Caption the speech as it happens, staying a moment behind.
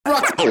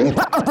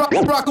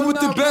Rockin' with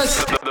the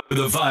best.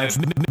 The Vibes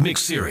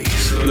Mix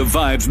Series. The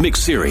Vibes Mix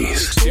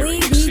Series.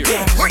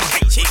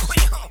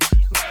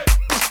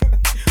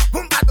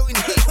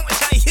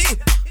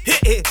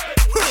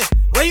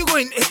 Where you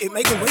going? Hey,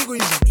 Michael, where you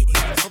going?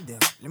 Stop there.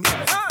 Let me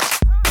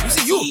You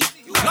see you.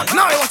 Now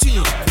I'm watching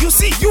you. You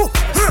see you.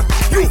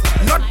 You.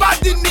 Not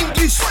bad in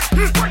English.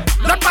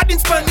 Not bad in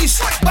Spanish.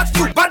 But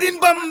you bad in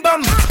bum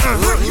bum.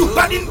 You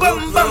bad in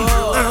bum bum.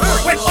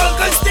 When all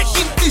girls take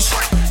English,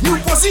 new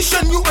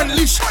position you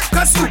unleash.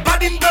 Cause you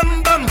bad in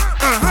bum bum.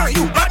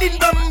 You bad in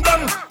bum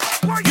bum.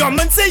 Your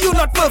man say you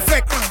not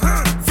perfect.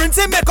 Friends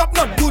say makeup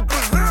not good.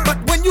 But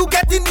when you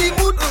get in the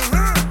mood,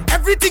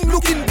 everything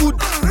looking good.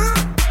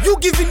 You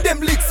giving them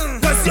licks,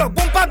 cause your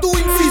bumper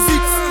doing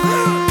physics.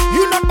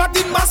 You not bad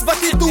in mass,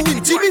 but you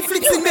doing Jimmy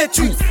flicks in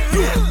Metri.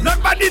 You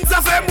not bad in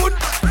Zafemun.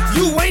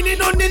 You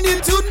whining on the new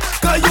tune,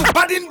 cause you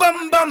bad in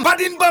bum bum, bad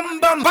in bum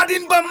bum, bad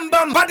in bum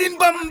bum, bad in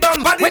bum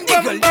bum, bad in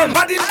bum bum,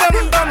 bad in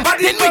bum bum,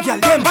 bad in bum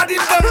bum, bad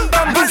in bum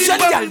bum, bad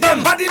in bum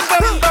bum, bad in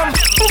bum bum.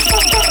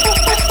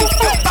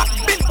 Back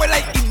bin well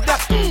I in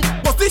that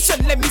position,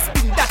 let me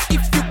spin that.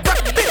 If you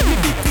crack bin me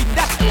between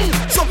that,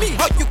 show me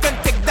how you can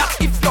take that.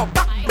 If your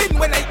back bin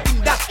when I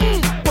in that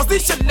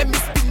position, let me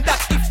spin that.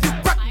 If you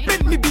crack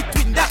bin me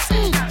between that,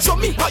 show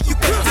me how you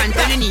can take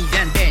that.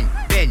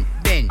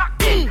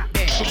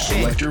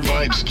 Select your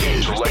vibes,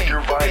 kid. Select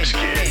your vibes,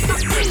 kid.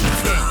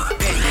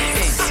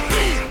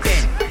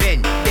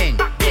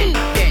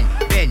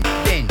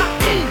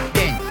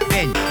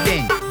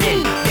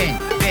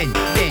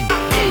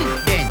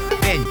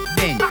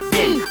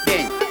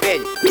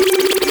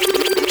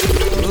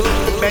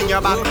 Bend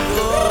your back,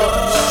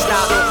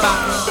 start look back.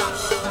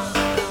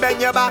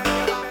 Bend your back,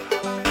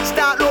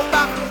 start look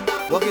back.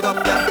 Walk it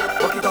up, girl.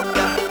 Walk it up,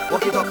 girl.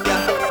 Walk it up,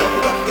 girl. Walk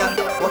it up, girl.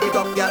 Walk it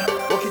up, girl.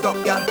 Walk it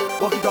up, girl.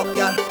 Walk it up,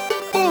 girl.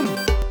 Boom.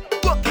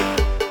 Walk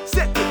it,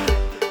 set it.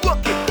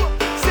 Walk it,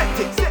 set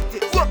it, set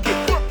it. Walk it,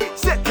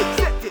 set it,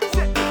 set it,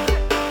 set it.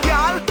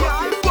 Girl,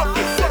 walk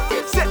it, set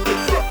it, set it,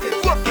 set it.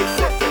 Walk it,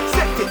 set it,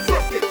 set it,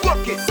 set it.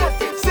 Walk it,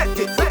 set it, set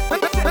it.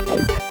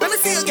 Let me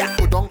see you, girl.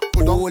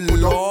 Oh Lord.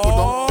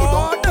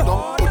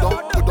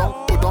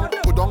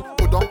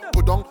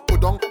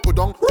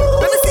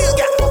 Let me see you,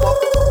 girl.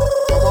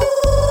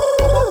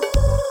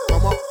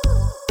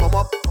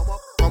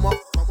 Come up.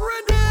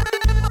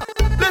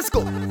 Let's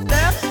go.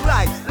 Left,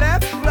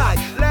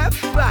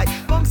 right.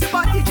 Bounce your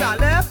body, girl.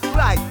 Left,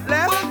 right.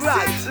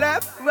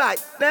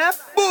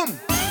 Boom.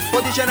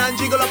 Position and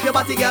jiggle up your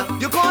body, girl.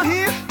 You can't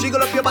hear?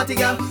 Jiggle up your body,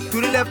 girl.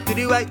 To the left, to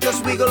the right,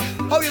 just wiggle.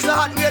 How is the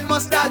hot red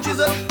mustard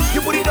drizzle?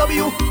 You put it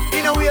W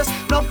in a waist.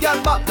 Enough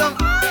girl back down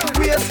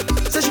waist.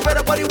 Say she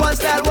better body one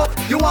style walk.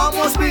 You want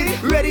more speed?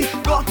 Ready?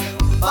 Go.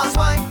 Fast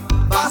wine.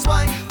 Faster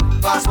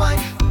wine.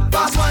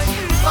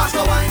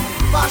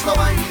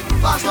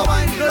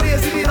 No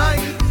lazy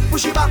behind.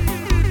 Push it back.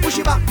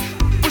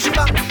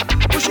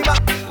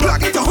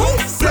 Plug it to who?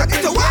 Plug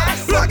it to what?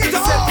 Plug it to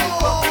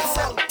all.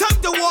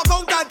 Time to walk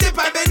out and dip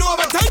and bend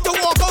over. Time to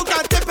walk out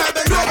and dip and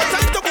bend over.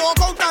 Time to walk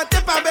out and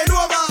dip and bend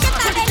over.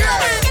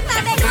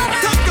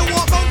 Time to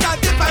walk out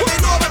and dip and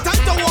bend over.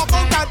 Time to walk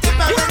out and dip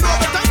and bend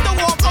over. Time to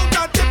walk out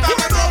and dip and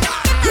bend over.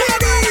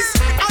 Ladies,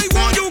 I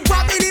want you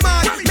grab any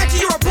man. Make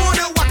your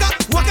opponent walk up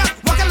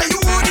like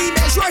you want him.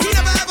 Make sure he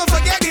never ever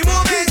forget the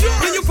moment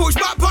when you push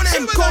back on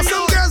him. Cause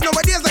some girls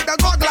nowadays like they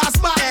got glass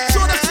back.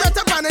 Show them straight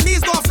up and the knees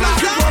go flat.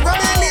 You go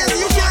rubbing lazy,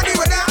 you can't do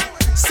with that.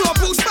 So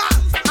push back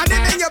and then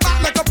bend your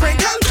back like a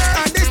Pringle.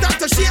 And they start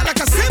to shake like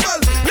a cymbal.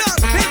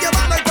 Look, bend your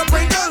back like a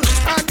Pringle.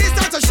 And they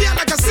start to shake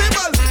like a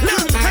cymbal.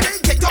 Look, and then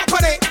get up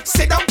on it,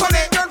 sit down on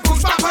it, girl,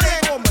 push back on it.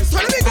 So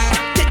let me go.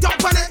 Get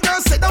up on it, girl,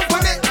 sit down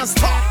on it, and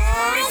stop.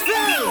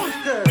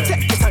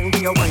 Take your time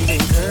when you're whining,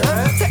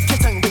 girl. Take your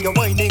time when you're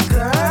whining,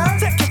 girl.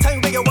 Take your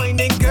time when you're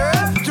whining,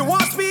 girl. You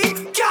want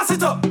speed? Gas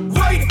it up.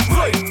 Right.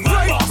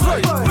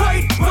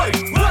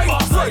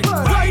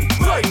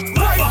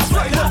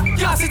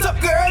 Gas it up,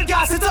 girl.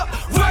 Gas it up.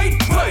 Right.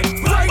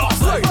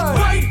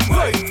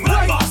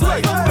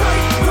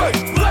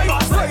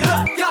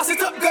 Gas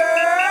it up,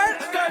 girl.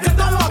 Get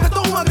down, what? Get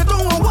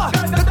down,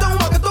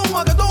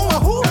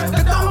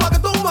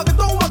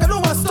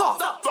 stop.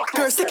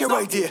 Girl, stick it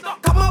right there.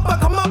 Come up, what?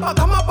 Come up,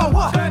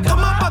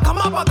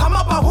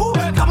 who?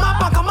 Come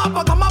up,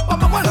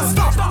 wanna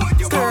stop.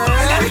 Girl,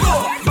 let me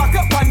go. Back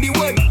up on the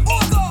way.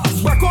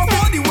 Back up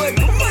on the way. I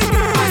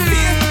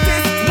feel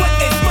this,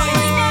 what is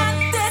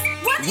mine?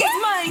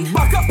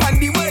 Back up on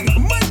the way.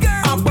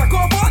 I'm back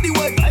up on the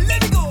way.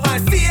 Let me go. I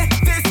feel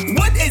this,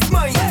 what is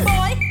mine?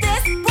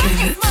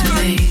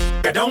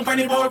 Get down,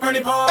 penny pole. Hold on,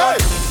 penny pole. Hey.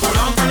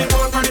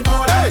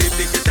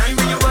 Take the time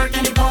when you work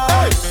in the pole.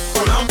 Hey.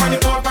 Hold on, penny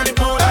pole.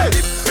 Hey.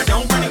 Get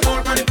down, penny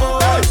pole.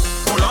 Hey.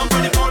 Hold on,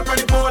 penny pole.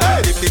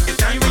 Hey. Take the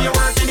time when you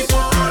work in the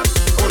pole.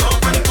 Hold on,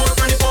 penny pole.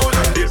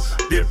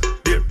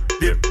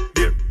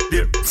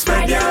 Dip.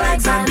 Spread your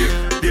legs and dip.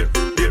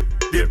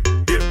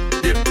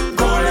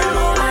 Go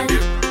low and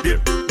dip.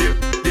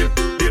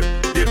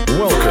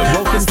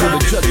 Welcome to the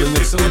juggling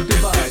of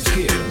Selective Vibes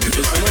here.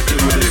 The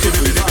selected with a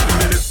different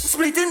vibe.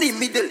 Split in the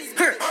middle.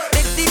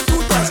 Make the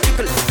two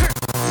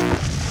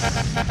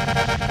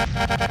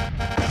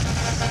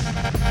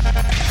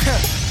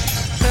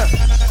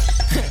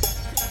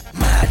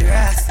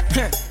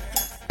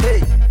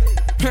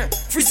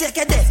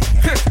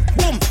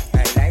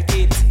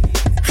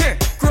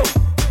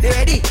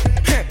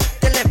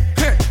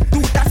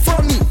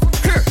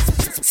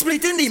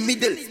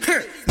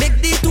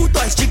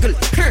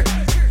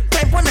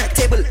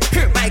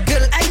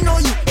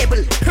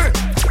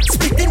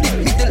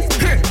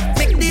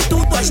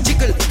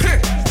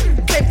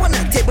Clap on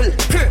a table.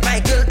 My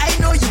girl, I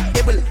know you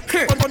able.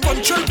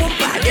 Control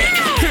bombade.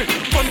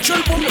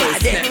 Control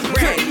bombade.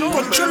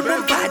 Control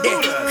bombade.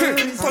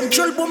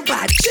 Control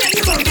bombade.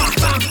 Bang,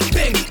 bam,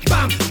 bang,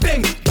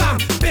 bam,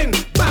 bang,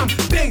 bam,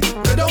 bang.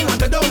 Go down,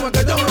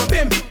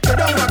 bim. Go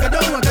down,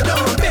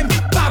 bim.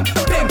 Bam,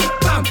 bang,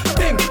 bam,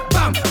 bang,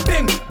 bam,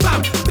 bang,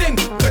 bam, bang.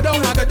 Go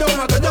down,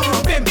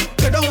 bim.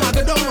 Go down,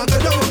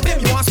 bim.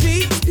 You want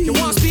speed? You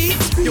want speed?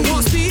 You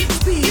want speed?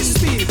 This is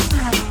speed.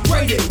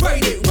 Ride it,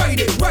 ride it, ride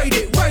it, ride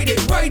it, ride it,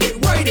 ride it,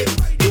 ride it.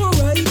 You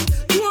alright?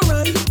 You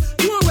alright?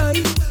 You alright?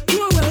 You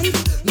alright?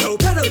 No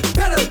pedal,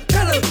 pedal,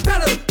 pedal,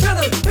 pedal,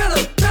 pedal,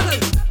 pedal, pedal.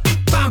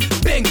 Bam,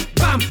 bang,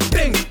 bam,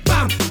 bang,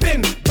 bam,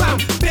 bang, bam,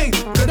 bang.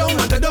 Go down,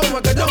 bim.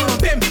 Go down,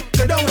 bim.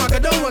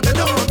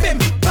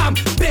 Bam,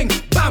 bang,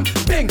 bam,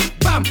 bang,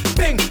 bam,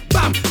 bang,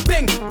 bam,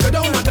 bang. Go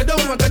down,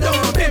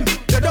 bim.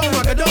 Go down.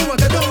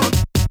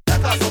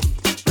 Stack us up,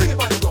 bring it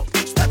on the ground.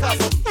 Stack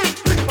us up,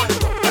 bring it on the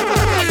ground.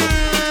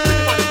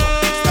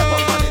 Step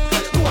up on it,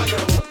 cause you know I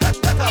get up.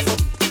 Stack us up,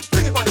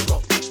 bring it on the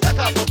ground. Stack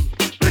us up,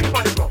 bring it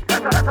on the ground.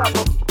 Stack us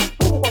up,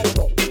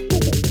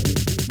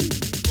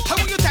 How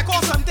will you take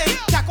off something?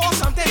 Take off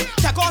something.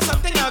 Take off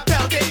something and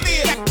belt it.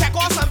 Take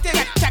off something.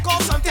 Take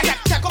off something.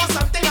 Take off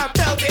something and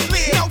belt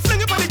it. Now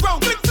fling it on the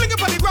ground. Fling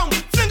it on the ground.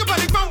 Fling it on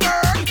the ground,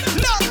 girl.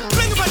 No,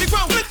 fling it on the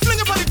ground. Fling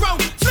it on the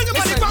ground. Fling it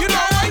on the ground. You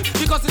know why?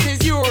 Because it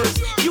is yours.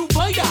 You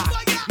buy that.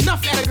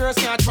 Enough other girls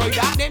can't try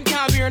that. Them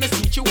can't wear in the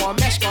street. You want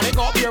mesh gonna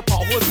go up your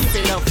paw. Who's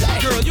keeping them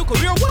flat? Girl, you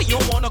could wear what you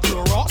want to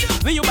Clorox.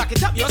 When you back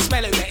it up, you're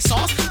smelling like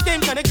sauce.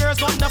 Them kind of girls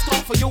got enough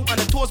talk for you. And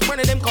the toes one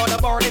of them called a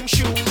bar them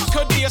shoes.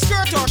 Could be a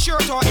skirt or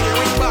shirt or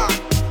earring bar.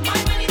 My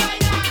money buy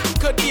that.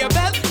 Could be a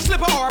belt,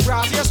 slipper or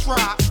brassiere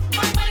strap.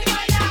 My money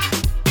buy that.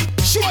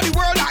 Show the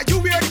world that you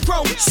wear the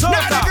crown.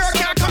 Now the girl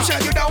can't come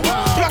shut you down.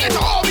 Plug it to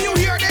all you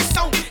hear this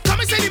sound. Come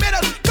and say the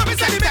middle. Come and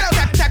say the middle.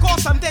 Take off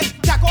something.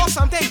 Take off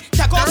something.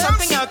 Take off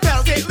something and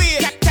belt it.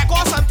 Take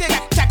off something.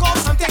 Take off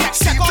something.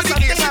 Take off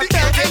something and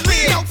belt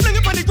it. Now fling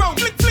it on the ground.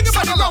 Fling it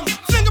on the ground.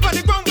 Fling it on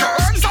the ground, girl.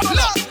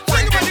 Look,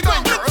 fling it on the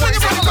ground. Fling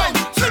it on the ground.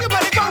 Fling it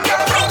on the ground,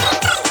 girl.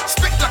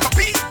 spit like a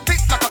bee,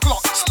 tick like a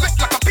clock. Spit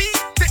like a bee,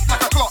 tick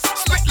like a clock.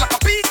 Spit like a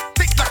bee,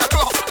 tick like a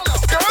clock.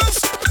 Girls,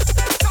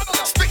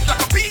 spit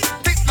like a bee,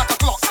 tick like a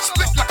clock.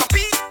 Spit like a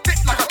bee, tick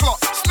like a clock.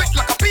 Spit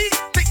like a bee,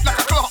 tick like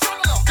a clock.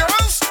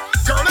 Girls,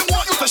 girl, I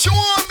want you to show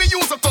me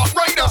use a top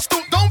rider.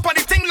 Stoop down for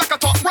the thing like a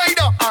top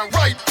rider. And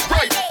right.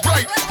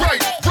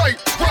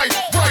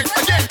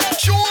 Again,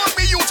 show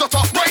me use a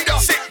top rider.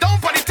 Sit down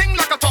for the thing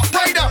like a top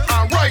rider.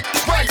 And right.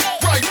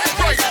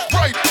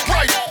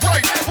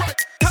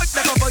 Touch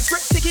like a voice,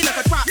 grip sticky like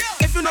a trap.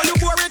 If you know you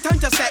bore it, time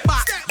to step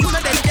back. You know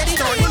then get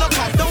it or you know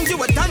pop down,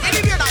 you a done.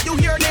 Anywhere that you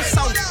hear this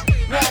sound,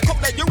 walk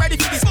up like you ready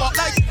for the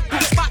spotlight.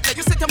 Push back like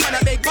you sit on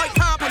a big bike,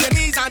 hop on your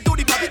knees and do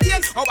the puppy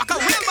tail. Or walk a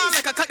wheel man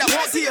like a cut that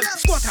won't seal.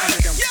 Squat on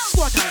it down,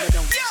 squat on it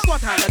down,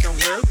 squat on it down,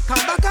 girl.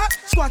 Come back up,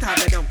 squat on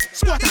it down,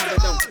 squat on it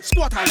down,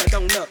 squat on it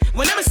down. Look,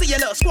 whenever see you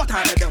look, squat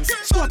on it down,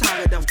 squat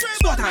on it down,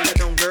 squat on it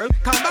down, girl.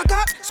 Come back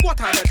up, squat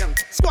on it down,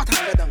 squat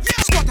on it down,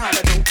 squat on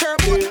it down, curve.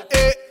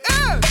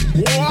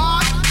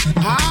 What?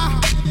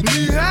 Ha?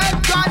 Me head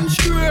gone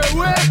straight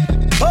away.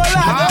 Me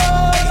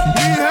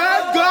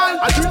head gone.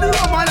 I do the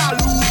woman I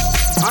lose.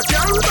 I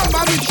can't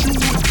remember me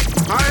shoes.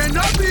 I ain't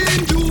not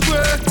being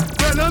stupid.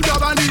 When I'm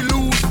job and he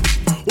lose.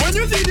 When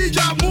you see the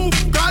job move,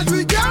 cause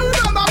we can't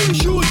remember we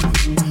shoes.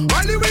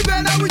 Only we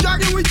venom, we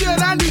jogging with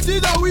tail and this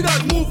is how we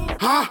don't move.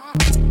 Ha?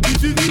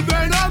 This is the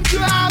venom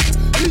job.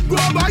 It go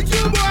back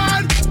your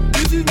bad.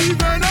 This is the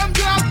venom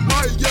job.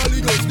 My girl,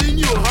 it go sting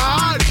you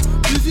hard.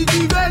 This is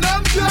the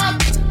venom job.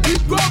 It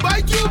go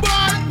bite you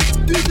bad.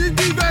 This is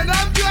the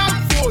venom job.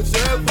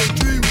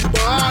 473 we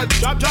bad.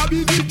 Job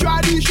is the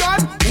tradition.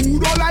 Who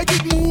don't like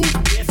it move?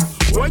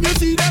 When you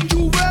see them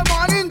Juve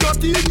morning,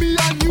 just tease me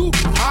and you.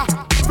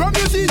 From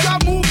you see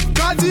job move,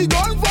 cause he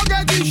don't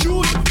forget his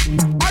shoes.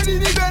 I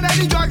did the venom,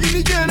 the drag in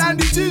the chain, and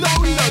this is how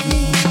we don't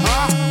move.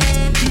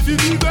 This is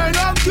the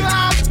venom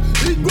job.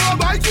 It go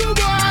bite you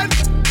bad.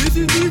 This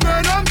is the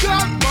venom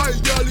job. My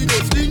girl, it go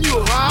sting you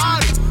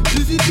hard.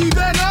 This is the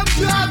venom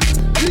job.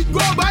 It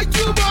go bite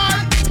you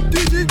bad.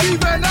 This is the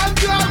venom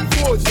job.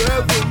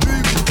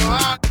 473 we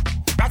bad.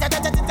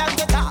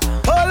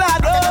 Hold on,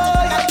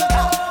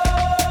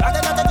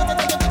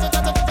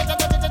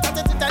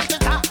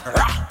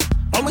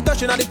 when we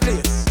touching on the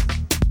place,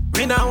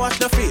 we now wash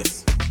the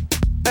face.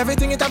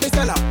 Everything it a be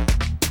sell out.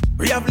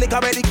 We have liquor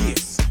by the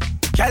case.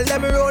 Tell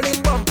them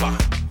rolling bumper,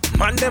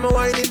 man them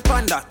whining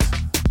panda.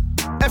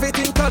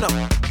 Everything turn up,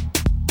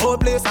 whole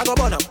place I go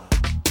burn up.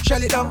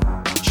 Shell it down,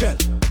 shell.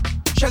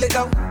 Shell it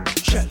down,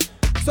 shell.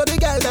 So the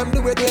girl them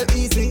do it real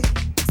easy,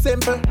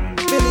 simple,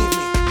 believe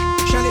me.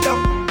 Shell it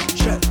down,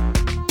 shell.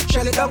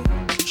 Shell it down,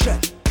 shell.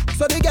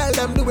 So the girl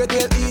them do it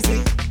real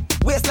easy.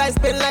 Waistline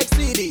spin like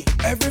CD.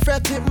 Every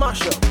fret tip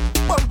mash up.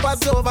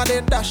 Bumpers over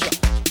then dash up.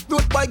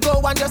 Good boy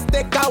go and just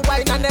take a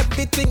wine and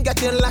everything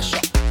getting lash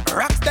up.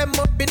 Rocks them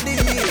up in the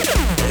air.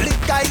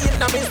 Liquor in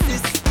my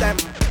system.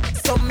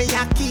 So me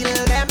a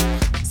kill them.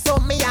 So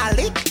me a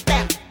lick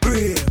them.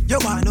 Brave. You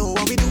wanna know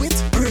how we do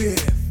it? Brave.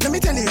 Let me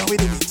tell you how we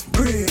do it.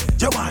 Brave.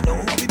 You wanna know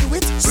how we do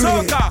it?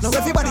 Brave. Soca. Now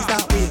everybody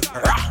start with.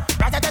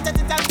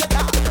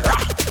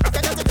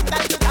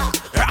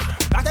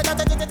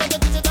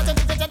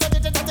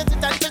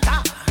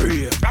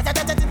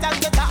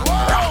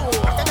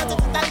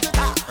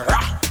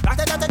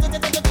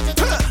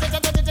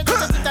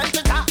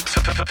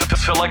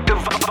 Selective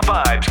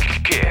Vibes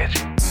Kid.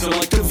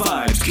 Selective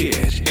Vibes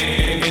Kid.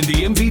 And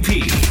the MVP.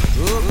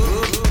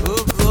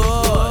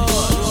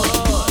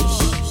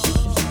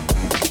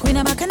 Queen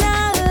of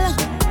Bacchanal.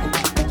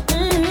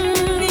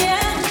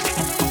 Yeah.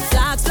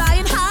 Flags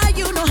flying high,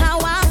 you know how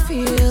I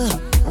feel.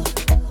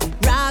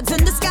 Rags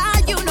in the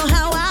sky, you know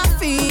how I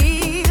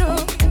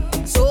feel.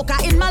 Soca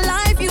in my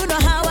life, you know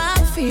how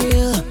I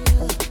feel.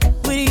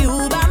 With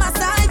you by my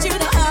side, you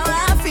know how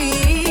I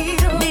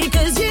feel.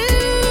 Because you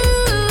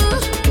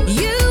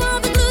are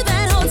the glue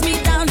that holds me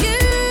down. You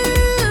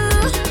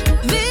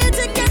there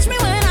to catch me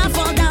when I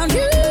fall down.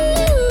 You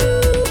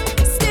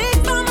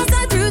stick by my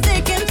side through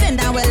thick and thin.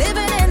 Now we're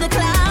living in the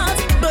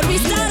clouds, but we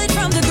started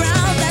from the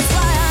ground. That's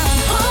why I'm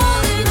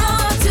holding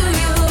on to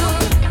you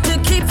to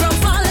keep from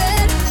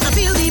falling. I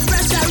feel the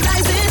pressure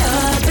rising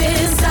up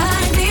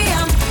inside me.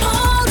 I'm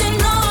holding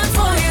on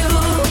for you.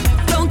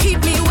 Don't keep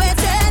me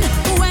waiting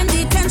when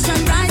the tension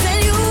rises.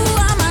 You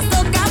are my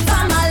soca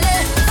family,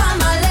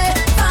 family,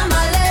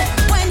 family.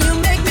 When you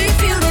make me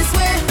feel this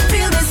way,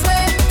 feel this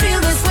way, feel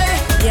this way.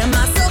 Yeah,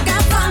 my soca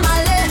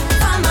family,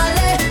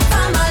 family,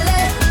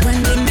 family. When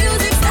the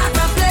music start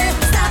to play,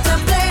 start to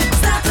play,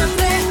 start to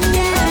play.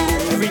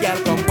 Yeah. Every girl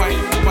come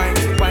wine, wine,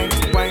 wine,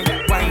 wine,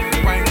 wine,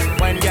 wine,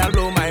 wine. Girl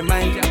blow my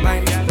mind,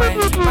 mind, mind,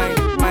 mind,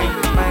 mind,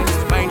 mind,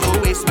 mind. Don't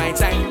waste my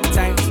time,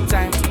 time,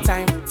 time,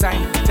 time,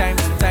 time, time,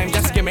 time.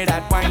 Just give me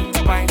that wine,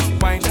 wine,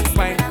 wine,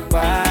 wine,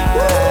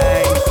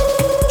 wine.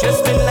 Just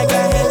spin like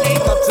a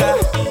helicopter.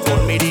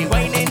 Hold me the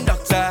whining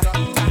doctor.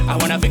 I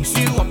wanna fix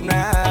you up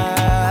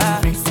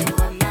now.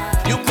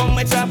 You come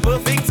with your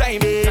perfect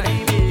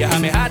timing. You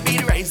have me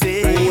heartbeat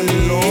rising.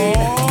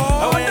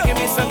 I wanna give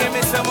me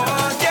some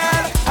more,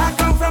 girl. I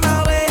come from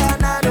away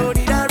and I don't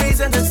need a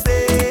reason to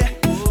stay.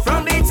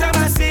 From the time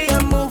I see you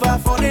move, I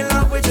fall in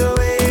love with your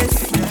ways.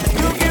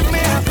 You give me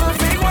a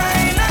perfect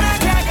wine and I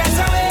can't get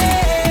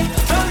away.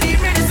 Don't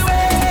leave me this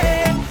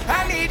way.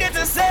 I need it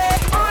to say,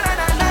 oh na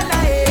na na na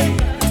eh.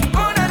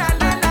 Oh na na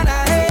na na na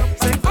eh.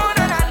 Say oh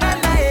na na na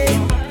na eh.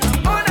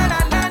 Oh na na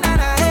na na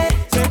na eh.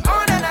 Say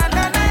oh na na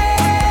na na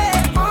eh.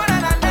 Oh na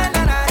na na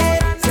na na eh.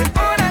 Say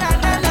oh na na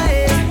na na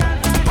eh.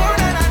 Oh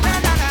na na na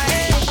na na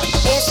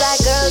eh. It's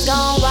like girls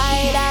gone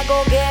white, I go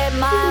get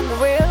my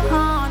real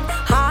horn.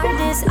 Hard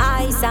as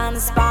ice and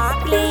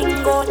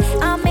sparkling gold.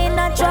 I'm in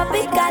a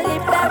tropical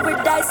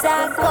paradise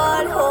I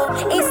call home.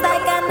 It's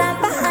like an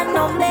alpha and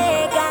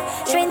omega,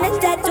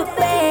 Trinidad to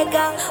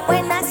Vega.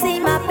 When I see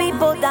my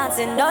people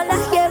dancing, all I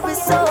hear is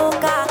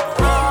soca.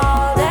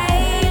 All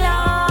day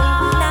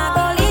long, not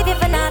gonna leave you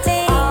for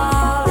nothing.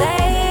 All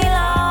day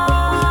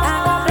long,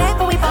 I'm gonna play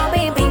for we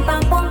bumping, ping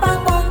pong pong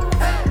pong pong,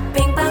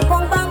 ping pong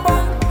pong pong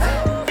pong.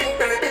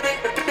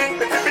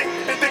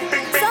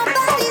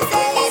 Somebody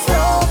say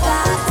soca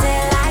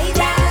till I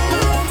die.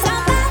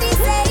 Somebody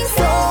say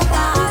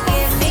soca,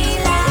 give me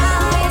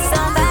life.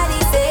 Somebody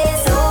say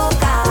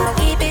soca,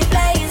 keep it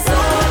playing so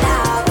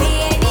loud. We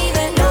ain't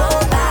even know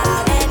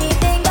about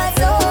anything but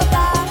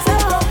soca,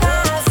 soca,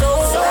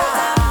 soca.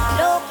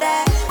 Look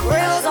that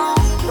grills on,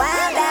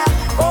 wild out,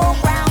 go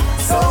round.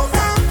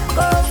 Soca,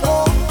 girls go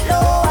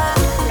lower,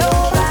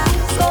 lower.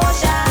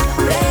 Scotia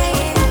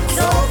playing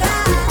soca.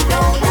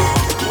 Know that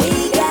we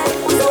got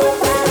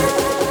soca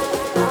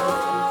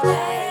all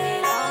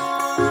day long.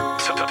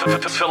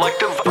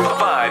 Selective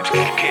Vibes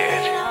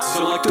Kid.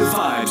 Selective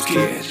Vibes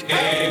Kid.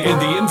 And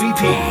the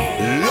MVP.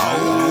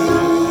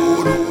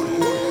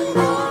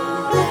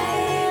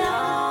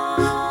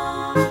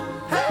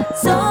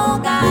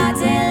 Soca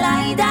till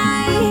I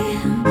die.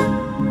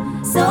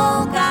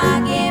 Soca,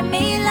 give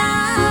me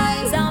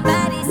life.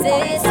 Somebody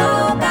say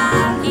soca,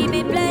 keep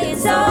it playing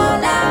so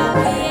loud.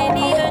 We ain't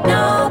even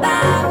know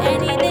about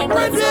anything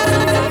but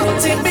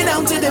soca. Take me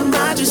down to the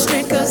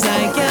magistrate, cause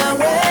I can't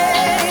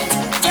wait.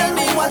 Tell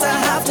me what I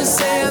have to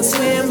say and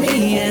swear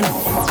me in.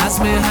 As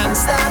my hands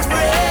start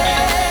praying,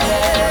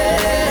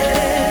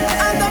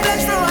 and the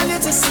pledge for all you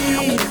to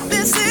see.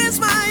 This is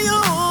my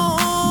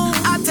own.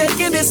 I'm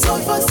taking this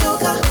song for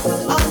soca.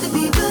 All the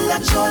people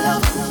that show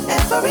love,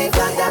 every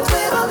flag that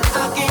wave up.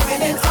 I'm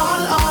giving it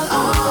all. All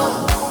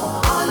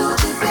who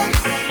chip in,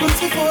 once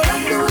before I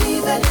do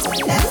even.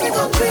 Every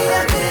country,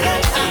 every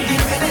land, I'm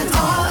giving it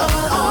all.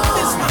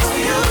 This one's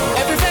for you.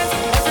 Every fence,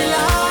 every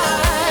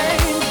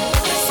line.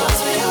 This one's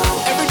for you.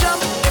 Every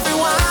jump, every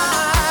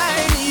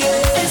wine. Yeah.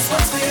 This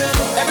one's for you.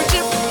 Every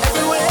chip,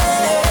 every way.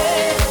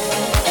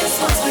 This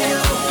one's for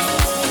you.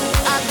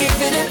 I'm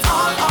giving it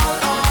all.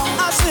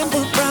 A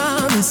simple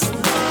promise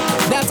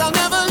that I'll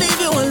never leave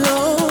you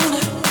alone.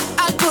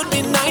 I could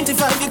be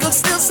 95, you could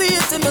still see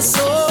it in my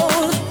soul.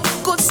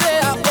 Could say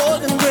I'm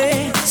old and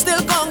gray,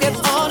 still can't get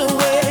on the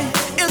way.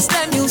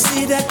 Instead you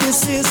see that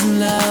this is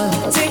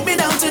love. Take me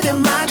down to the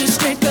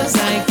magistrate, cause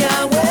I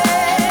can't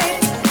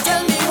wait.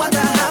 Tell me what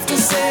I have to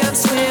say and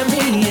swear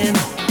me in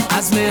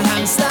as my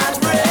hands start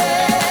raising.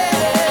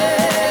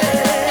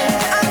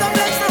 And the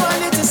place for all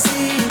you to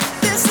see,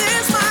 this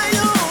is my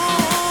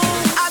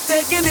own. I'm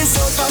taking this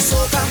sofa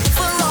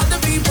for all the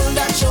people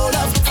that show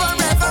love, for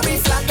every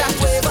flag that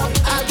wave up.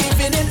 I'm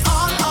giving it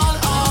all.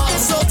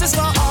 This salt is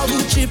for all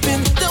who chip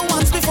in, the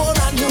ones before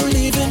and who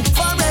leaving,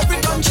 for every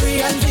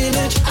country and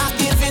village. I'm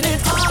giving it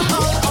all.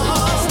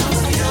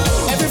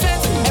 Every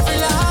faith, every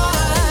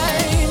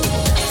line,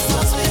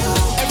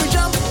 every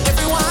jump,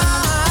 every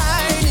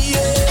wine,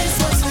 yeah.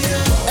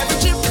 Every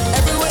chip,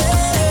 every way,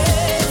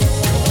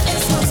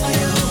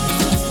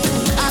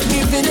 I'm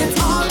giving it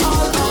all.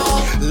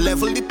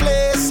 Level the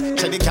place,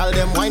 try to call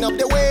them wine up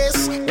the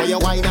waist. Where you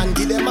wine and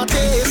give them a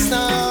taste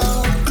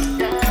now.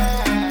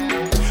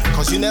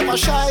 Cause you never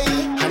shy,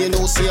 and you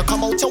know say you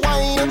come out to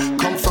wine.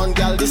 Come front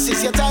girl, this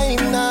is your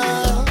time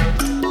now.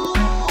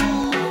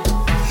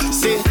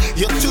 Say,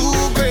 you're too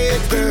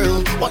great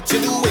girl, what you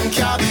doing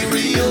can't be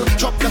real.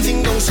 Drop your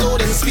thing down slow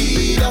then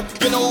speed up.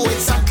 You know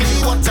exactly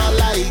what I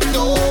like,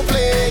 no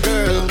play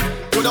girl.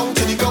 Go down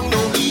to the ground, no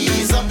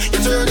ease up. You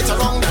turn it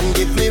around and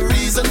give me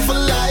reason for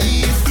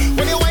life.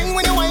 When you whine,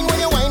 when you whine, when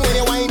you whine, when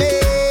you whine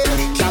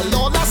it. Girl,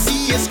 all I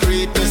see is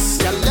greatness.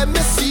 Girl, let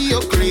me see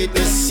your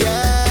greatness,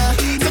 yeah.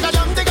 Take a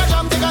jump, take a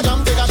jump, take a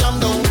jump, take a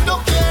jump down.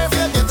 Don't care if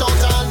you get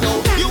out and no.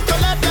 You can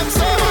let them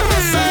say what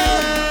they say.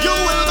 You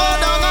will go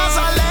down as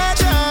a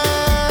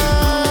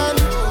legend.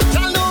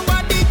 Girl,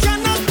 nobody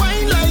cannot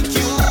whine like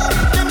you.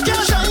 Them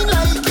can't shine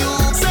like you.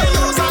 Say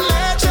you're a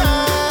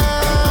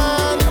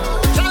legend.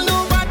 Girl,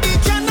 nobody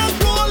cannot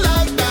go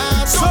like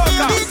that. So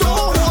baby,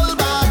 don't hold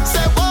back.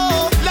 Say,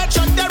 whoa,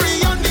 legendary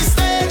on the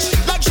stage.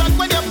 Like shot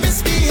when you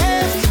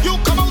misbehave. You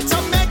come out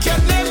and make your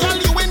name. Girl,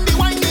 you win the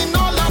whining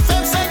all of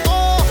them. Say, go,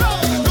 na,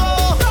 na,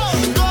 na.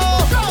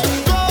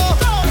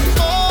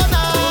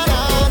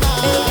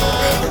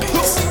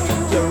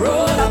 You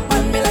roll up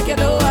on me like you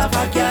don't have a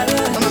girl.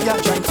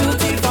 Trying to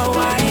take for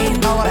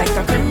wine like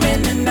a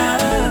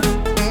criminal.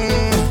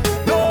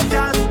 No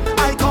girl,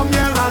 I come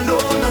here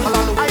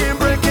alone. I ain't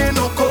breaking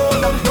no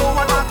code. No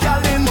other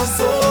girl in my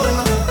soul.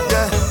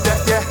 Yeah.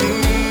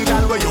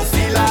 Girl, where you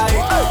feel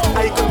like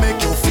I can make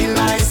you feel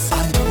nice,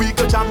 and we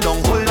could jam down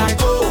whole night.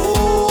 Oh,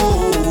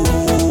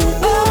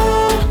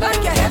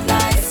 like your head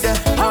nice.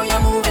 How you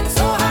moving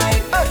so high?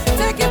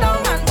 Take it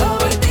down and go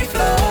with the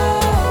flow.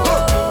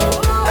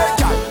 Hey,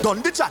 girl,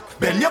 done the chat.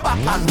 Bend your back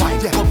and wine.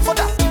 Yeah, come for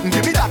that.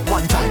 Give me that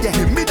one time. Yeah,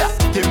 give me that.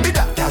 Girl,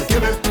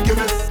 give me.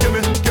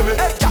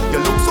 Hey, girl, you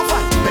look so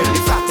fine. Belly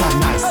flat and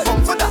nice.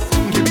 Come for that.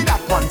 Give me that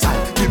one time.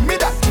 Give me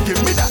that. Girl,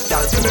 give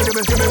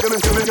me.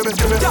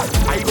 Girl,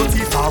 I go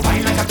see for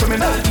wine like a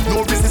criminal.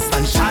 No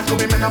resistance, shot to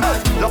be minimal.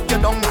 Lock you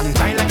down and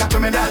grind like a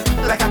criminal.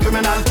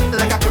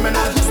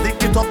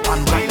 Stick it up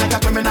and wine like a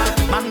criminal.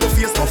 Man, go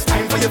face tough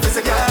time for your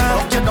physical.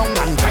 Lock you down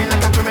and grind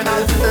like a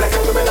criminal.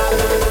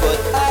 But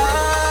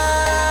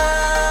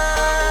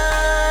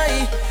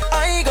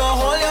I go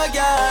hold your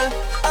girl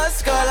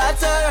as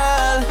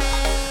collateral.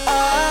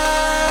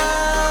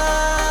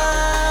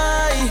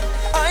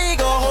 I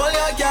go hold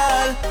your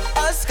girl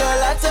as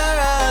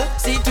collateral.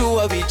 See two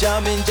of we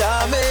jamming.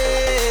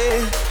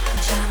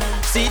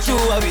 See two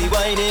of we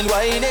whining.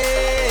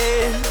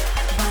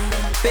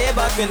 Pay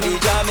back when we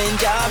jamming.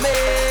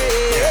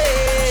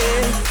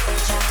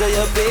 To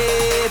your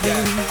baby,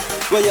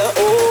 where you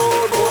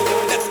old.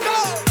 Let's go.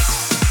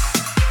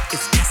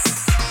 It's yes.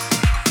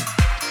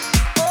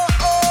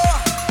 Oh,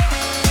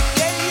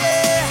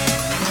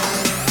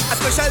 yeah. A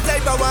special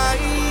type of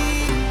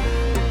wine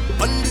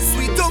on this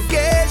sweet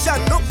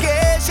occasion.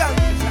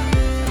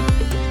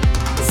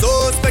 So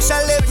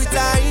special every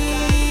time.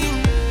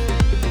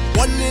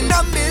 1 in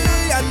a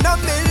million,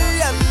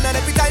 and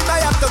every time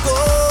I have to go.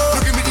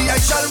 You give me the I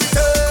shall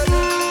return,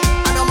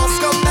 and I must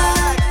come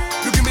back.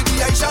 You give me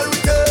the I shall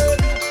return,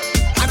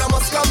 and I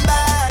must come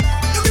back.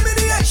 You give me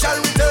the I shall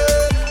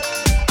return,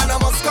 and I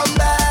must come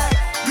back.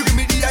 You give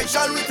me the I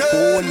shall return,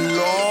 oh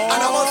Lord,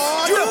 and I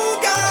must.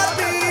 You got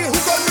me. Who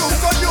can you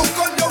up?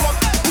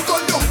 Who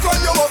can you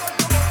up? Who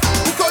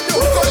can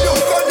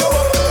you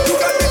up? You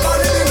got me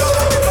falling in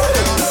love.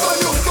 Who can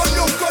you up?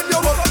 Who can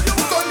you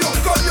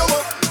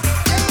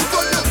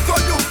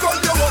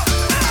up?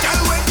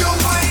 Girl, when you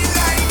whine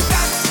like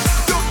that,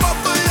 you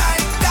bubble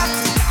like that,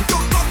 you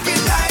rock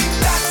it like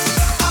that,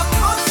 I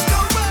must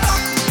come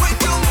back. When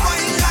you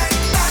whine like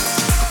that,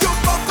 you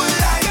bubble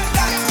like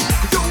that,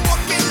 you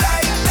rock it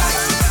like that,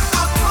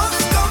 I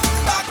must come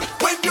back.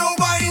 When you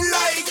whine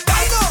like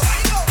that,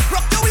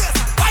 rock your waist,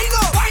 whine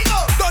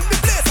up, done the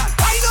place and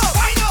whine up,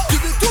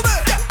 give it to me,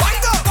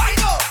 whine up,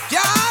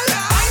 girl,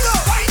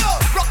 whine up,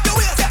 rock your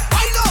waist,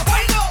 whine up,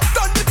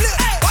 done the place,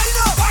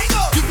 whine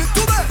up, give it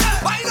to me,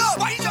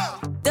 whine up.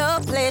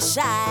 Don't play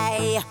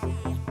shy.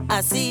 I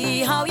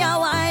see how you're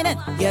whining.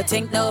 You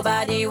think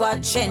nobody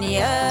watching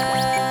you,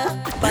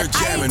 but You're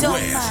jamming I don't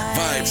with mind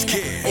Vibes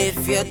Kid.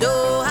 if you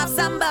do have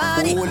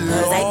somebody,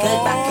 cause I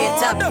could back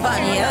it up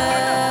on you.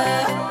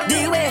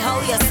 The way how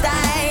you're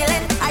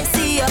styling, I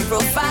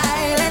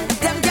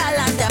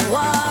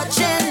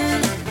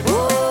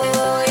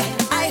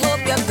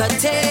could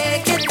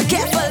take it.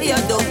 Careful you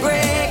don't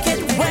break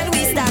it when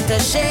we start to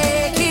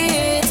shake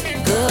it.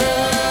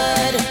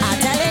 Good. I'm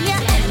telling you,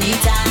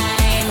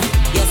 anytime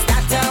you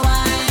start to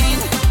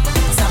whine,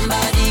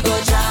 somebody go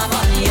jam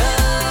on you.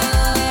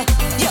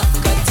 You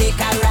could take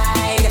a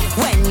ride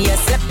when you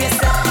slip your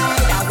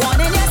slide. I'm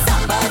warning you,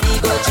 somebody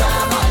go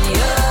jam on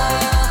you.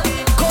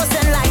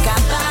 Coasting like a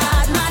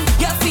bad man,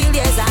 you feel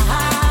you's a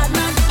hard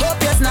man. Hope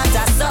you're not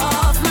a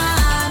soft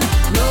man.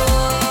 No,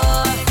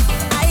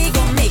 I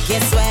gon' make you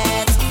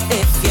sweat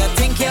if you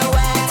think you're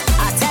wet.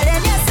 I'm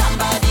telling you,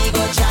 somebody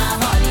go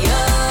jam on you.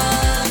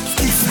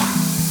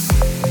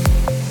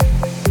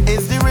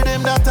 It's the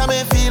rhythm that I'm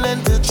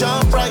feeling to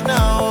jump right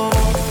now.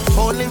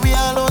 Only we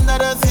alone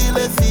that I feel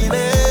it,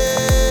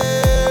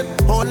 feeling.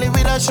 Only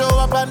we that show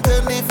up and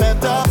turn the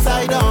fete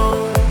upside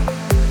down.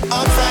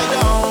 Upside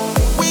down.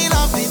 We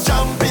love the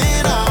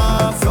jumping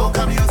up.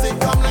 Soca music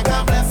come like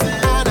a blessing.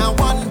 And I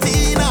want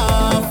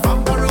enough.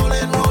 Bumper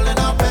rolling, rolling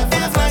up.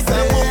 It's like a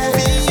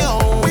movie, yo.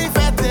 We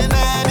fetting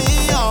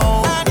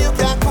anyhow. And you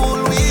can cool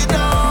we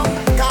down.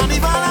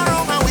 Carnival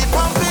around and we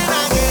pumping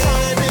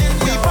again.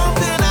 We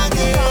pumping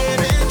again.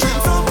 Drink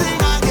something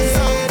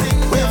again.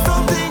 We're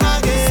something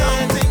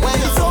again. When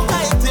you soca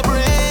hit the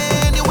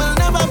brain, you will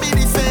never be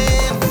the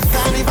same.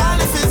 Carnival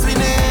is his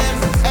name.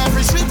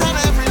 Every street and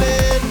every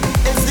lane.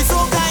 It's the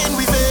soca in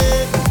we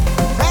vein.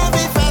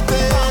 Heavy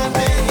fete,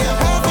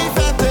 heavy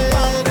fete,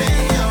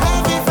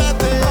 heavy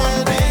fete,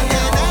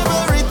 in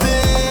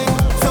everything.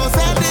 So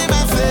send the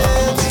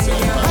message.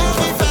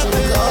 Heavy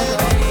fete,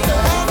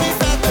 heavy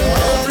fete.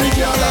 Every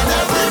girl and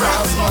every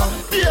rascal.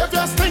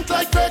 Behavior stink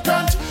like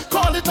vagrant.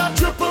 Call it a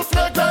triple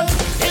flagrant.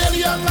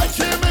 Alien like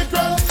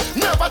immigrant.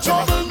 Never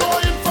trouble, no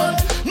infant.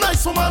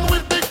 Nice woman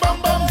with big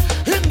bam bam.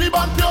 In the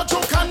band, pure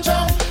joke and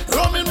jam.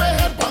 Rum in my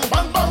head, bang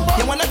bang bang bang.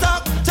 You wanna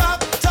talk,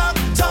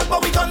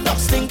 but we conduct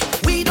stink.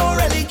 We don't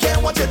really care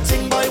what you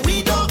think, boy.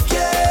 We don't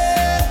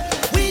care.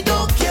 We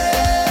don't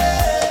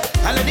care.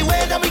 And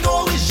anyway that we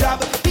go is job.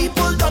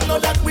 People don't know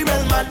that we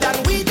real mad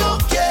and we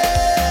don't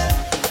care.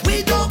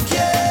 We don't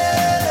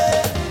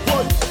care.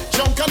 Boy,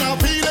 junk and I'm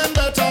feeling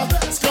better.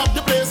 Scrap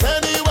the place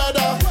any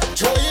weather.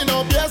 Throwing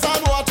up beers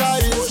and water.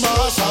 It's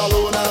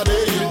Marshall on a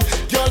day.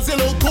 Girls, you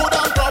look good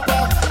and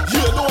proper.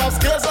 You know have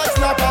skills like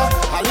snapper.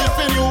 I live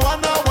in you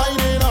and I'm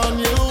whining on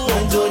you.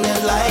 I'm doing it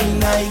like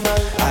Nike.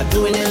 I'm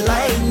doing it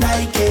like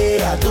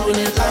Nike. I'm doing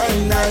it like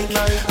Nike.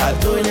 I'm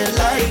doing it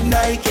like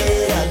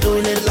Nike. I'm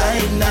doing it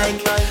like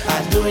Nike.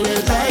 I'm doing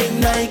it like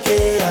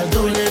Nike. I'm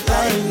doing it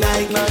like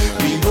Nike.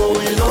 We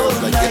going all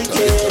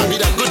Nike. Be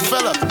that good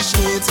fella.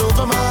 Shades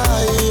over my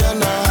eye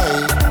and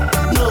eye.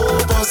 No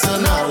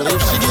personal.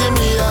 If she give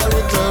me a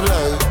little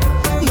light.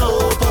 No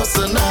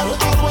personal. I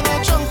wanna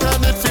jump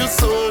and it feels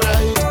so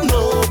right.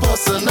 No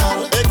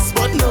personal.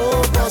 Expert,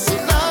 no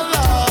personal.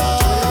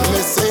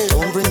 Me say,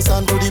 don't bring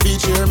sand to the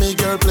beach here. Me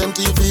girl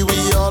plenty fee.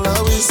 We all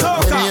always.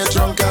 When you're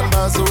drunk and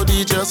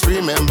bazodi, just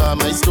remember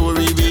my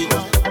story. Be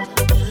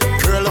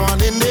girl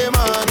on in the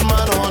man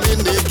on in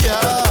the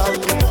car.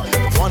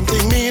 One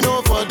thing me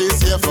know for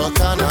this year for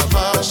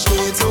carnival.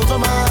 Shades over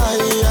my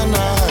eye and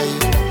eye.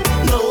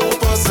 No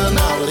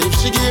personal. If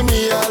she give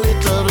me a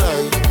little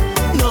light.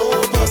 No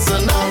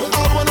personal. I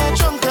wanna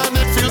jump and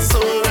it feels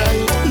so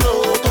right.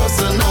 No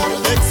personal.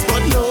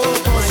 Expert, no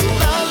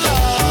personal.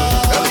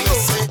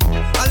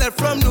 I left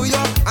from New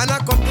York and I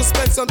come to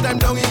spend some time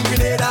down in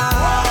Grenada.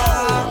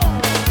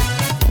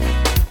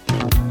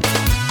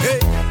 Hey,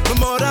 my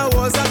mother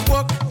was at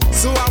work,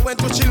 so I went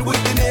to chill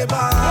with the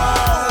neighbor.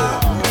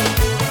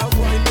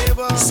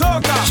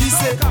 Soca. She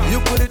said, you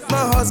could eat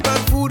my husband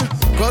food,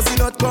 cause he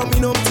not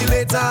coming home till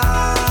later.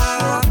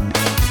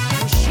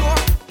 You sure?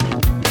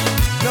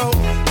 No,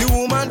 the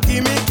woman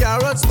give me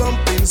carrots,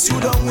 dumplings, you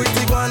done with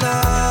the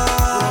guana.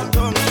 Wrong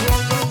down,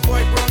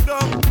 boy, wrong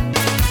down.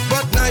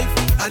 But knife,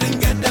 I didn't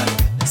get that.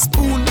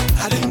 Spoon,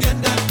 I didn't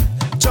get that.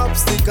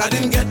 Chopstick, I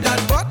didn't get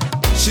that. But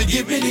she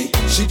give me the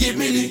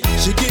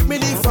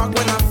fuck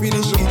when I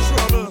finish it.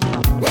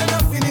 When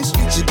I finish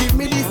it, she give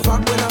me the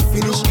fuck when I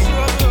finish it.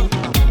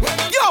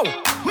 Yo,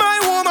 my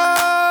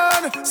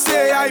woman,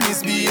 say I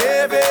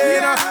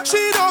misbehaving.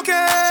 She don't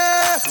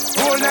care.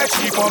 All night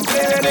she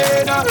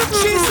complaining.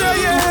 She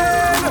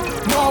saying,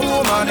 more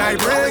woman I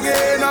bring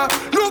in.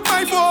 Look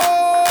my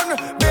phone,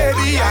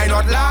 baby I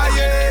not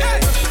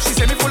lying. She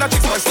say me full of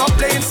tricks, but stop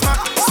playing smart.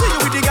 See you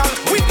with the girl,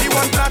 with the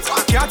one flat.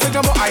 Can't take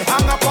no more, I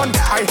hang up on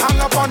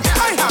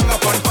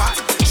fat.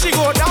 She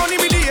go down in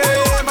me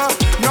DM.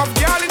 Enough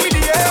girl in me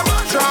DM.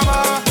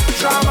 Drama.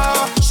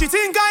 She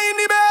think I in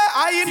the bed,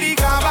 I in the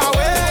cab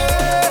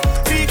away.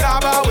 The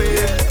cab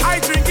away. I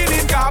drinking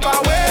in cab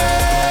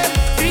away.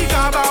 The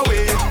cab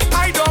away.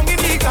 I don't in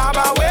the cab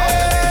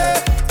away.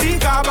 The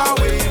cab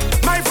away.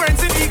 My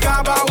friends in the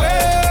cab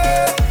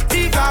away.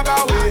 The cab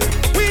away.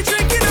 We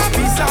drinking a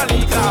piece of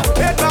liquor.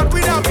 Head back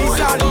with a piece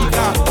of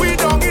liquor. We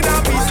don't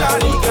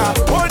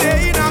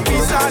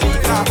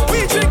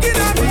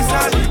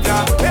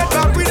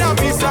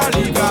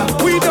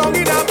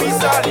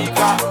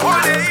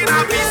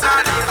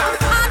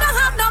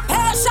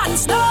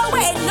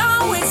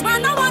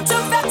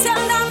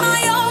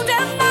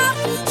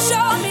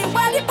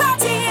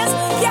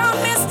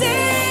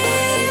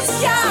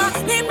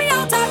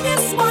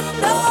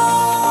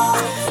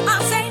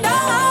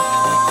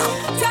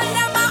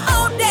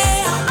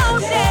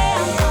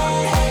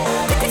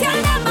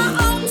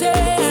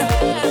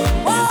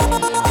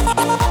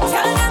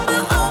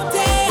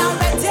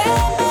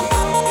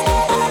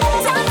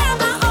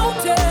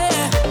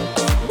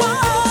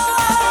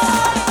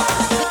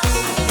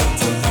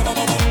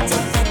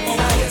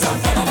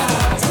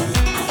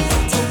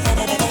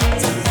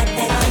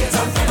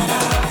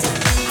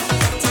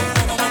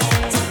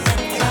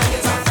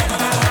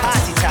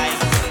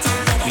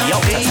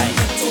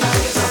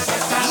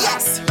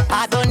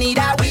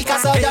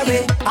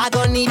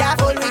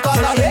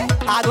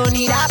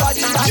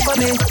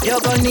me, you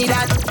gon' need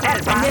that.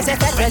 When you say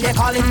fat, well you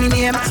calling me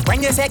name.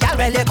 When you say gal,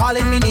 well you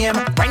calling me name.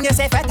 When you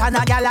say fat and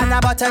a gal and a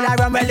bottle of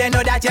rum, well you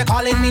know that you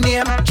calling me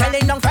name.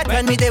 Shelling down fat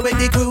when we there with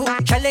the crew.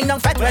 Shelling down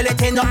fat, well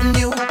it ain't nothing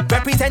new.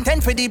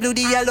 Representing for the blue,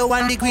 the yellow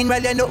and the green,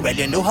 well you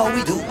know how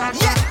we do.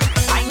 Yeah,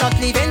 I'm not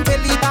leaving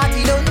till the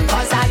party done,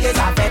 cause I is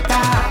a feta.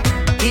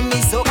 Give me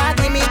soca,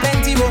 give me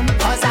plenty room,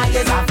 cause I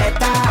is a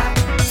feta.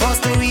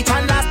 First to reach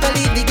and last to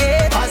leave the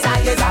gate, cause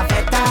I is a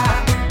feta.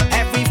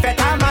 Every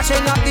feta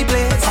mashing up the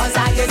place, cause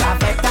I is a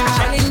feta.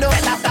 Shelling down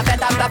feta after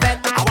feta after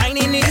feta. I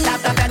whining it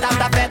after feta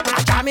after feta.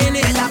 I jamming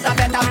it after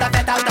feta after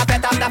feta after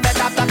feta after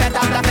feta after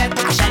feta after feta.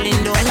 I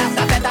shelling down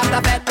after feta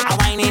after feta. I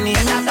whining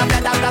it after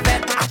feta after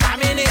feta. I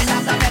jamming it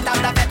after feta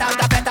after feta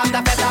after feta after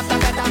feta after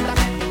feta after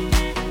feta.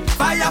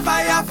 Fire,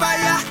 fire,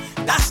 fire.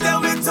 That's the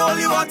we told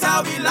you what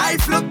how we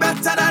life look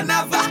better than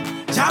ever.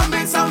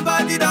 Jamming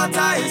somebody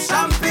daughter is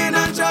champagne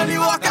and Johnny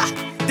Walker.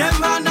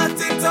 Them have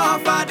nothing to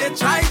offer. They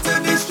try to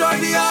destroy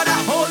the other.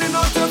 Holding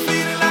on to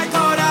feeling like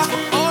order.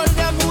 All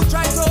them who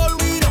try to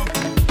hold we down.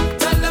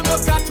 Tell them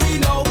look at we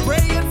now.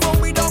 Praying for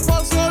we don't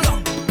fall so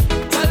long.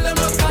 Tell them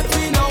look at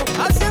we now.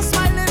 As you're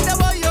smiling, the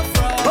where you're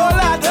from.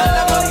 Tell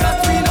them look at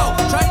we now.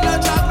 Try to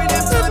jump with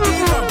them to the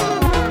drum.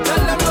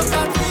 Tell them look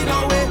at we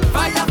now.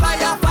 Fire,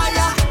 fire,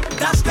 fire.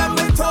 That's them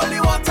we told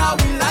you what how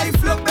we life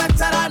look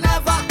better than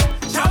ever.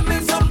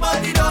 Jamming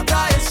somebody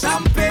daughter is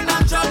champagne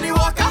and Johnny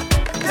Walker.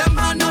 Them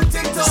have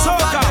nothing to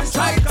offer. They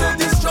try to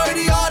destroy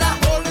the order.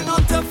 Holding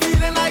on to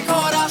feeling like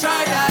order.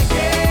 Try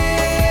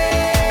again.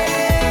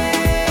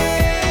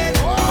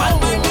 Bad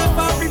mind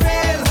never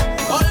prevail.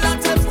 All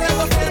attempts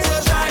never fail. So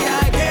try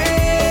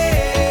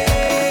again.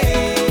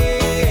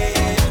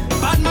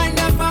 Bad mind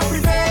never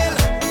prevail.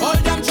 All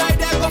them try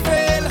never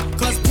fail.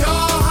 Cause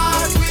pure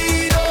hearts we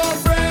don't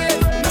afraid.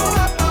 No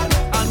weapon.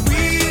 And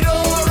we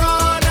don't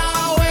run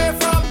away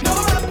from no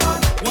weapon.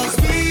 Once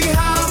we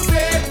have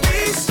faith we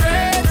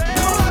straight.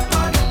 No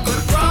weapon.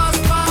 Could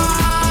prosper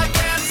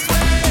against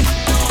faith.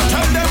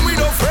 Tell them we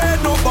don't afraid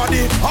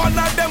nobody. All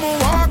of them who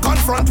walk on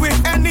front with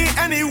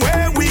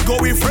anywhere we go.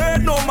 We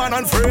afraid no man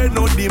and afraid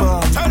no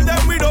demon. Tell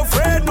them we don't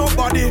afraid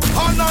nobody.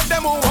 All of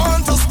them who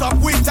want to stop.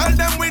 We tell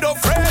them we don't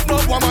afraid no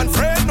woman,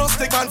 afraid no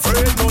stick and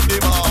afraid no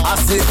demon. I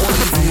say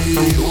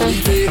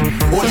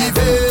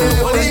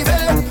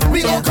Olivier,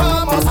 we gon'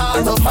 come out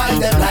hard to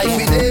find them like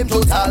we name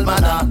Total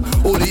Mana.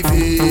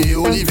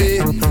 Olivier,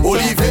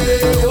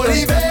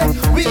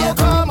 we gon'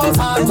 come out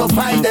hard to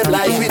find them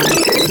like we.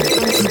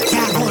 You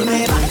can't hold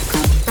me back.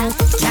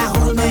 Can't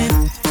hold me.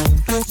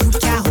 You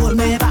can't hold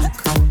me back.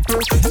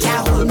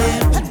 Can't hold me.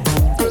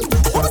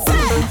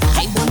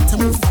 I want to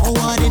move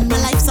forward in my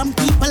life. Some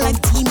people like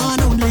demon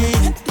only.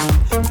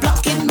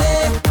 Blocking me.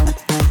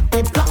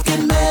 They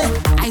blocking me.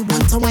 I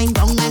want to wind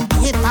down and be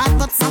hit hard,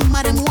 but some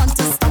of them want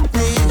to stop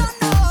me.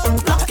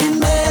 Blocking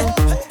me.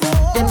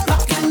 They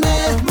blocking me.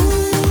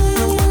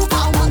 I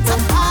want to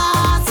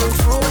pass and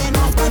throwing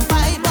off my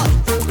Bible.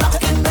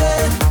 Blocking me.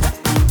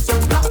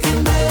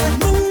 Blocking me.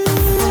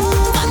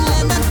 And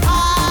let me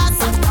pass.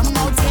 I come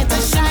out here to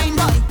shine,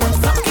 boy.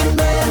 Blocking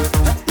me.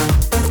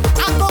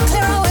 I go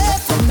clear away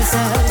from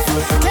myself.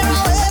 Clear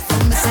away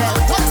from myself.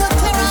 Want to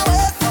clear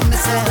away from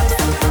myself.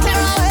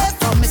 Clear away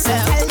from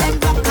myself. Tell them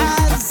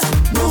blockers,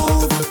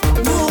 move.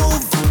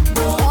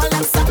 All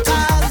them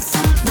suckers,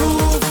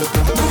 move.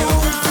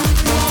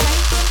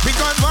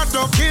 Because what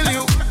don't kill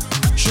you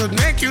should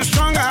make you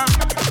stronger.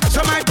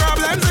 So my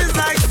problems is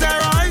like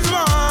steroids,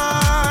 boy.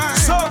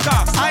 Soca.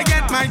 I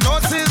get my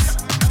doses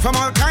from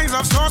all kinds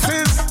of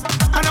sources,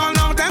 and all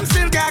of them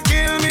still can't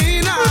kill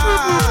me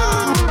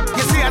now.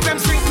 You see, as them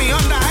sink me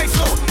under ice,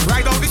 so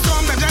ride out the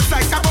storm, them just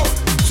like a boat.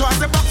 So as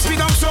the box me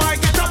down, so I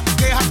get up.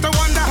 They have to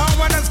wonder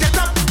how others get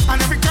up,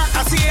 and every crack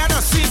I see, I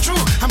just see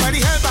through. And by the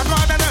help of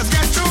God, I just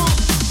get through.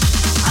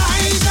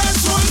 I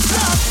just won't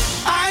stop.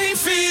 I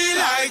feel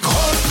like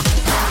hope.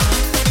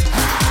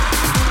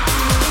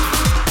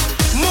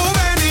 Move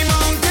any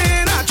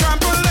mountain, I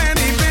trample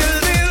any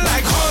building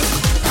like Hulk.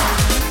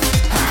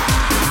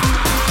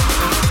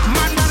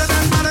 Man, madder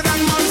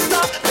than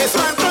monster.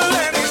 Dismantle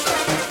any.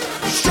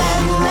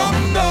 Strong rum,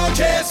 no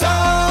chaser.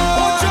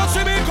 Oh, just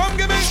see me, come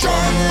give me.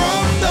 Strong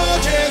rum, no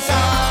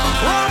chaser.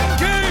 Rum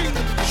king.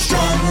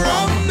 Strong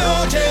rum, no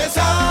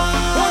chaser.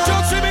 Oh,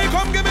 just see me,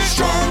 come give me.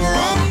 Strong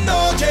rum,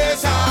 no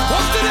chaser.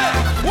 What's today?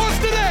 What's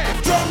today?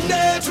 Drum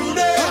day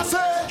today.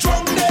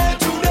 Drum day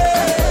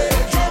today.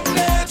 Drum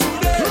day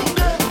today.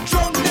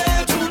 Drum day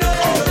today.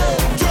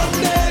 Drum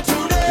day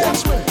today.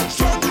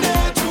 Drum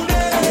day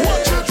today.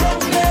 Drum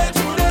day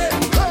today.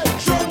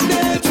 Drum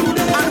day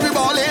today. And we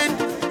ballin'.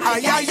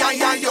 Ay ay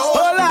ay ay yo.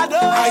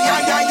 Ay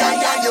ay ay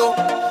ay ay yo.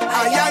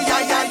 Ay ay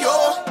ay ay yo.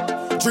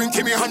 Drink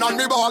in me hand and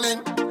we ballin'.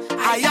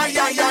 Ay ay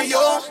ay ay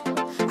yo.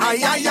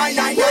 Ay ay ay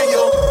ay ay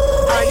yo.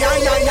 Ay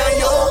ay ay ay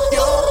yo.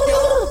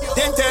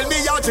 Then tell me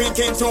you're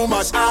drinking too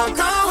much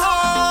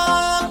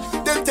alcohol.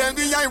 Then tell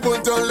me I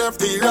wouldn't have left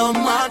the rum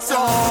at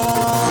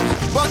all.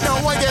 But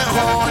now I get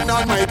on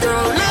and my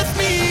girl left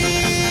me.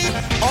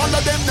 All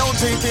of them now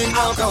drinking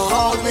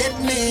alcohol with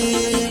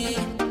me.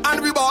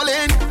 And we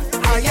ballin'.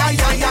 Ay ay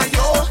ay ay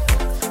yo.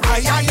 Ay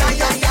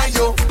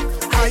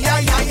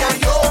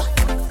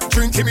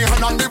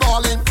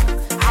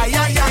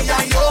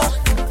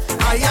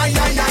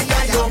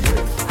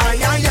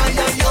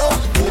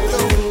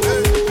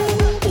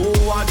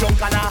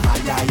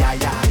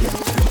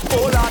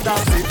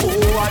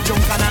oh, a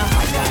junk and a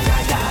high,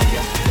 high,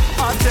 high.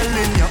 I'm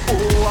telling you,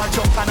 oh, a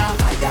junk and a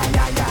high, high,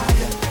 high,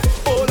 high.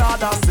 Oh,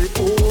 Lord, I say,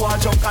 oh, a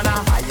junk and a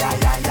high, high,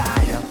 high,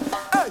 high.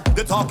 Hey,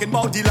 they're talking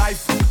about the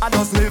life I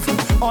just live,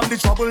 all the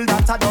trouble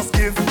that I just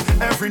give.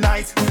 Every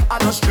night I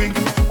just drink.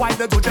 Why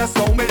they do just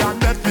know me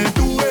and let me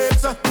do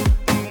it?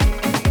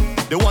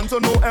 They want to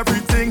know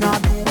everything I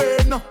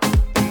doing.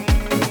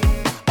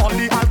 All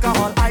the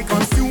alcohol I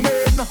consuming.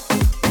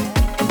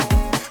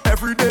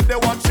 Every day they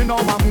watching how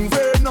I'm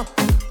moving,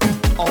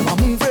 how I'm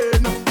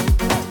moving.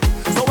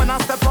 So when I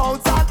step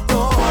out that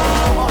door,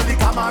 all the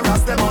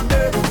cameras them on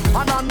there,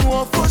 and I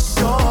know for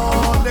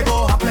sure they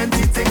go have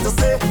plenty things to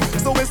say.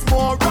 So it's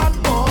more and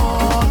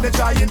more they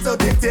trying to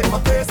dictate my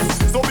pace.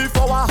 So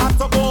before I have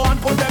to go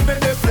and put them in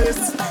their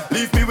place,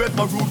 leave me with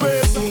my rude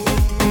ways.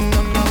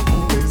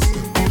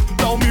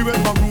 Down me with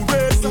my rude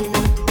ways.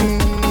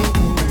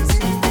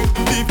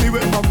 Leave me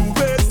with my rude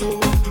ways.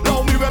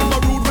 Down me with my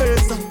rude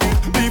ways.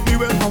 Leave me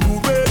with my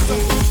rude ways.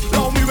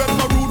 Down me with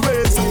my rude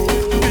ways.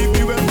 Leave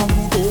me with my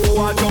rude ways.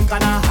 Oh, I junk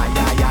and a high,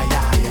 high, high,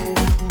 high.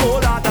 Oh,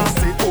 Lord, I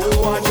say,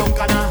 oh, I junk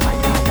and a high,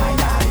 high, high,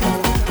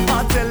 high.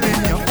 I'm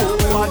telling you,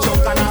 oh, I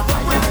junk and a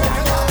high, high,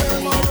 high,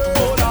 high.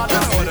 Oh, Lord, I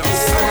say,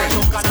 oh, I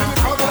junk and a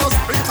high,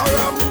 high,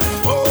 high.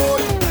 Oh,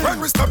 when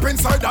we step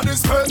inside of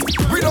this place,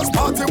 we just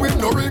party with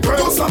no regret.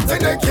 Do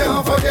something they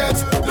can't forget.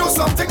 Do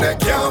something they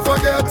can't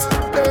forget.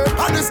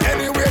 And it's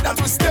anywhere that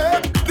we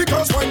step. The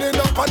girls winding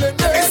up on the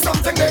neck. It's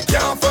something they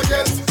can't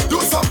forget.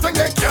 Do something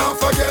they can't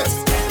forget.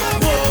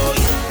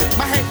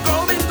 My head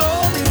going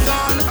gone.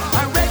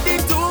 I'm ready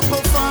to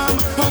perform.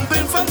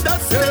 Pumping from the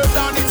cell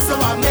down, it's so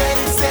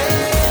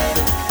amazing.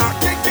 I'm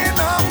kicking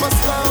up a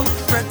slum,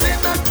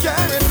 venting and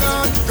carrying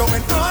on,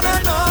 going on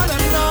and on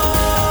and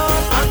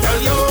on. I tell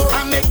you,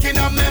 I'm making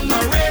a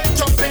memory,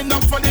 jumping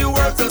up for the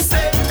world to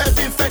say.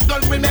 Every fed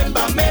don't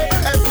remember me,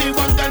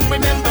 everyone don't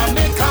remember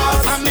me.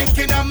 Cause I'm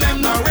making a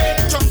memory,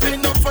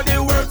 jumping up for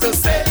the world to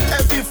say.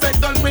 Every fed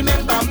don't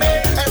remember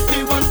me,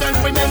 everyone don't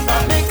remember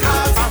me.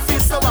 Cause I feel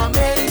so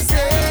amazing.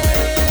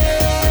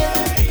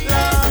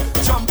 Love.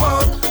 Jump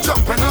up,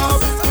 jumping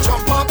up,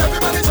 jump up,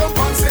 everybody jump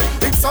and say,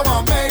 it's so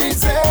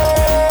amazing.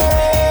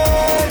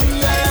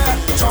 Yeah,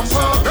 jump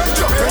up,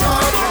 jumping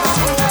up.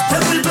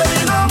 Everybody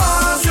in a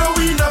mass, yeah,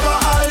 we never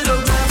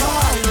idle.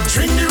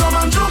 Drink the rum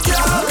and joke,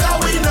 yeah,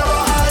 we never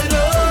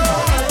idle.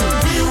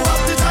 We who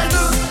have the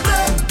title,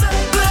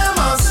 blame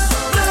us,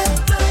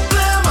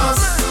 blame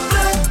us,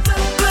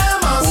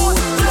 blame us.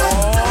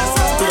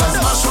 We just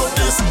mash up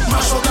this,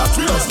 mash up that,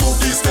 we just move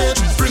the stage.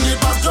 Bring it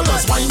back, you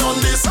just wine on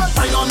this,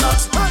 wine on that.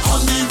 On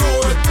the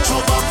road,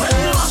 jump up when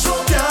we mash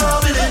up, yeah,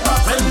 Billy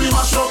back. When we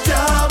mash up,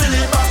 yeah,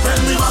 Billy back.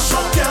 When we mash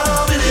up,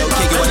 yeah, Billy back.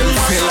 Kick it when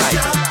you feel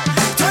like.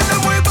 Tell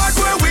them way back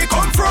where we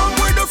come from,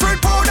 with the fruit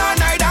powder,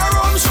 night and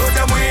rum. Show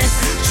them way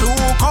two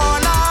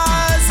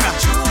corners.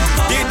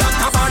 The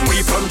doctor ban we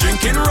from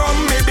drinking rum.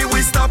 Maybe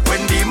we stop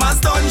when the mass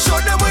done.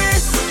 Show them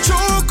way two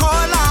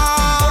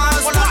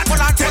colors. Well,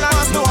 I tell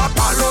us no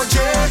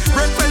apology.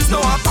 Reference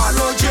no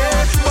apology.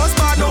 Bust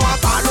bar no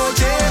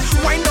apology.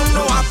 Wind up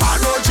no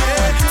apology.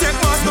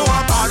 Take us no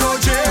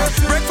apology.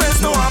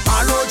 Reference no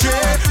apology.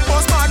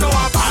 Bust bar no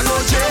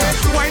apology.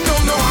 Wind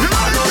up no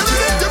apology.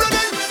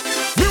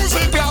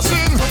 Music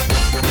blasting,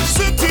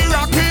 city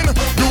rocking,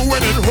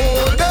 doing it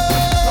whole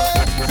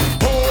day,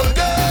 whole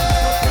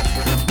day.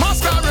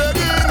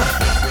 Masquerading,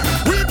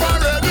 we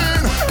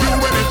parading,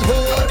 doing it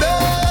whole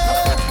day,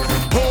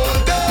 whole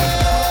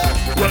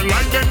day. When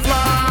lightning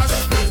flash,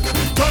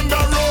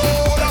 thunder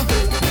roll,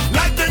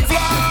 lightning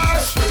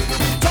flash,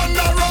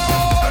 thunder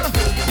roll,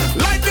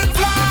 lightning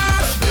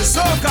flash,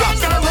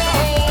 thunder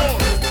roll.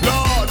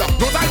 Lord,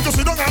 no time to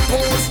sit down and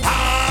pose.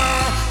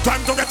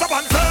 Time to get up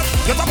and fail,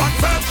 get up and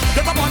fail,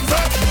 get up and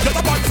fail, get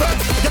up and fail,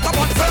 get up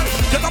and fail,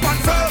 get up and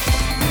fail.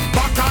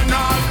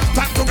 Bacchanal,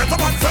 time to get up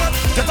and fail,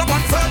 get up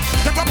and fail,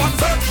 get up and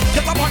fail,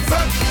 get up and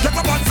fail, get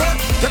up and fail,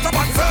 get up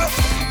and fail.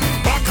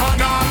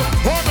 Bacchanal,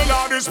 oh the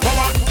Lord is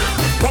power,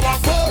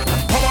 powerful,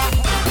 power,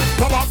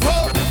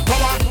 powerful,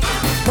 power,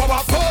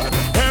 powerful.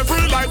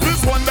 Every life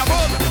is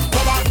wonderful,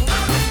 power,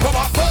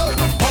 powerful,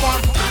 power,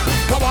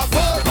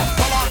 powerful,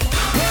 power,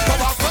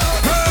 powerful.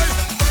 Hey,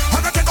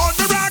 I'm gonna take on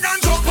the rag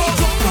and jump up,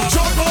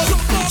 jump up,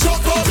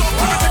 jump up. I'm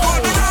gonna take on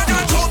the rag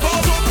and jump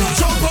up,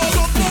 jump up,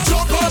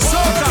 jump up. I'm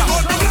gonna take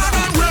on the rag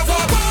and wave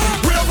up,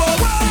 wave up,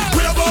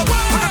 wave up.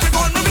 I'm gonna take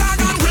on the rag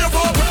and wave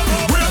up,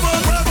 wave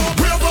up,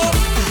 wave up.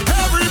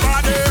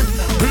 Everybody,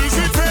 is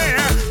it fair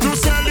to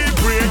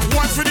celebrate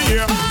once for the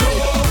year? No,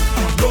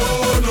 no,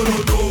 no, no,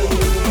 no.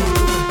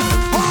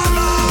 All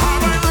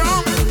am I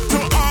wrong to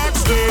ask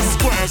this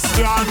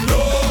question?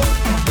 No,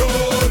 no,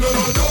 no,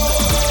 no, no.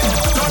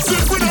 'Cause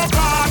if we don't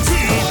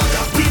party,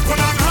 people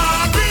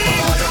unhappy.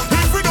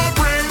 If we don't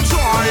bring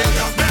joy,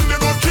 then they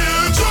go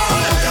kill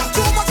joy.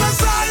 Too much of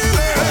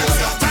silence,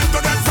 time to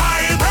get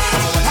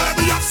vibrant. And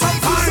we have some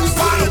vibes,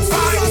 vibes,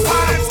 vibes,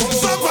 vibes.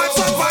 Some vibes,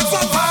 some vibes,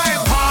 some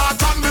vibes.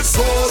 Heart and the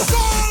soul,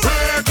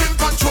 taking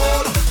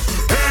control.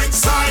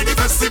 Inside the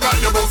festival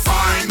you will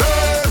find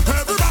it.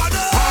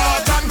 Everybody,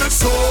 heart and the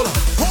soul,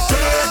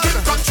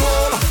 taking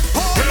control.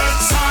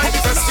 Inside the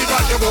festival.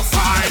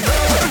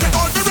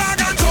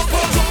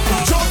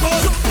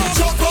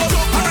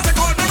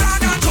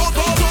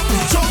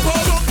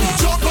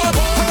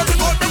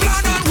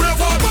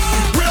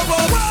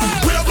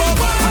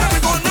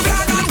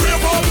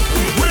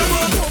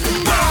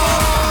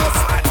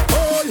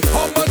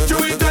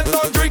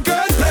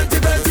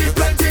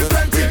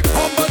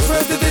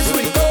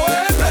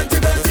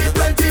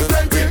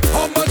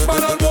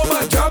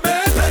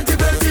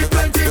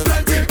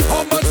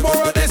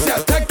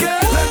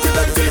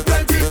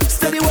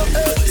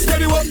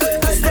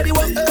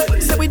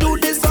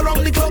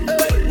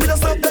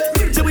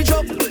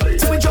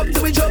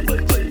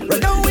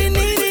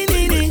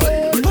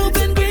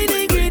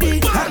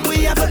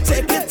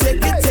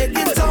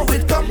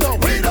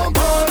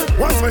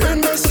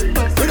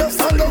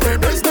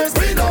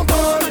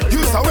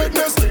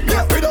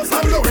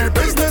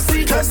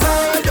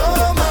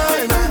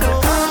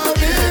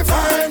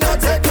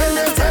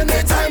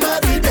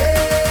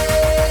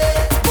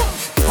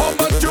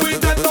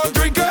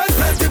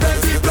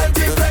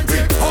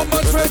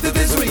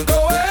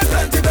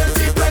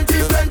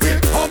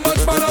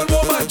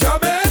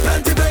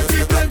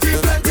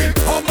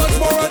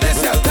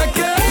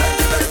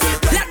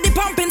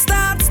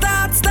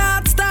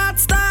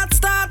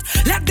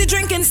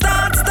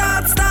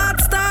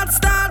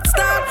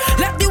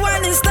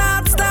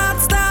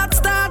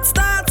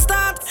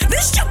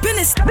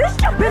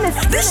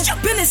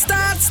 it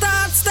start.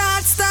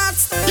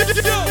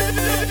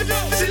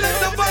 Select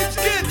the vibes,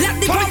 kid.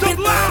 Let the pumping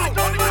loud.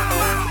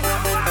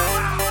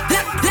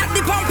 Let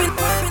the pumping.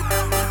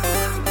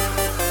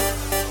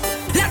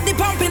 Let the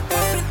pumping.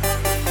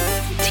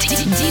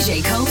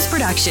 DJ Combs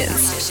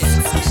Productions.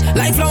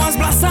 Like flowers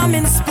blossom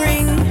in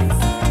spring.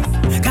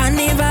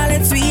 Carnival,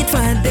 it's sweet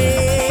for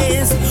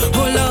days.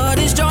 Oh Lord,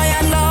 it's joy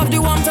and love the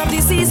warmth of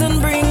the season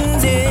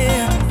brings.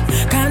 Yeah.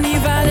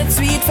 Carnival, it's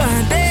sweet for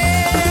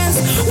days.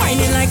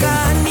 Whining like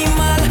an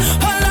animal.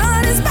 Oh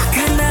Lord, it's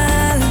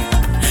bacchanal.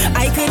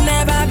 I could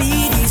never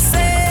be the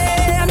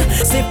same.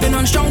 Sipping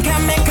on strong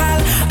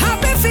chemical.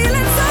 Happy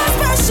feeling so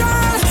special.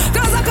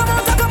 Cause I come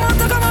out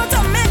to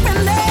make me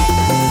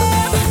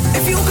live.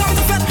 If you come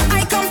to fed,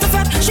 I come to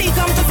fed. She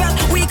come to fed,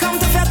 we come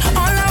to fed.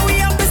 All our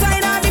way up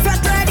beside her, the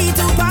fed ready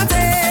to party.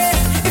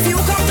 If you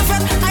come to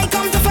fed, I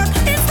come to fed.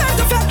 It's time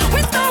to fed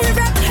with no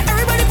regret.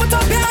 Everybody put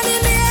up your hand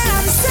in the air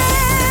and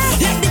say,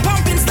 let the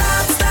pumping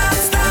start.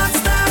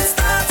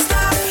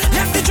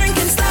 Let the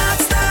drinking start.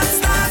 Let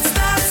the whining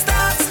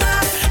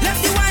start. Let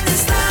the whining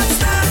start.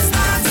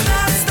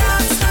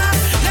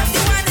 Let the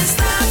whining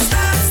start.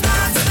 Let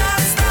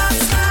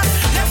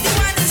the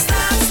whining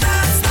start.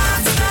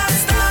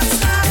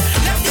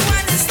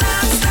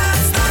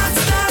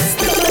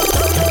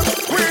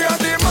 We are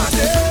the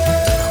maddest.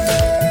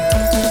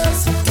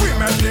 We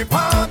make the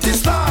party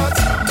start.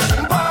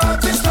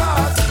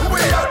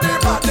 We are the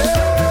maddest.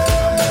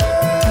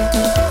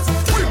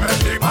 We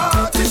make the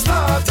party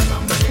start.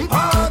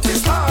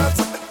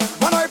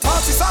 When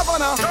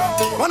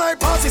I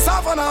pass the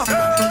savannah,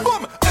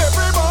 boom,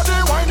 everybody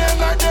whining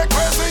like they're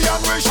crazy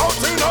and we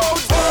shouting out.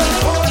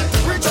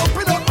 We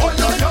jumping up, oi,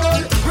 oi,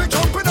 oi. We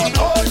jumping up,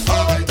 oi,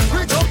 oi.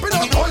 We jumping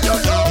up, oi,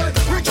 oi, oi.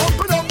 We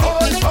jumping up,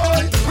 oi,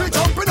 oi. We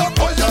jumping up,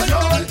 oi, oi,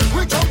 oi.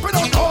 We jumping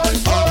up, oi,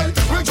 oi.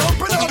 We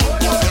jumping up,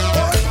 oi,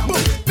 oi.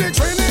 Boom, the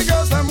trainee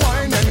girls them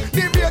whining,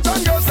 the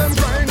Bajan girls them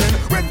grinding,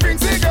 with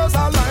Princey girls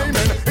are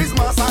liming. It's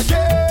mass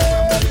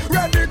again,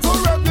 ready to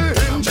rev the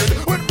engine,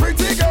 with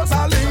pretty girls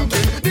are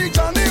linking, the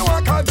Johnny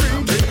Walker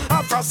drinking,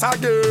 across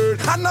again,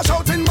 and a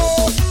shouting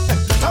more.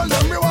 Tell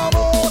them we want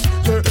more.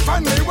 Yeah,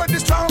 find me with the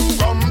strong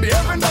rum, the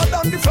heaven that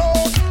on the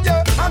floor.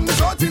 Yeah, and the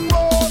shouting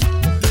more.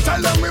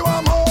 Tell them we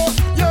want more.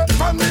 Yeah,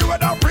 find me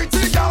with a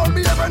pretty girl,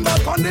 the heaven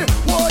that on the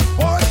boy.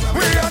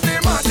 We are the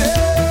maddest.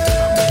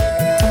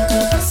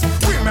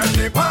 We make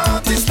the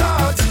party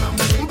start.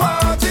 We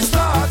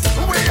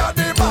are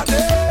the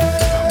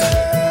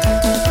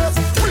maddest.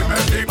 We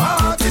make the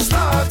party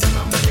start.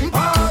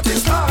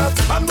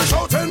 And we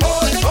shouting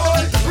boy.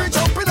 We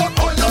jumping up,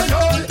 oi, oi,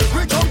 oi.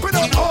 We jumping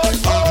up, oi,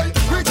 oi.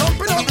 We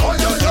jumping up,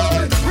 oi, oi,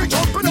 oi. We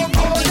jumping up,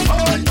 oi,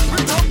 oi. We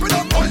jumping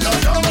up, oi,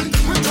 oi, oi.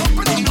 We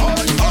jumping up,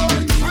 oi,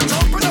 oi. We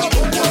jumping up,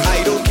 oi, oi.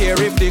 I don't care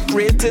if they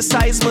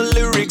criticize my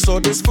lyrics or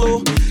this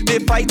flow. They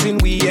fighting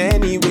we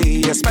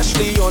anyway,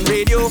 especially on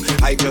radio.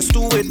 I just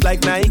do it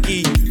like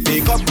Nike. They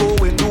got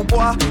going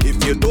Dubois.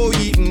 If you don't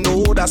even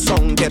know that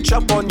song, catch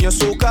up on your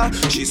soca.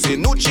 She say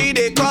Nucci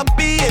they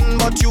copying,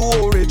 but you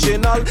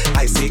original.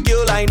 I say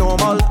girl I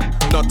normal.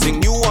 Nothing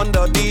new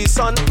under the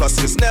sun. Plus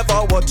it's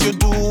never what you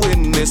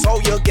doing, it's how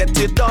you get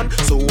it done.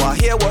 So I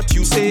hear what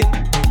you say.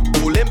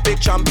 Olympic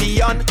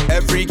champion,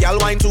 every gal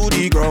whine to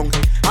the ground.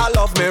 I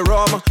love me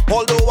rum,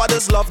 although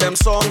others love them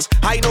songs.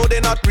 I know they're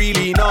not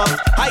really enough,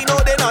 I know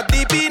they're not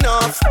deep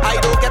enough. I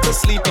don't get to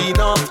sleep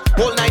enough,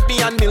 whole night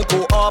me and Milk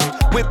go up,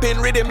 whipping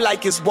rhythm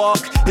like it's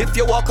walk. If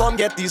you walk, come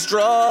get these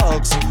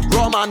drugs.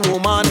 Rum and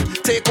woman,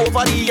 take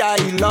over the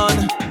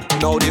island.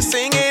 Now they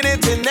singing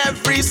it in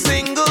every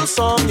single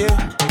song,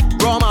 yeah.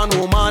 Rum and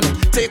woman,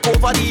 take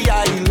over the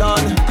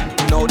island.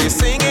 Now they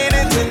singing it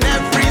in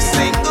every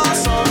single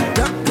song.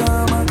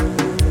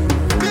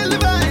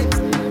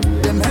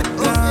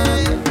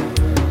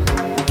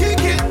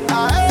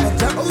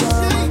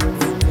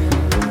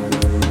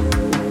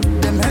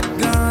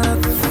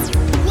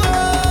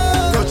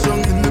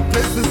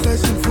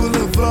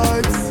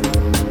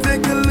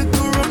 Take a look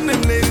around,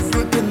 them ladies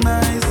looking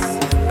nice.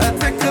 I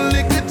take a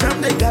lick of jam,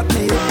 they got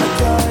me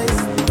hypnotized.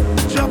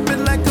 Drop it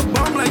like a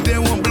bomb, like they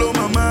won't blow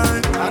my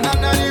mind. And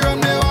under the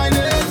rum they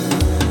whining.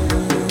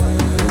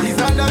 He's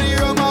under the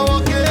rum I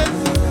walking.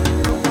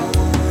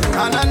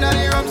 And under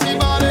the rum she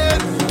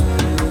balling.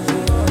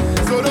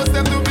 So those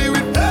them to be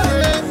with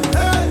hey.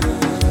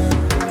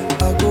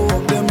 I go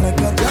up them like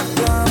a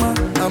jackhammer.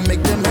 I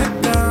make them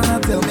head down. I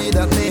tell me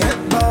that they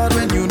head bad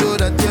when you know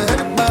that your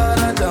head bad.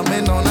 I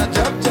jamming on a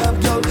jab,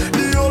 girl.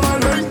 The whole I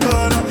like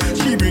that.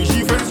 She bring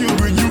she friends, you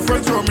bring you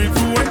friends from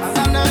influence.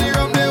 And under the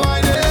rum they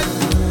whining.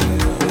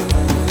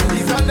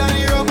 He's under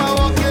the rum I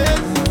walking.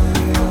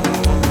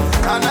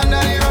 And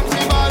under the rum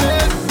she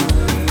balling.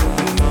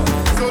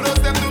 So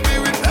those them to be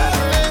with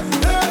hey.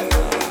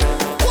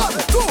 1,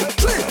 2,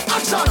 3,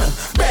 action.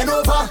 Bend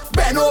over,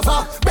 bend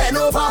over, bend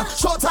over.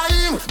 Show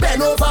time.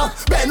 Bend over,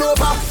 bend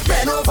over,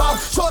 bend over.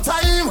 Show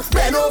time.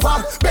 Bend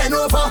over, bend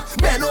over,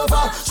 bend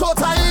over. Show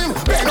time.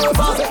 Bend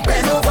over,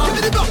 bend over. Give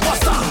me the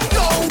blockbuster.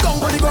 Down, down,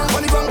 pon the ground,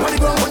 pon the ground, pon the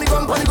ground, pon the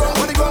ground, pon the ground,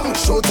 pon the ground.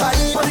 Show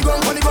time. Pon the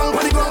ground, pon the ground,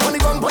 pon the ground, pon the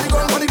ground, pon the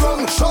ground, pon the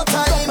ground. Show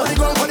time. Pon the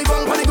ground, pon the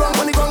ground, pon the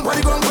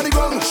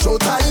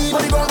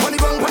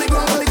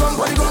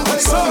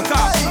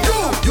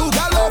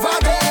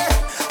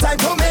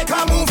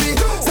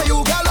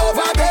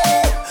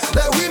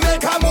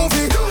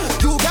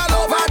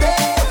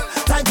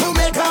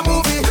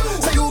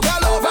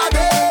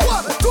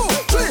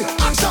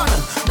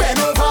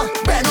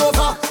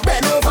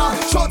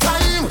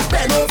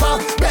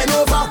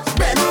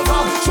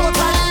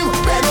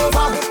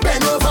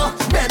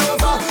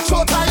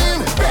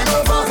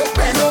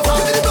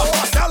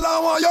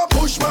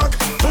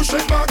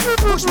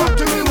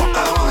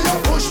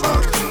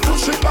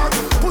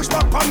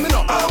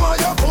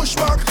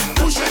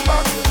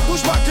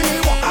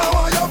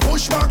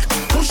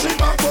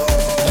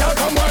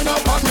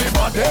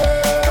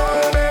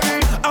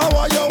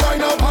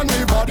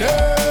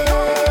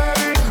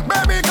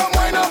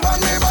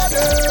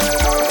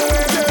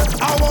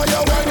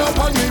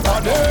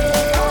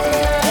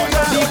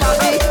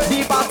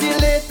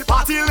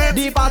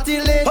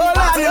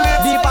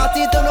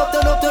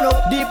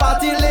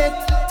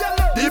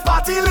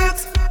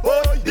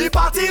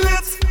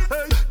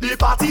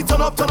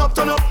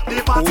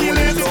the party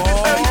lit.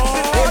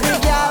 Every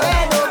girl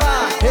head over,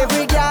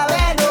 every girl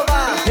head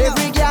over,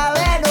 every girl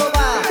head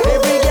over,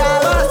 every girl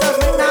wants to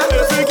spin now.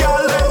 Every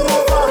girl let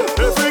move on,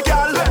 every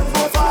girl let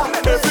move on,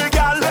 every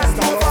girl let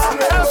move on,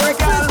 every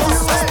girl let move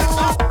on.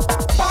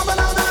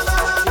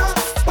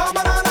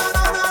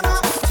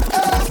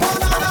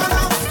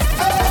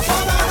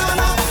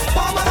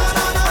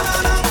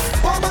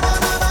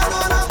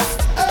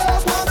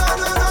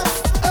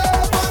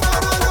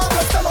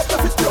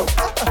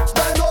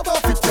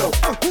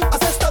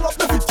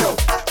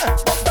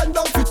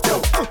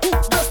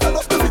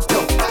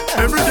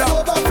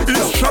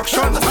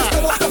 Instruction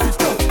time.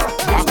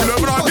 Back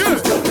level again.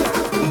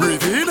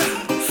 Breathe in,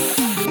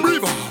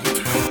 breathe out.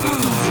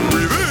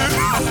 Breathe in,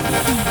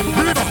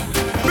 breathe out.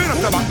 Bring up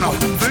the back now.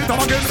 Send it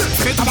up again,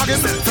 send it up again,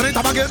 send it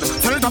up again,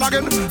 send it up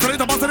again, send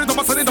it up, send it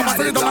up, send it up,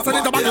 send it up, send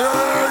it up again.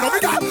 No, we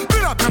got.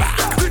 Bring up the back.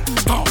 Tick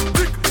tock,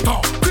 tick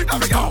tock, tick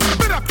tock.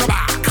 Bring up the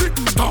back. Tick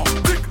tock,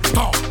 tick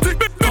tock, tick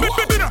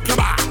tock. Bring up the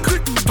back.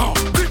 Tick tock,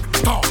 tick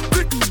tock,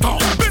 tick tock.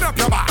 Bring up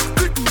the back.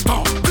 Tick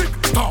tock, tick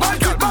tock. My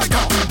God, my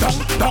God. Down,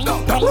 down,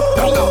 down, down,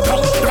 down,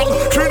 down.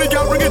 Trini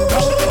girl, bring it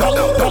down, down,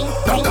 down,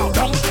 down,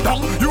 down, down.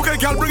 UK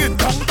girl, bring it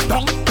down,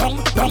 down, down,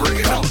 down, bring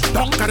it down,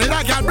 down.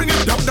 Canada girl, bring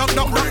it down, down,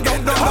 down, down,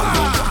 down, down.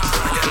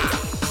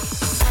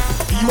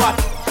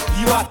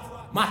 Iwat,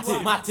 mate,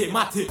 mate,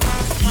 mate.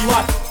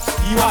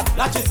 Iwat,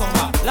 lâchez son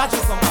bas,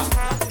 lâchez son bas.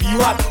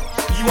 Iwat,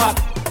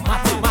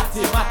 mate,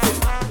 mate, mate.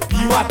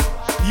 Iwat,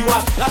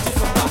 lâchez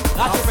son bas,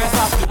 lâchez,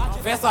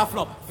 fais ça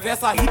flop, fais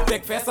ça hip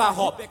deck, fais ça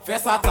hop, fais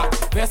ça tac,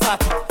 fais ça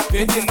tic.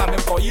 Mettez ça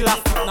même quand il a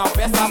flip, now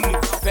fais ça flip,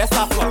 fais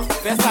ça flop,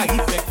 fais ça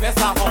hip deck, fais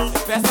ça hop,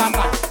 fais ça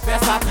tac, fais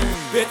ça tic.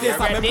 Mettez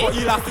ça même quand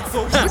il a flip, so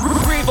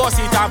reverse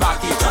it and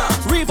back it up,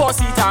 reverse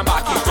it and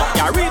back it up,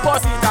 yeah,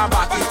 reverse it and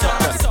back it up.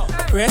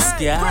 Rest,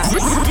 yeah.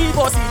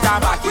 Reverse it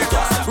and back it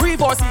up.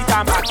 Reverse it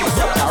and back it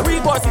up. Now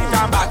reverse it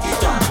and back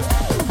it up.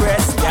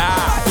 Rest,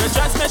 yeah. The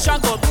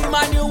transmission go be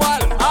manual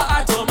or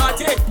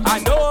automatic.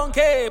 And don't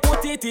care,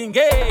 put it in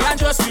gear and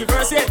just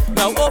reverse it.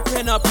 Now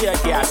open up your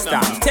gas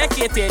tank. Take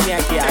it in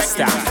your gas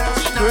tank.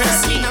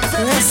 Press it,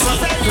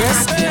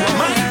 yeah.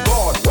 My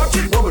God, watch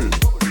it bubble.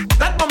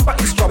 That bumper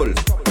is trouble.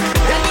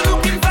 Then you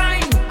looking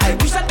fine. I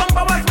wish that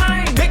bumper was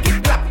mine. Make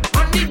it clap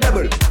on the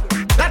double.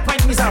 That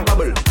point is a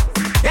bubble.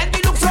 Then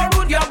you look so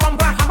rude, your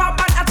bumper have a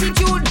bad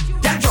attitude.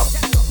 That drop,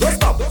 don't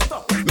stop.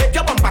 Make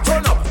your bumper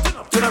turn up.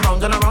 Turn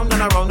around and around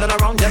and around and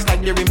around, just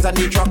like the rims on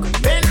the truck.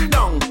 Bend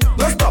down,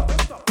 don't stop.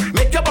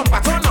 Make your bumper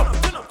turn up.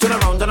 Turn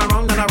around and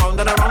around and around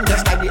and around,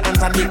 just like the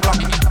ants on the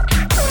clock.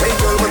 Hey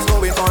girl, what's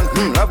going on?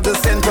 Love the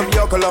scent of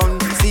your cologne.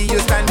 See you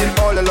standing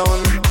all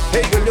alone.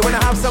 Hey girl, you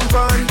wanna have some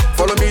fun?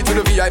 Follow me to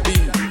the VIP.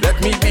 Let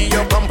me be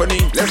your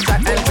company. Let's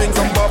chat and drink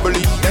some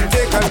bubbly. Then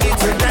take a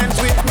little dance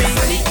with me.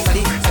 Sally,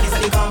 Sally, Sally,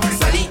 Sally, come,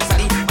 Sally,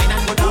 Sally, wine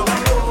and go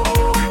down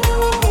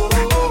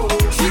low.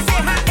 She say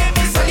her name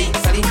is Sally,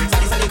 Sally,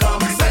 Sally, Sally,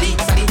 come, Sally,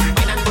 Sally,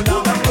 wine and go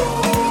down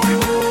low.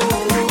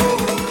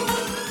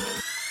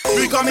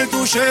 We coming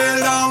to shell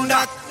down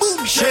that,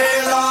 boom,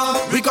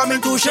 shell. We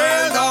coming to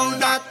shell down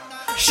that,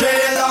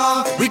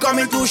 shell. We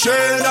coming to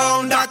shell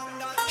down that,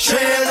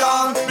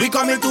 shell. We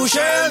coming to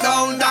shell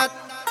down that,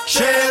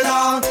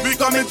 shell. We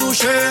coming to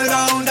shell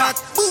down that,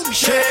 boom,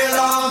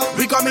 shell.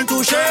 We coming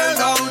to shell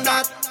down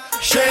that,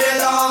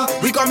 shell.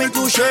 We coming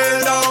to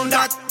shell down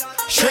that,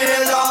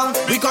 shell.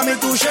 We coming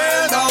to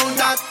shell down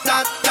that,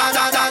 that, that,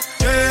 that, that.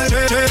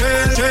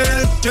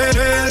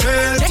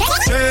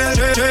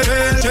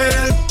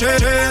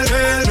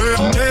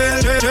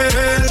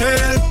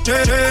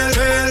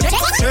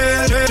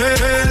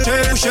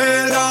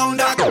 Shell down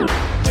that.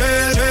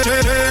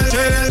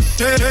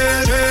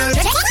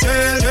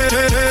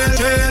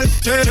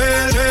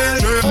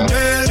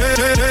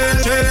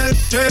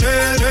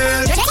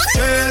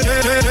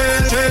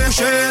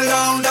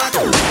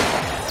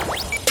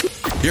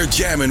 You're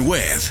jamming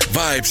with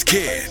Vibes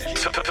Kid.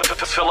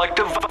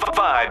 Selective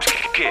Vibes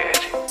Kid.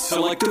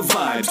 Selective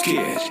Vibes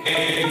Kid.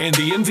 And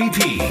the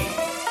MVP.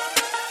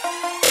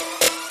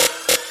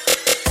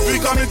 We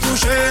coming to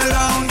shell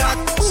down that,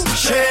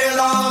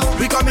 shell.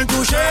 We coming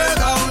to shell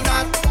down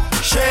that,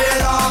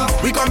 shell.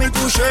 We coming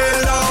to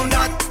shell down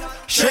that,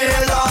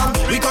 shell.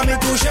 We coming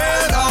to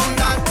shell down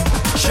that,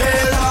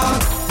 shell.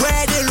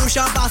 Where the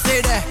Lucian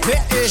passé there,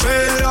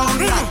 shell down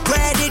that.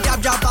 Where the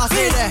Jab Jab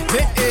passé there,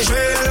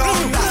 shell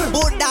down that.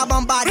 Put that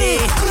bomba de,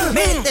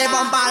 mete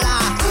bomba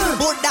la.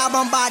 Put that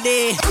bomba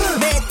de,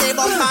 mete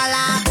bomba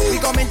la. We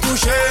coming to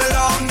shell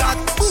down that,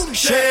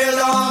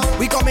 shell.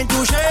 We coming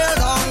to shell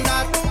down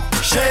that,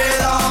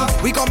 shell.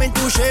 We coming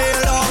to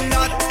shell down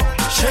that,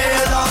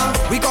 shell.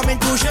 We coming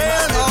to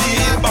shell down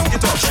that. Back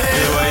it up,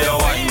 the way you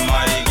wine,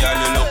 my girl,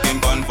 you looking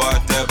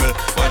comfortable.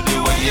 But the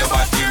way your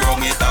body wrong,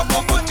 it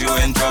will put you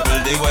in trouble.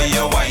 The way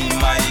you wine,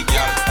 my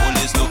girl,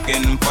 police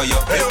looking for you.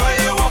 The way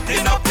you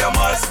walking up, you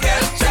must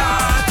get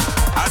shot.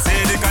 I say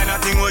the kind of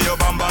thing where your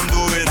bam bam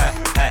doing.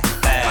 My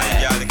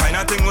girl, the kind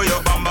of thing where your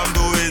bam bam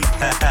doing.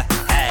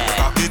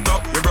 Cock it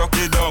up, you broke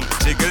it down.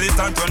 Jiggle it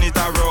and turn it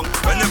around.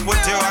 When you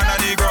put your hand on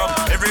the ground,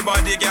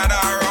 everybody gather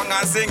around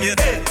and sing it.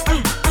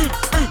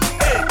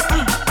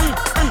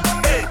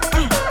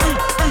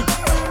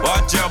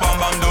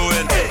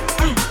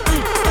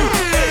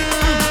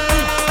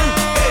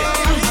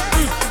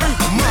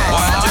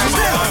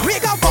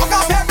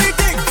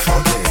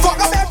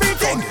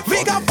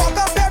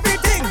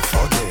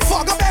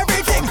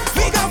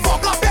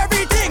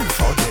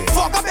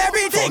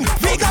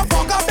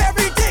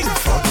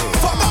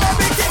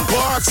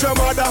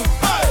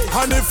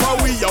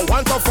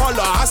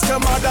 your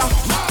mother.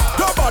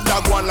 No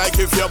bother go on like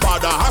if you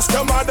bother. Ask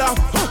your mother.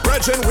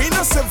 Virgin, we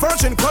no say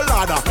virgin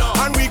colada,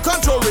 and we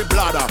control we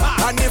bladder.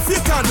 And if you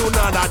can't do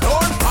nada,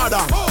 don't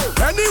bother.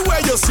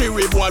 Anywhere you see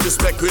we boy,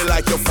 respect we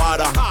like your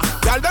father.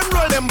 Girl, them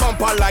roll them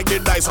bumper like the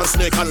dice on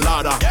snake and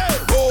ladder.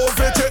 Go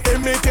over to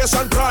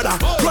imitation Prada.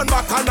 Run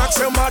back and ask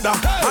your mother.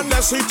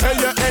 Unless he tell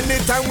you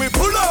anytime we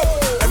pull up.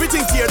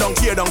 Everything tear down.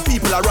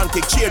 People are run,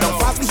 take cheer down.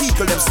 Fast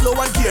vehicle, them slow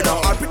and gear down.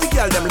 All pretty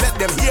girl, them let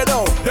them hear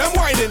down. Them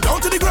winding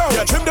down to the ground.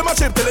 Yeah, trim them a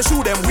chip till they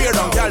shoot them weird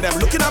down. Girl, them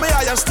looking at my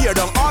eye and steer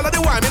down. All of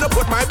the wine, me no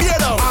put my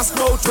beard down. Ask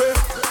about way.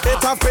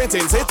 It have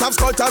paintings, it have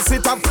sculptures,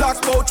 it have clocks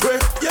about way.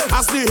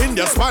 Ask the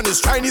Indian,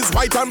 Spanish, Chinese,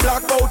 white and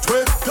black about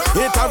way.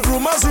 It have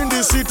rumors in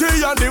the city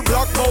and the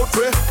block about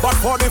way. But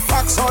for the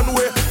facts on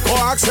way, go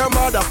ask your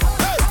mother.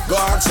 Go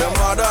ask your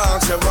mother,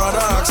 ask your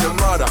mother, ask your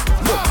mother.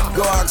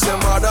 Go ask your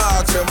mother,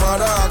 ask your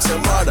mother, ask your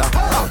mother.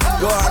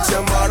 Go ask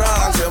your mother,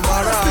 ask your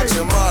mother, ask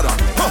your mother.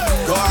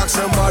 Go ask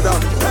your mother.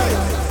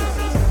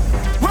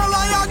 Where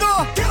I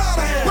go? Get out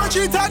of here. Where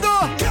cheetah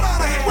go? Get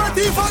out of here. Where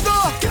thief I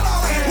go? Get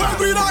out of here. Where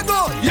green I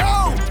go?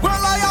 Yo, where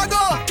I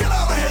go? Get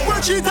out of here.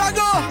 Where cheetah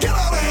go? Get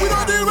out of here. We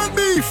don't deal with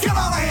beef. Get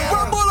out of here.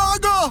 Where bull I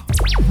go?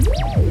 Get out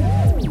of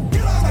here.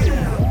 Get out of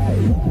here.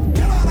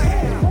 Get out of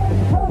here.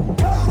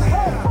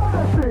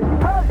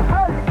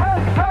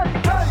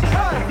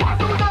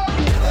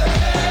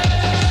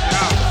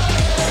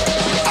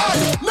 I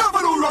never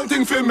do wrong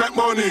thing for make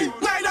money.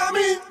 Neither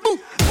me.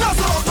 Not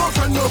so no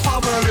friend, no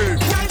family.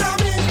 Neither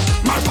me.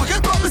 My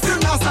pocket probably still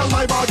not sell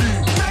my body.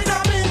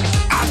 Neither me.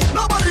 And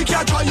nobody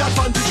can try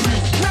advantage me.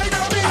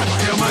 Neither me. Ever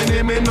hear my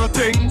name in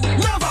nothing?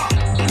 Never,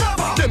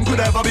 never. Them could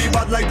ever be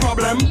bad like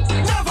problem.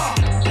 Never,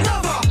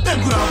 never.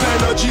 Them could have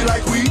energy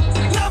like we.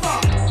 Never,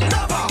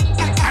 never.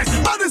 I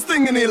see baddest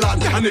thing in the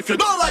land. And if you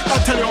don't like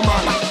that, tell your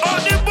man.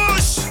 On the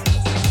bush.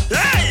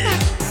 Hey,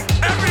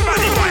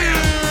 everybody wild.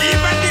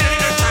 Even the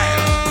little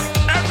child.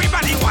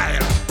 Everybody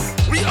wild.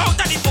 We out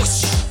of the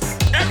bush.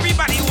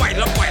 Everybody wild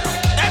up, wild up.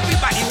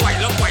 Everybody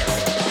wild up, wild up.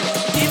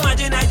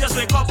 Imagine I just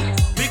wake up.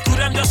 We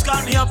couldn't just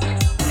call me up.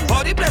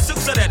 How the place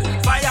looks so dead.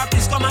 Fire,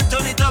 please come and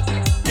turn it up.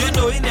 You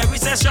know in every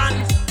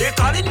session, they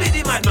calling me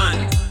the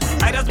madman.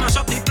 I just mash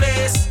up the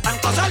place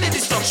and cause all the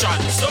destruction.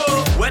 So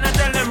when I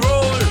tell them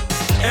roll,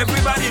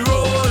 everybody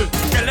roll.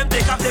 Tell them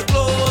take off their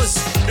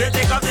clothes. They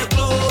take off their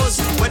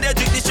clothes. When they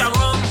drink the strong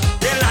rum,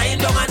 they lying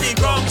down on the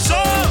ground. So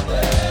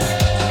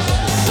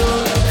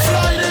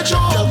fly the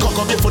truck. Girl,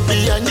 cock up your foot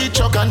behind the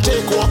truck and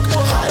take walk.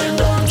 High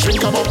down,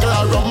 drink a buckle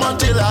of rum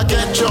until I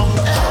get drunk.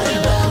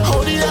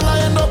 How the hell I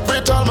end up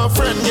with all my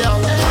friend,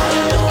 girl?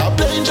 I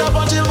playing job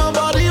until my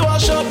body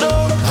was shut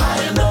down.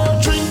 I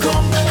don't drink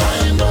rum,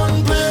 I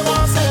don't play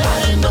bass,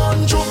 I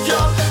don't joke,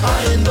 girl.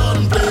 I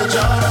don't play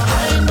job,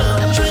 I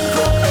don't drink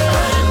rum,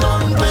 I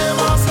don't play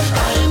bass,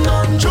 I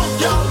don't joke,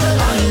 girl.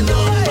 I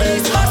don't play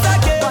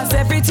job. Once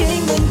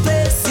everything in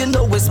place, you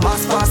know it's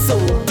mass pass so.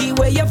 The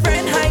way your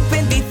friend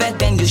hyping the fed,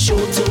 then you show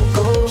to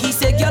go. He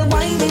said, girl,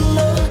 whining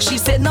low. She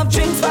said, no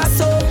drinks fast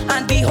so.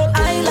 And the whole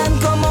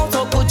island come out,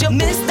 so could you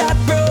miss that,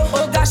 bro?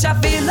 Oh gosh, I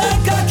feel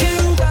like a king.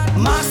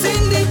 Mass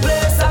in the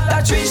place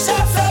after 3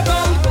 shots of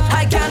rum.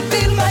 I can't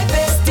feel my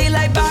face till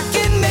I back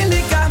in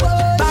Milica.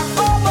 Back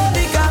for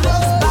Monica.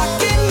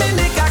 Back in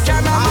Milica.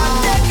 Can I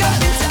take a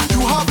hit? You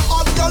have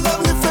all the girl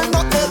them lifting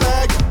up their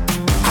leg.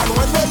 And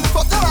when they lift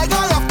up their leg, I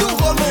have to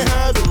hold my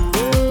head.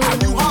 And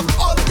you have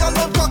all the girl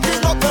them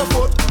cocking up their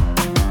foot.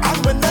 And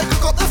when they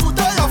cock up their foot,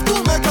 I have to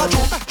make a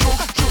joke.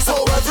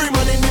 So every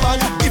man in the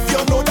man, if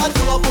you know that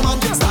you're a woman,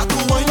 start to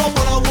wind up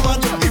on a woman.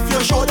 If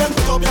you're sure, then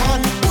pick up your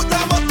hand, put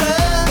them up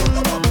there.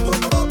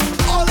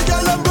 All the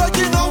girl them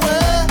breaking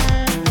away.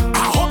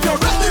 I hope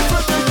you're ready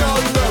for the girl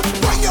them.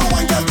 When your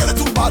one girl get it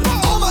too bad,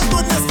 oh my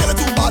goodness, get it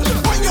too bad.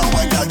 When your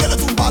one girl get it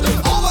too bad,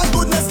 oh my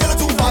goodness, get it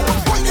too bad.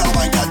 When your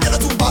one girl get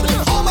it too bad,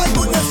 oh my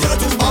goodness, get it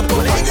too bad.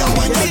 When your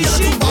one girl get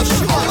it too bad,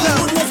 oh my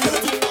goodness, get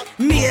it too bad.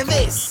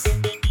 Mavis,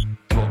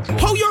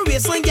 how your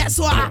waistline get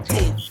so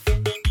active?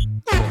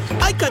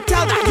 I could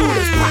tell that you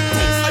was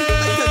practice.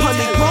 On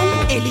the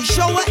ground, in the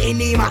shower, in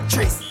the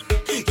mattress.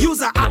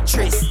 You's an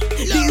actress.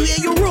 The way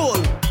you roll,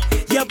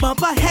 your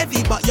bumper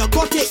heavy, but you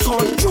got it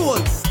control.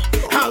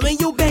 And when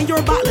you bend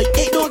your back like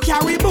it don't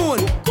carry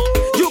bone,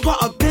 you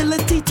got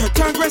ability to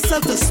turn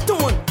yourself to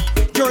stone.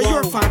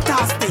 You're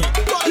fantastic.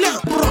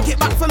 Look, rock it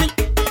back for me.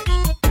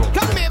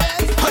 Come here,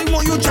 man. I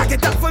want you jack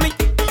it up for me.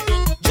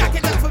 Jack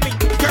it up for me.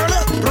 Girl,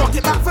 look, rock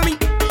it back for me.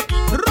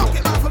 Rock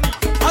it back for me.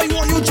 I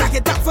want you jack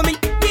it up for me.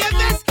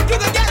 You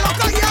can get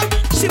locked on, yeah.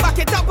 She back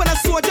it up on a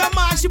soldier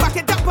man. She back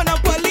it up on a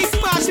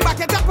policeman. She back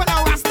it up on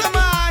a rasta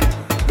man.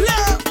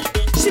 Look,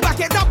 she back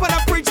it up on a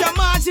preacher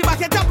man. She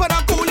back it up on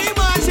a coolie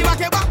man. She back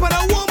it up on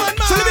a woman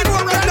man. So let me go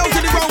right down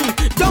to the ground.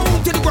 Down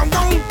to the ground,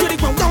 down to the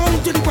ground,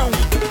 down to the ground.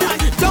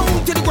 Down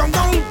to the ground,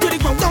 down to the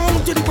ground, down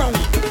to the ground.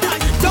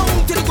 Down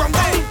to the ground,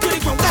 down to the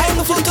ground, down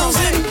to the ground.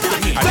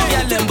 I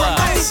get them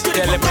boss.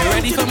 Tell them me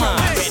ready for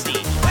mass.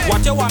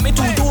 What you want me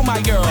to do,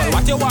 my girl?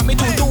 What you want me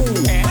to do?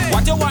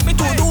 What you want me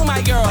to do,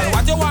 my girl?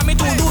 What you want me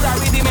to do? That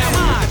rhythm in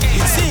my heart.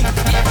 Sing,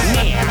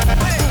 yeah.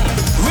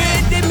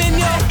 Rhythm in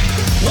your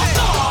What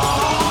the?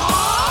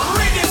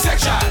 Reading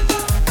section.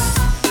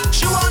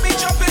 She want me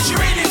jumping, she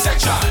reading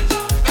section.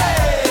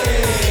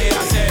 Hey,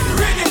 I said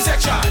reading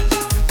section.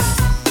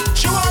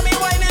 She want me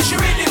whining, she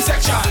reading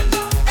section.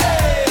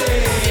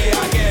 Hey,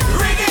 I get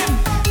reading.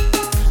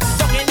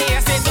 Don't in there,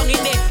 I say don't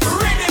in there.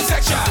 Reading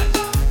section.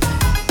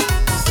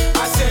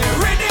 I say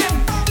reading.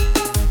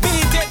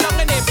 Beat it, don't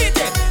in there, beat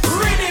it.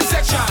 Reading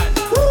section.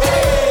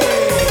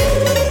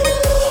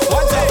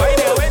 What's up, right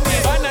there when the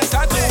band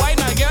start to whine,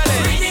 my girl?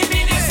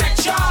 Reading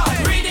section.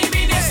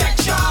 Reading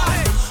section.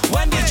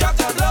 When the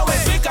chopper blow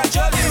it, we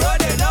control the road,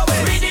 they know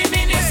it.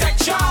 Reading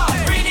section.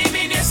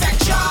 Reading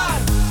section.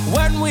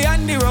 When we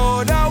on the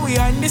road or we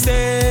on the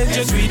stage,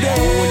 just read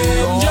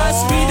them,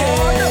 just read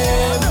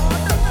them.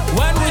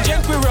 When we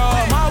drink we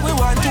rum, all we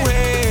want to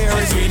hear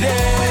is read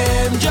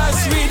them,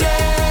 just read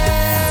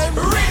them.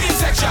 Reading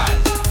section.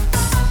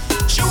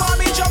 She want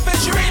me jumping,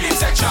 she reading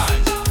section.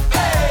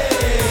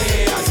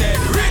 Hey, I said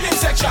reading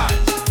section.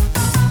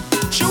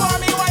 She want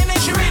me whining,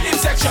 she reading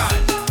section.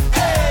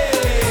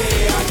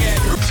 Hey, I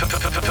get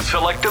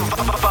Selective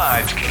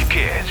Vibes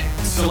Kid.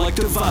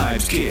 Selective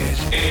Vibes Kid.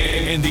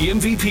 And the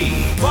MVP.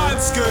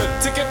 Vibes good.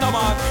 Ticket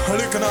number.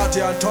 Looking at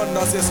you and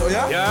thunder says so,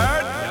 yeah?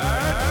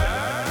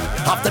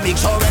 Have to make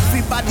sure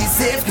everybody's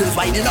safe. Girls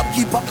winding up,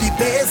 keep up the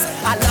pace.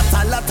 A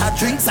lot of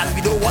drinks and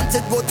we don't want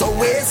it go to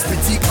waste.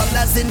 Pretty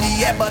colors in the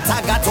air, but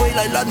I got oil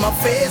on my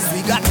face.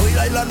 We got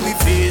oil on my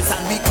face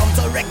and we come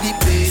to wreck the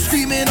place.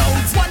 Screaming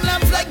out, one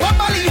lamp like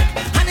Bambali.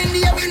 And in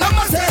the air we love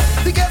myself.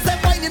 The girls are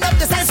winding up,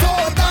 this is so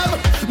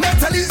dumb.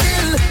 Mentally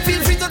ill,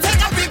 feel free to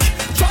take a pic.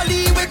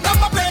 Trolley with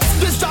number plates.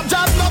 This job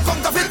no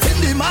come to fit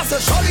in the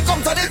master. Surely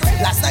come to it.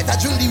 Last night I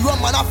drink the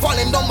rum and I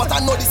falling down, but I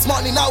know this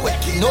morning I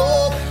waking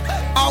up.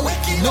 I'm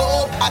waking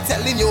up, I'm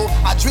telling you.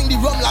 I drink the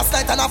rum last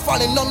night and I'm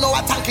falling down. Now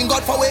I'm thanking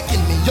God for waking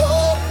me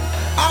up.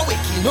 I'm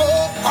waking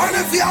up. And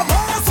if you're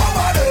more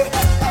somebody,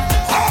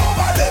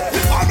 over there.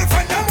 If I'm the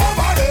friend, them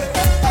over there.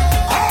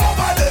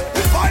 Over there.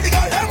 If I'm the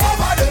girl, them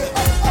over there.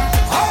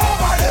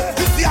 Over there.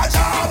 If you're a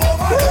job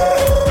over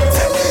there.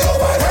 Tell me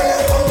over there.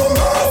 Come to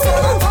Mars,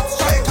 man, a top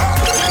striker.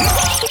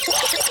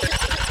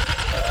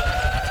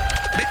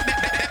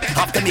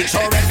 Have to make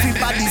sure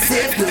everybody's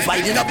safe. Girls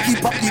winding up,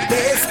 keep up the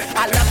pace.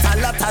 A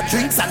lot of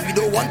drinks and we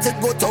don't want it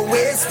go to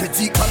waste.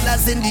 Pretty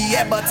colors in the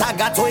air, but I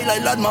got oil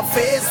on my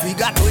face. We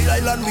got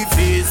oil on my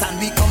face and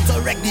we come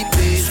to wreck the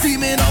place.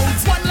 Screaming out,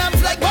 one lamp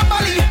like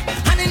Bambali.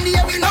 And in the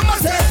air we love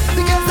myself.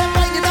 The girls are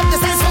winding up,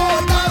 this is so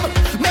dumb.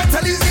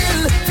 Mentally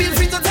ill, feel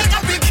free to take a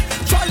pic.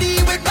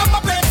 Trolley with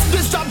number plates.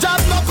 This job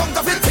no come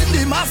to fit in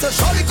the master.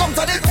 Surely come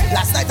to it.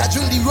 Last night I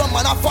drink the rum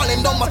and I'm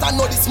falling down, but I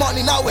know this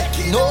morning I'm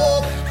waking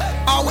up.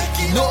 I'm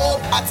waking up,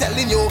 I'm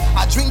telling you.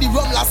 I drink the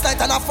rum last night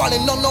and I'm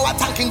falling down. Now I'm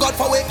thanking God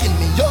for waking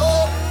me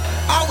up.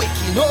 I'm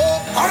waking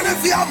up. And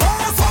if you're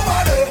more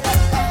somebody,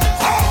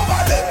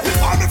 over there.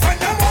 If I'm the friend,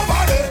 them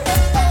over there.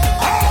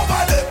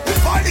 Over there.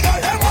 If I'm the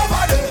girl, them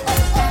over there.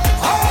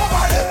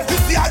 Over there.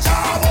 If you're a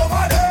job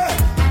over there.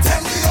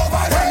 Tell me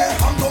over there.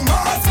 Come to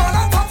Mars, man,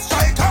 a top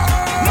striker.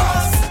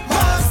 Mars,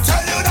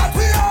 tell you that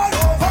we all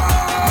over.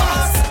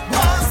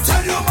 Mars,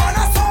 tell you man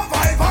a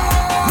survivor.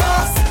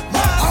 Mars,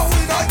 and we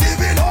not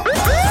giving up.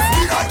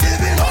 We not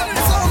giving up.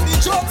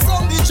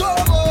 Some the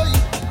joke, boy.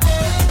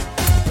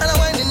 And I'm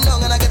winding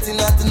down and I'm getting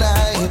out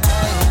tonight.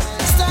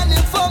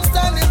 Standing firm,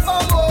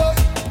 boy.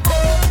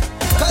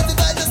 Cause the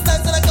guy just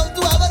stands and I come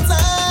to have a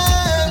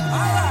time.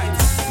 Alright,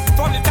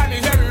 from the time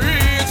you hear me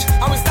reach,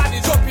 and we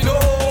started jumping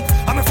up.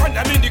 And my friend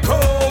them in the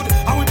code,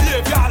 and we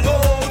behave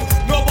alone.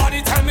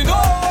 Nobody tell me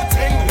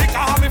nothing, liquor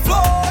have me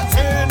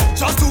floating.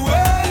 Just do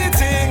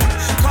anything.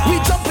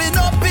 We jumping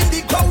up in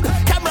the crowd.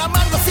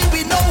 Cameraman go see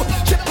we know.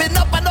 Tripping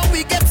up and now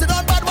we getting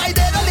on, but why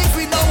they don't leave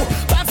we know.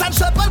 Pants and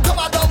shirt will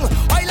cover down.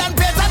 Oil and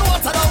paint and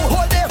water down.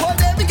 Hold day,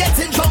 we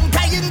getting drunk.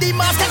 I in the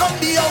mask, I come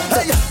the out.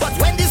 Hey, but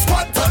when the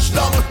squad touch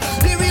down,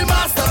 the real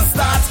master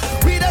starts.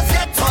 We just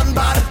get turned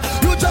bad.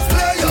 You just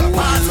play your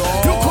part.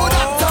 You could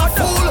act a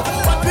fool,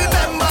 but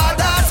remember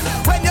that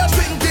when you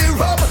drink the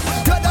rum,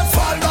 you just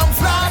fall down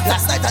flat.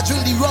 Last night I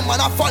drink the rum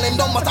and I'm falling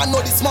down, but I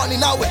know this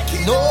morning I'm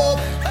waking up.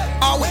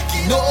 I'm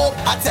waking up,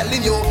 I'm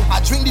telling you.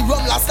 I drink the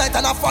rum last night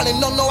and I'm falling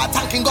down. Now I'm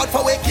thanking God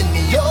for waking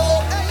me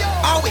up.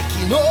 I'm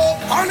waking up.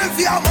 And if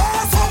you're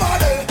more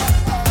somebody,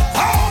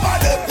 over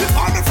there. If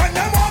I'm the friend,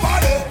 them over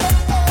there.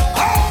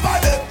 Over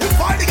there. If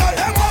I'm the girl,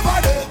 them over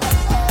there.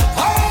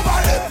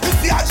 Over there. If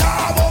you're a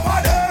job over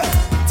there.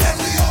 Tell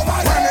me over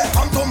there. When it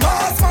come to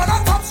Mars, man, a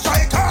top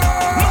striker.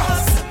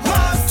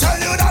 Mars, tell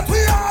you that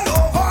we all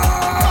over.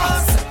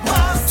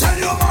 Mars, tell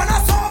you man a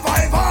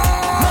survivor.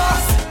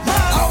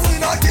 And we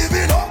not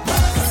giving up.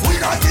 We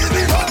not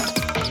giving up.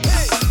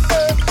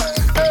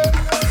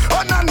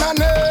 Oh na na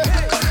na.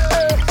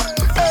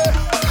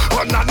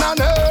 Oh na na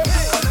na.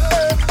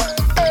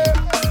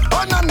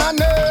 Oh na na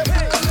na.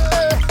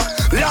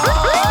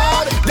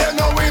 Lord, they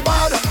know we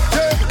bad.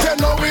 Yeah, they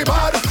know we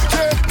bad.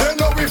 Yeah, they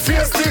know we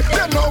feisty.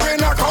 They know we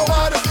not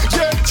coward.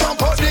 Yeah,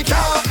 jump out the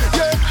car.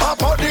 Yeah,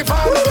 hop out the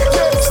van.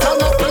 Yeah,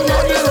 stand up in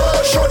the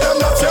road. Show them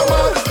that you're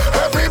man.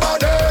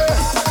 Everybody,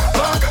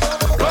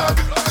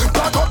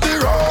 back up the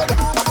road.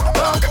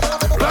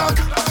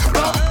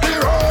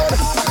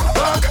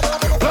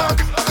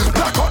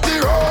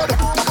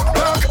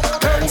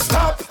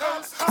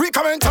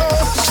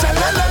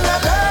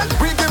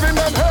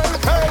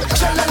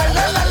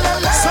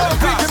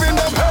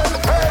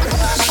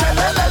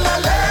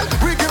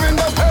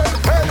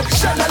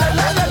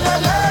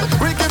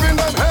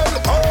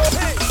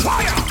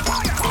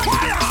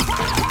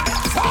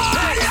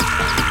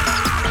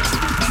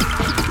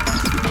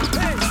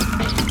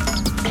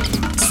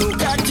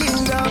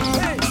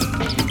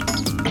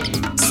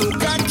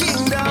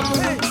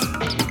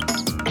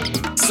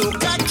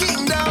 Soca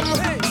Kingdom.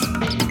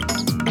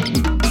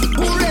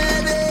 Who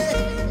ready?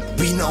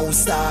 We now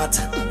start.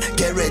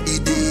 Get ready,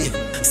 day.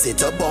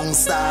 Set a bong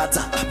start.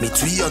 Me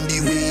three on the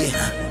way.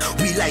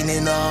 We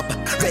lining up,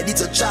 ready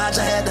to charge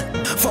ahead.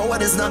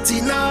 Forward is not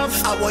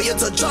enough. I want you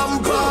to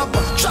jump up.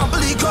 Trample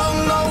the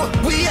ground now.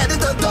 We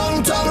headed to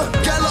downtown.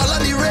 Girl all on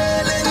the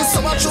railing.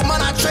 So much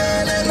woman are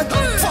trailing.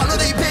 Follow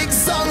the big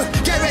song.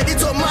 Get ready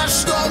to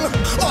mash down.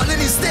 All in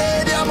the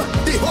stadium.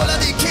 The whole of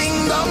the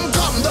kingdom.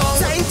 Come down.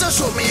 Time to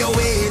show me your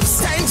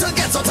waves. Time to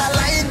get out of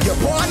line. You're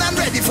born and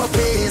ready for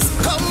pace.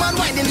 Come and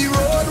wind in the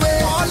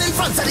roadway. All in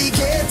front of the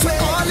gateway.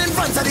 All in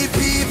front of the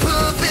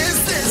people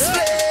business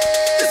place.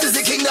 This is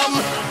the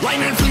kingdom.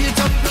 Wine and free it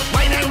up.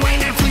 Wine and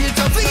free it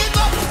up. Free it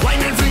up.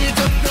 Wine and free it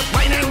up.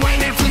 Wine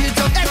and free it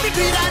up. Every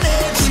beat and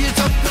age. Free it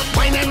up.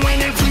 Wine and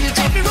free it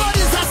up. Every road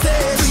is a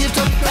stage. Free it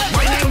up.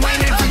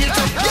 Wine and free it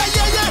up. Yeah,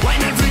 yeah, yeah.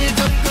 Wine and free it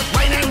up.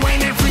 Wine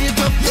and free it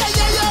up. Yeah,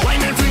 yeah, yeah.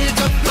 Wine and free it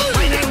up.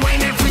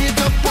 Wine and free it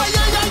up. Why,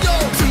 yeah, yeah, yo.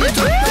 Free it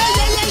up. Yeah,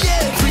 yeah, yeah,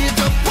 yeah. Free it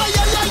up. Why,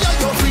 yeah, yeah,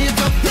 yeah, yo. Free it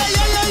up. Yeah,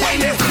 yeah, yeah, yeah.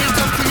 Wine and free it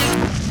up. Free it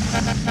up.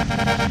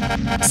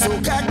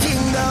 Soca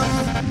Kingdom.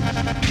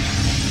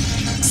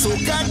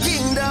 Soca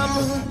Kingdom.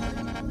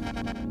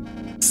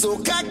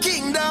 Soca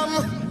Kingdom.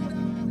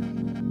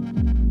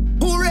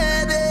 Who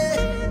ready?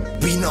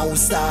 We now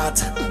start.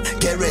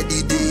 Get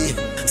ready, day.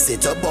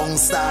 Set a bong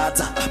start.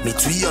 Me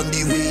three on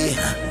the way.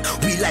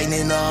 We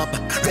lining up,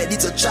 ready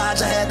to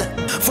charge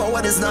ahead.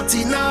 Forward is not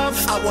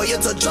enough. I want you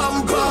to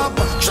jump up.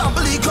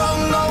 Trample the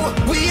ground now.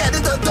 We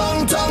headed to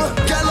downtown.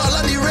 Girl all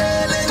on the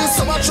railing.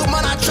 So much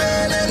woman are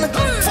trailing.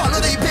 Follow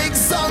the big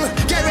song.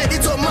 Get ready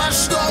to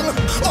mash down.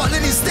 All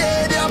in the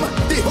stadium.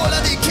 The whole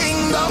of the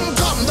kingdom.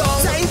 Come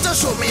down. Time to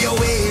show me your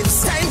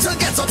waves. Time to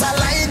get out of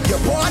line.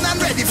 You're born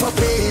and ready for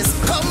pace.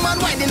 Come and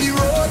wind in the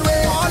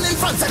roadway. All in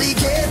front of the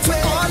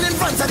gateway. All in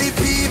front of the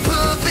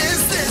people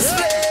business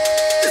place.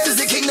 This is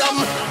the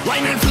kingdom.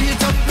 Wine and free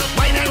it up.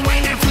 Wine and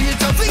free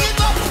it up. Free it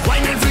up.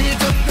 Wine and free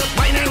it up.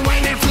 Wine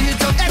and free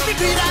it up. Every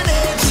beat and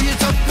age. Free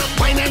it up.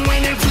 Wine and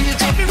free it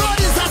up. Every road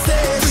is a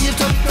stage. Free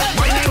it up.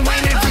 Wine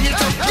and free it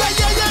up. Yeah,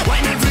 yeah, yeah.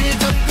 Wine and free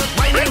it up.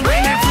 Wine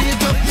and free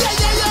it up. Yeah,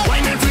 yeah, yeah.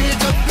 Wine and free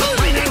it up.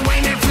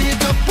 Wine and free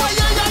it up. Why,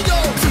 yeah, yeah, yo.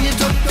 Free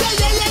it up. Yeah,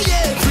 yeah, yeah,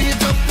 yeah. Free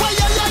it up. Why,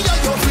 yeah, yeah,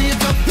 yeah, yo. Free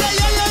it up. Yeah,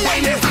 yeah, yeah, yeah.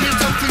 Wine and free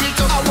it up. Free it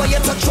up. I want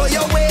you to throw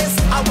your waist.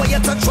 I want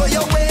you to throw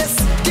your waist.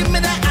 Give me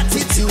that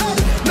attitude.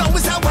 Now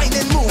it's a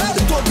whining mood.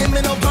 Don't give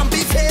me no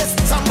grumpy face.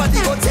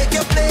 Somebody go take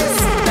your place.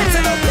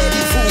 Better not play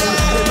the fool.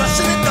 We're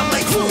rushing it down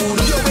like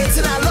food. You're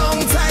waiting a long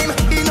time.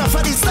 Enough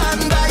of the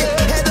standby.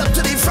 Head up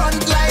to the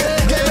front line.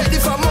 Get ready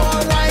for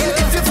more wine.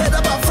 If you're fed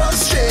up of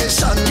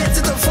frustration, get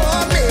to the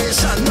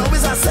formation. Now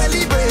it's a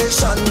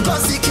celebration.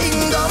 Cause the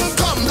kingdom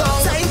come down.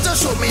 Time to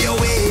show me your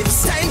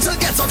waves. Time to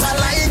get out of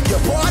line.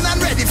 You're born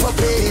and ready for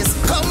pace.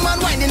 Come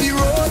and wine in the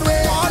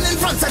roadway. All in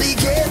front of the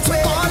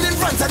gateway. All in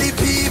front of the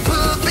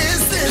people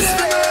business.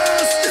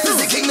 This is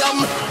the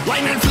kingdom.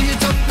 Wine and free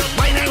it up.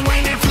 Wine and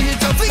free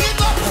it up. Free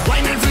it up.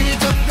 Wine and free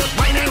it up.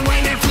 Wine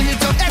and free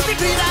it up. Every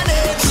beat and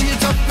age. Free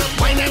it up.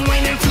 Wine and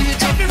free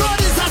it up. Every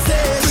road is a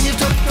stage. Free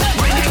it up.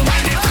 Wine and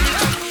free it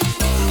up.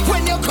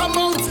 When you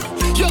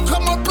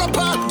come out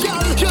proper,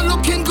 girl. You're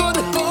looking good.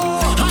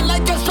 I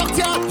like your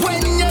structure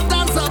when you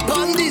dance up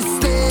on this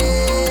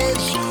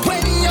stage.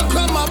 When you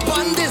come up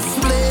on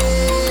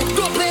display,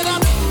 go play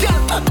that,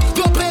 girl.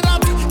 Go play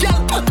that,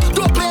 girl.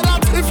 Go play that.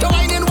 If you're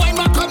whining, wine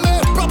back on me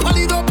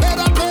properly. Don't play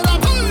that, play that.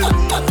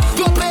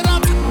 Go play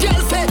that,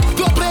 girl. Say,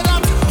 go play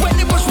that. When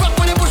you push back,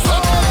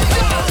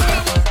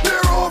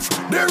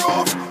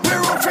 The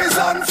roof is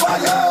on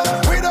fire.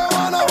 We don't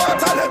wanna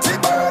water, let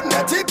it burn,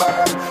 let it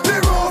burn.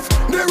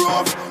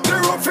 The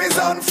roof is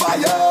on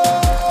fire.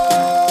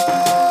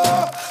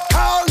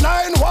 Call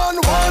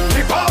 911.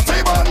 The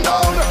party burn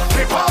down.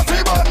 The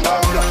party burn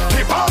down.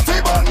 The party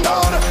burn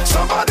down.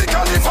 Somebody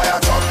call the fire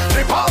truck.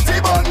 The party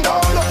burn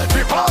down.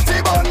 The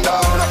party burn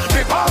down.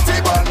 The party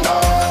burn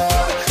down.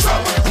 So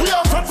we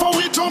are fed for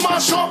we to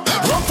mash up,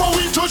 run for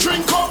we to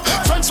drink up,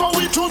 friends for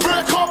we to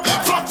break up,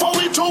 flag for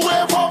we to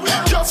wave up,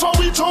 girls for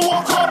we to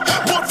walk up,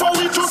 boat for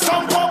we to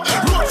stamp up,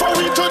 road for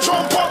we to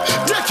jump up.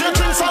 Take your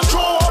drinks and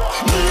throw up.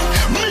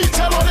 Me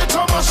tell all the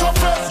to mash up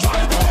fest.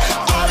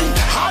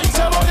 I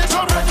tell all the to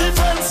reggae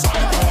fence.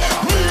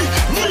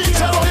 Me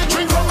tell all the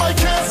drink from my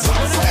case.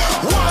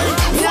 Why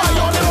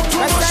all the to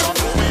mash up?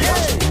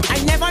 I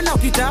never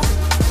knock it up,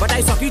 but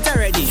I suck it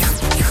already.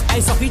 I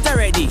suck it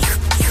already.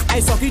 I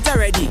suck it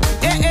already.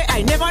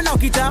 I never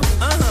knock it up,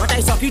 but I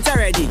suck it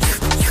already.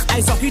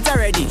 I suck it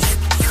already.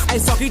 I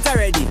suck it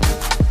already.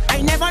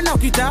 I never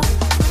knock it up,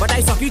 but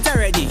I suck it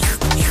already.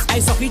 I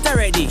suck it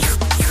already.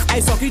 I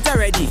suck it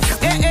already.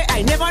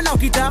 I never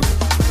knock it up,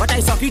 but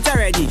I suck it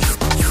already.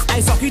 I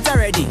suck it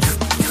already.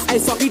 I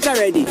suck it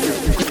already.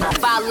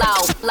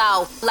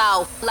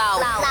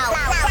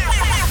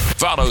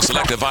 Follow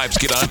Selective Vibes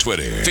Kid on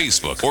Twitter,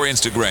 Facebook, or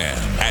Instagram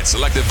at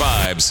Selective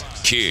Vibes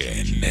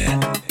Kid.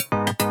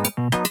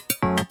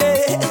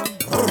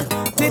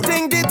 Ding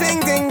ding ding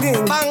ding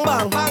ding, bang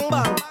bang bang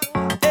bang.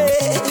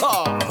 Hey,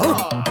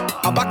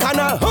 a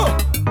bacana,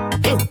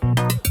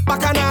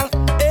 bacana.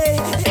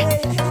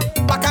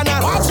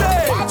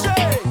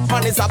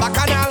 a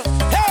bacchanal.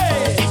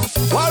 Hey,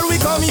 what we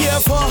come here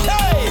for?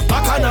 Hey,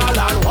 bacchanal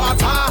and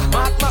water.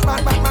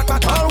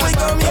 All we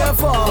come here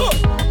for?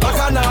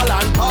 Bacchanal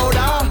and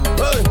powder.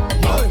 Hey,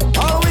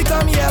 all we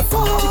come here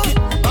for?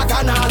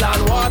 Bacchanal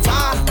and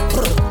water.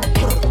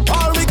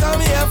 All we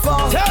come here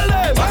for? Tell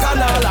them,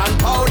 bacchanal and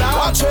powder.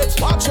 Watch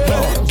it, watch it.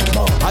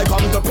 I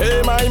come to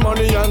pay my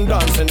money and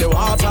dance in the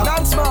water.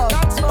 Dance more,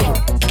 dance more.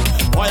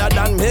 Why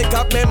done make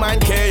up my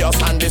mind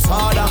chaos and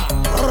disorder.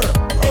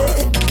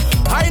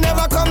 I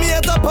never come here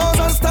to pose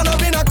and stand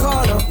up in a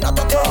corner. Not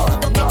at all,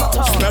 not at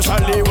all.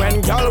 Especially when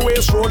girl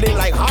waist rolling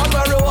like hard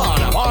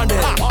marijuana. On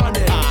it.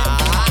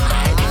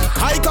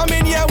 I come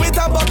in here with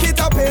a bucket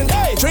of paint.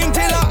 Hey. Drink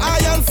till a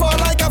iron fall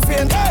like a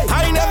fiend. Hey.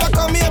 I never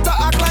come here to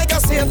act like a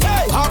saint.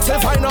 Hey. Ask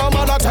if I know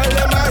man, I tell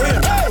them I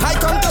hate. Hey. I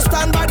come to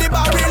stand by the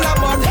barrel of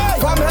mud. Hey.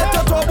 From head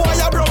to toe, boy,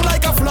 I broke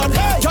like a flood.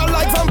 Hey. Y'all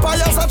like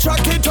vampires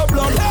attracted to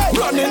blood. Hey.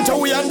 Run into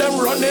we and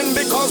them running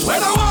because we're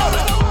the one.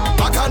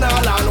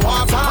 Bacchanal and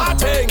water.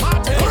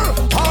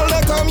 All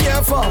they come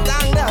here for.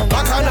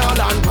 Bacchanal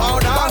and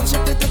powder.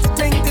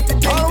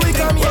 All we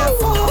come here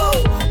for.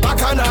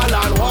 Bacchanal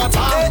and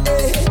water.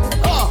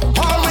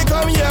 All we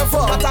come here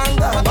for.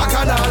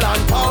 Bacchanal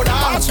and powder.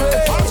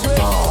 Come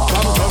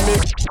to me.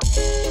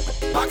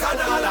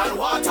 Bacchanal and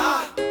water.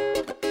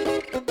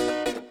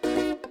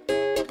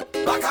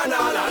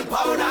 Bacchanal and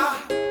powder.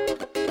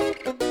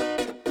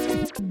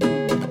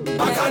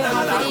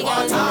 Bacchanal and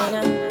water.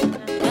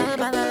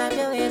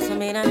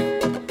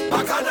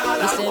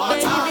 Bacchanal and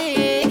water.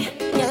 Baby,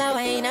 girl, I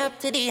wind up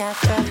to the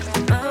after.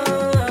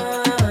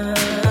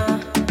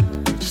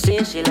 She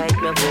say she like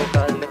my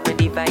vocal, make me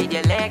divide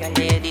your leg and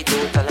lay the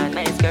total. A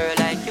nice girl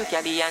like you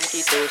can be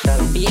antisocial.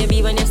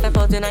 Baby, when you step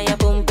out in your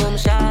boom boom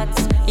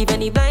shots, even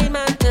the blind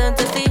man turn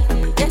to see.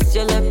 Yes,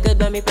 you look good,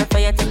 but me prefer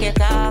you take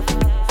it off.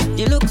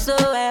 You look so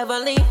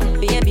heavenly,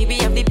 baby, we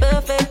have the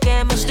perfect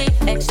chemistry.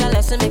 Extra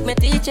lesson make me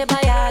teach you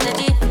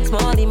biology.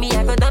 Smally me,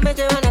 I go damage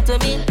your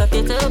anatomy. Tuck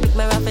it up, make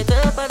me wrap it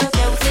up, and I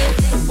can't see.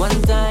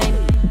 1 time,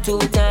 2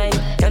 time,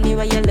 tell me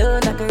why you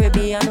love like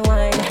Caribbean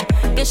wine.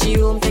 Get she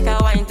room, take a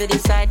wine to the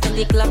side, to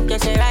the clock,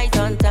 get she right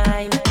on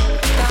time.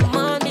 Come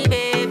on, me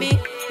baby,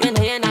 you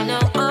know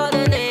all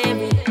the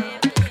name.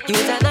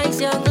 You're a nice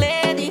young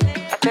lady,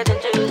 I could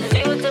introduce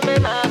you to my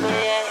mama,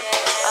 yeah.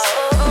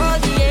 All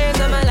the years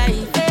of my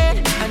life, yeah,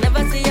 I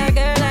never see a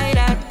girl like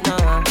that, no.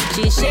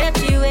 She shaped,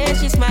 she wears,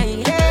 she smile,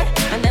 yeah,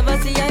 I never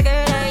see a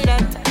girl like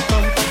that.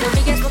 Come to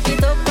me, get fuck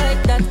it up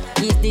like that.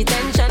 Ease the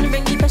tension,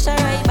 bring the pressure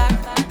right back.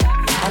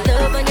 I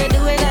love when you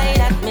do it like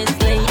that, Miss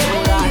Lady.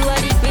 You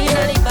are the queen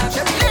of the back.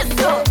 Let's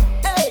go.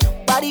 Hey,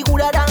 body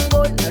gooder than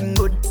good, and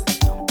good.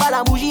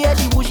 Bala bougie,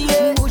 she bougie.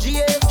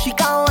 She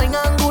can wine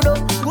and good up.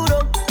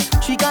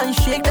 She can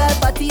shake that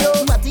body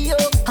up.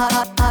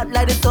 Hot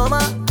like the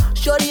summer.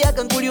 Shorty, I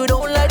can cool you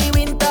down like the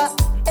winter.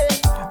 Hey.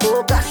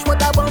 Oh gosh,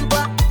 what a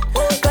bumper.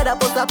 Gotta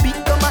post a pic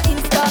on my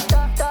Insta.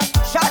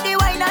 Shorty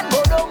wine and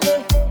go down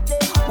there.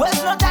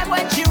 Waste no time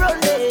when she roll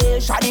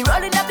there. Shorty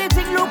rolling up the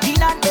thing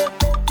looking at me.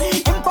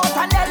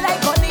 Important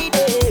like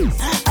holidays.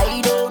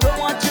 I don't know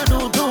what you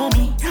do to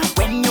me.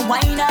 When you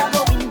whine, I'm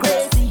going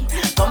crazy.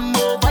 Come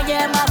over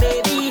here, my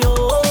baby, oh.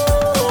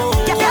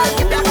 Yeah,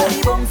 keep that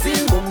body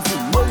bouncing.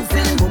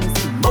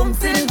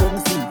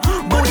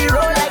 Booty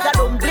roll like a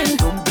dumpling.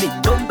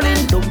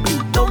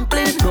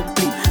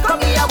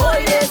 Come here,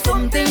 boy, there's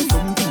something.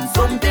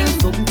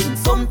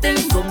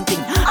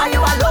 Are you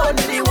alone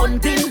with the one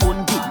thing?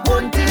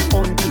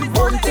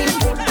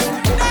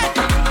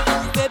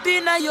 Baby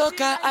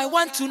Nayoka, I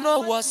want to know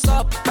what's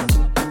up.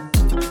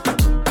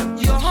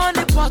 Your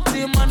honey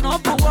party, man,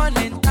 number 1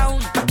 in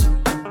town.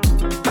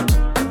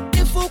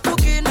 If you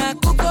cooking, I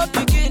cook up,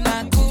 begin,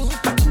 I cook.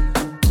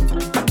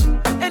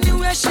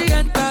 Anywhere she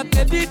enter,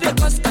 baby, they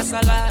cause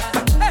casala.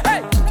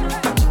 Hey.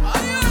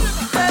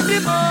 Baby,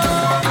 mo,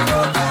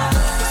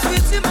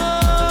 sweetie, mo,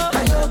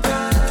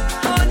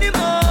 honey,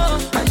 mo,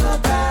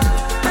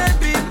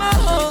 baby, mo,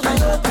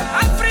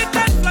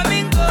 African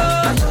flamingo,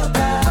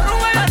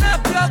 Rwanda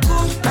plaku,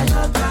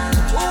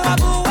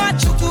 Uwabu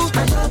wachuku,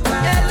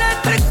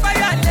 electric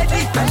fire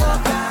lady, fire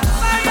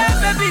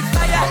baby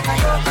fire,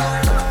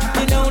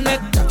 you know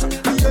neck,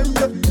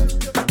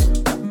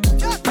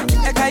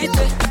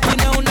 ekaite, you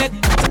know neck.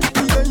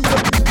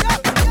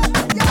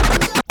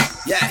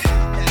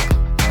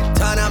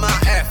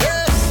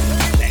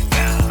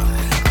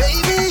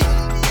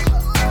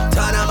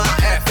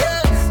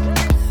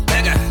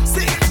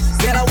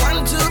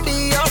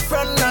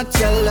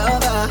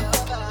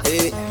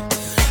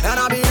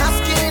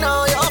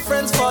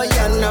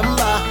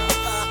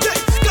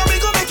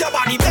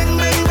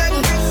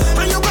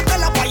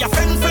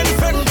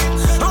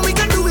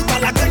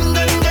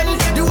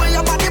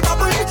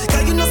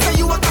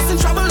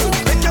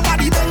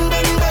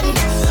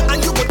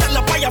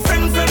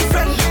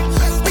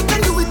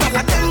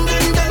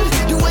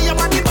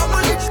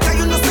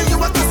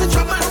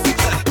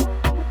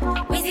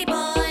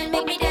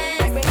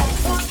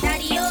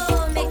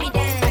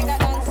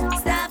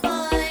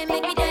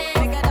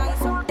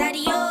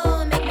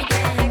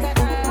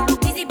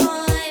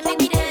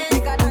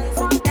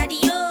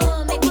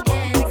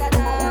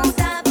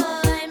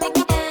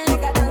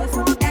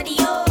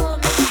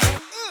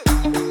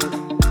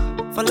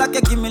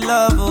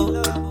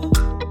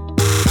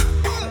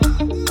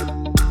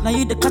 Now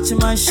you the catch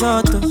my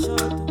shot.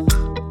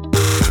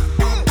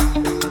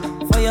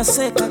 For your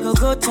sake, I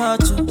go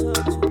touch you.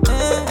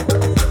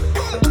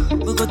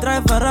 We go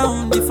drive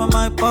around for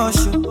my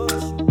Porsche.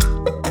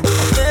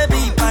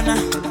 Baby pana,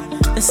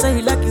 they say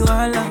you like you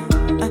all.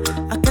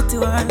 I get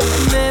you all.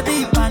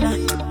 Baby pana,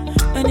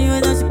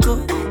 anywhere that you go,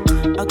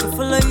 I can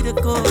follow you to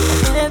go.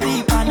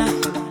 Baby pana,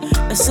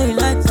 they say you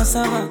like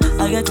cassava,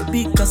 I get to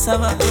big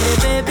cassava.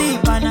 Hey, baby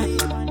pana,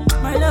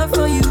 my love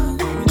for you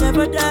will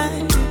never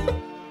die.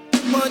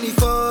 Money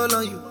fall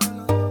on you,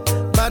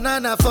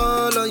 banana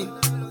fall on you,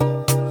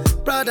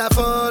 Prada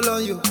fall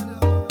on you,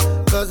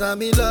 cause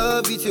I'm in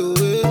love with you.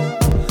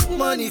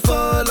 Money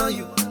fall on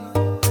you,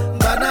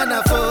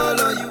 banana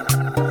fall on you,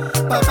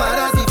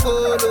 paparazzi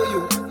follow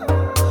you,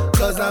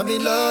 cause I'm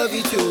in love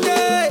with you.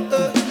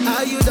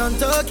 Are you done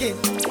talking?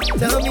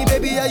 Tell me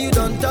baby, are you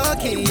done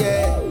talking?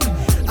 Yeah.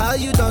 Are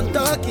you done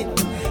talking?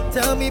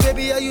 Tell me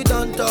baby, are you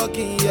done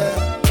talking?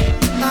 Yeah.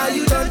 Are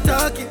you done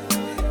talking?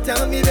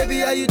 Tell me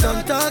baby, are you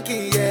done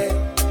talking? Yeah.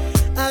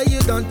 Are you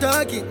done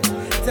talking?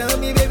 Tell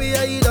me baby,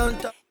 are you done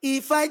talking?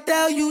 If I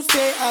tell you,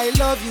 say I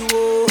love you,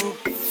 oh.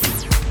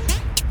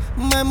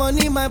 My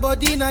money, my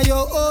body, now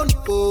your own,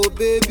 oh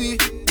baby.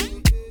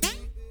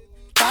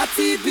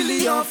 30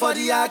 billion for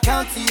the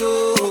account,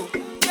 yo.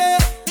 Yeah.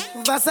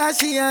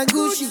 Versace and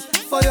Gucci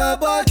for your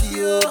body,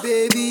 oh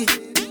baby.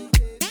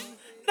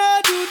 No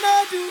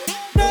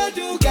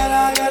do,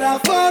 gotta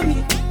for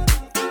me.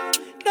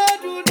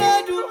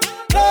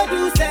 No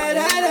do, say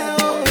that,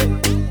 oh.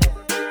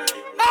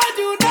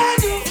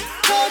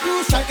 No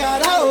do,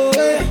 shakara, oh.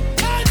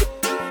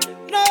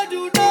 No do,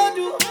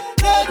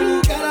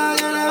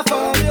 gotta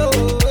for me, oh.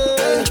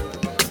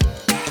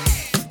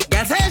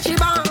 Girl say she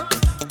born,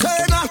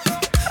 turn up,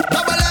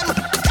 double M,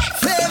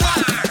 flavor.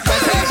 Girl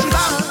say she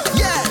born,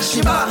 yeah,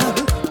 she born.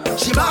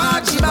 She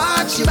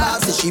born,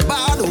 say she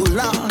born, oh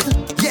Lord.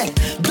 Yeah,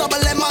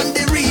 double M on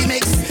the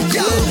remix.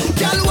 Yo,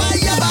 girl, why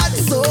you bad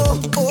so?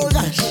 Oh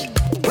gosh,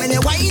 when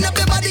you wind up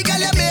your body, girl,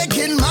 you're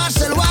making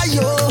Marshall. Why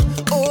yo?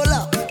 Oh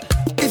Lord,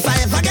 if I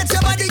ever get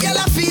your body, girl,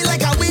 I feel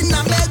like I win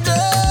a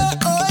medal.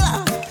 Oh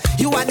Lord,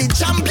 you are the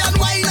champion.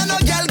 Why no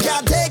girl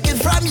can't take it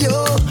from you?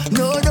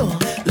 No,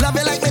 love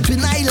you like me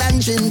Twin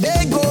Island,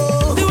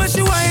 Trinbago. The way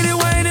she whine it.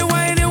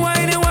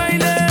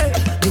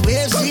 The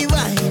way she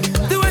whine.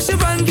 The way she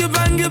bang it.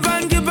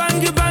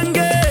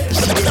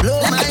 She dey blow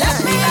my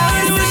mind.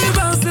 The way she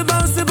bounce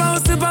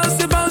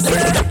it.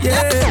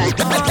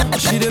 Yeah.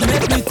 She dey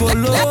make me go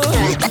low.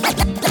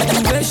 The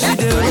way she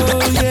dey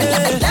roll,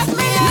 yeah.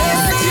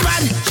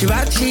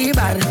 She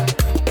bad.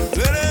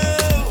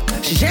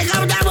 She shake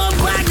up that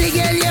body,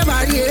 girl, yeah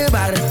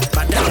bad.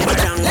 Badang.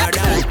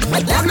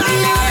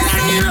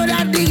 You know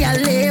that the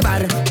girl yeah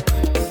bad.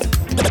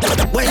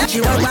 When she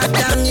walk back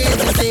down, yeah,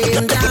 the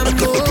same damn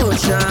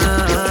motion.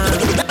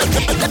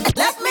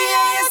 Let me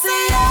hear you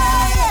say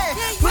yeah.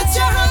 Put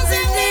your hands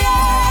in the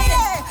air,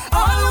 yeah.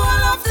 All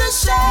of the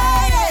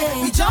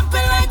shade, we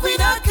jumping like we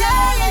don't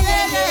care,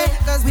 yeah.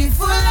 Cause we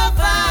full of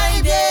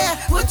vibe, yeah.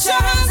 Put your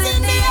hands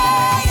in the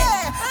air,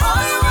 yeah.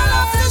 All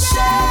of the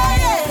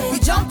shade, we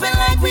jumping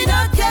like we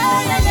don't care,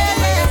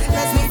 yeah.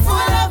 Cause we full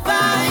of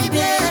vibe,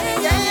 yeah.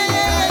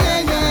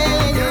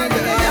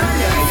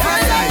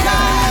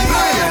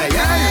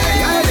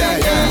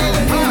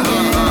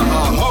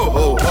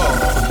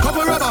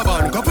 Couple rubber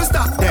band, couple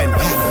stop then.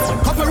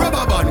 Couple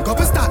rubber band,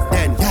 couple stop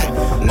then.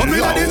 Up in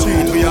the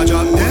street, we are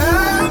drop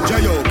them.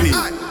 J.O.P.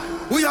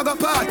 We are gonna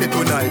party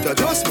tonight,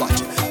 just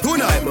watch.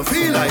 Tonight, me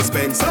feel I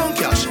spend some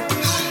cash.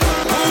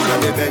 Cool on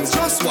the Benz,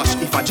 just watch.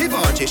 If a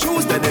Givenchy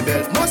shoes, then the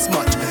belt must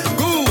match.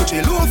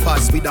 Gucci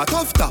loafers with a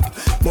tough top.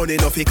 Money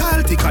no fi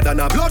call thicker than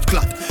a blood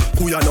clot.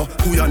 Who ya know,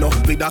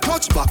 with a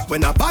clutch back.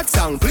 When a bad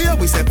sound play,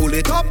 we say pull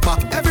it up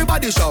back.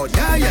 Everybody shout,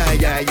 yeah.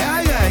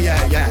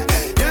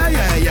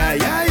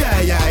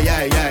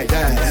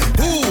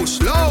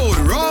 Push, loud,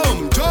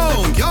 rum,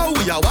 drunk, yo,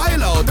 we a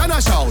wild out and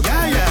a shout,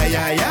 yeah.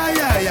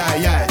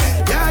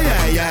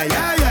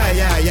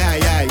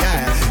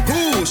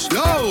 Push,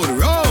 loud,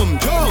 rum,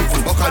 drunk,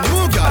 buck a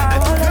new girl.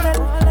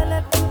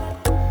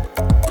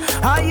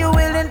 Are you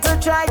willing to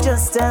try?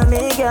 Just tell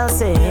me, girl,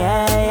 say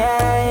yeah.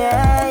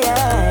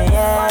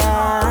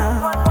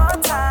 One more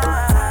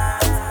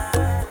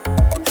time.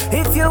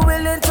 If you're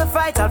willing to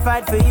fight, I'll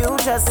fight for you.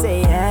 Just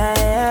say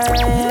yeah.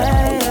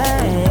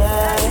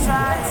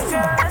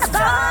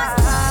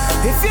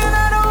 If you're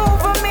not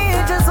over me,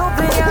 just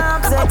open your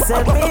arms,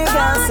 accept me,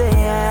 girl, say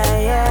yeah.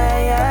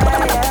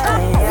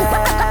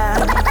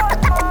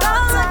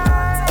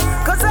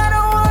 Cause I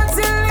don't want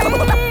to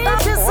leave,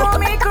 just hold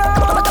me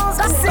close,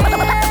 just say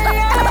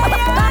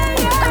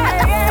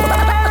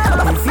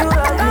If you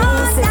love me,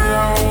 say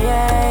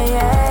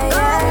yeah.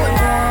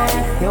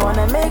 You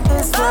wanna make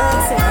this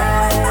work, say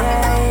yeah.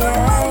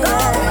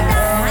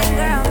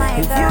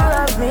 If you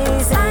love me,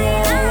 say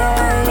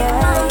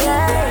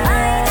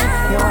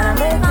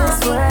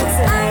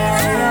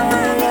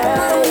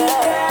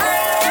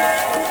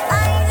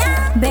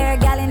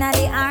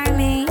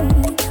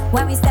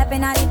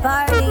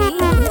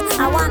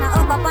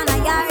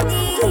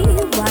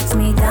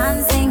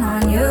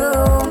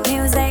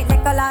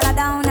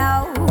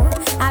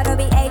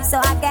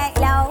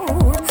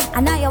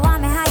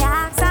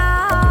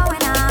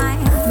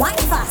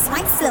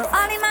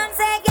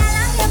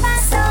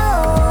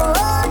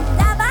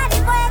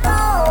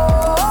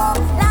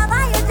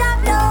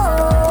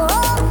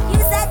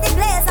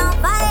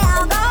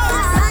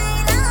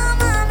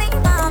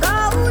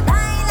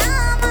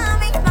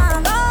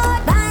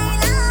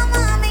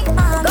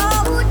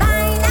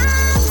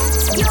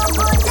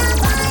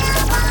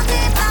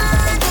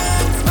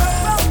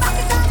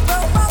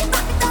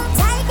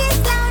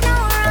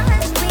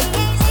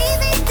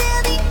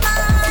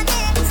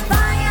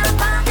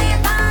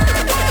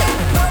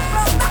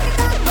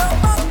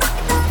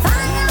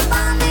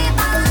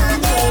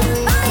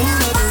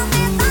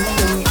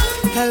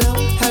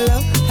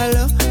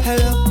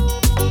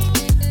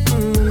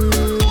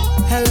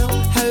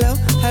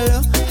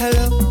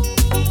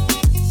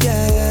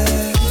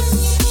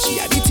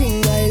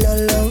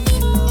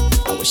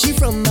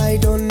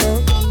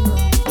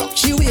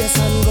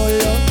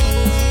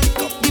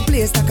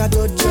stack a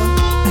dojo.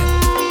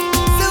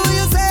 So what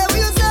you say, what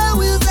you say,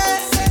 what you say?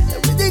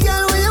 Pretty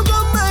girl, when you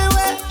come my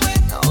way,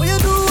 what you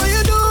do, what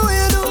you do, what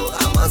you do?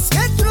 I must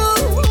get through.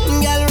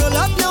 Girl, roll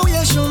up your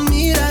way, show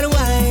me that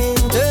wine.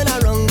 Turn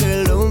around,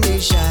 girl, don't be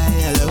shy.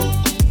 Hello,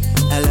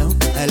 hello,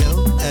 hello,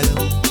 hello.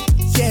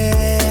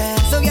 Yeah.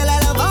 So girl, I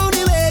love how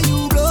the way you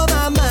blow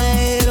my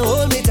mind.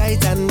 Hold me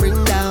tight and bring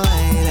that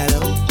wine.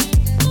 Hello,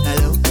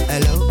 hello,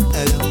 hello,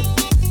 hello.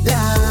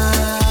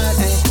 Lord,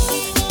 hey.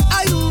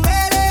 Are you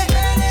ready?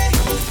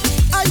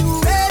 Are you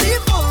ready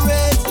for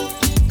it?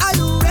 Are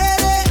you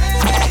ready?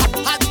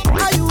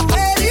 Are you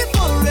ready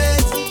for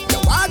it? You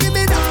want give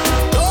me that?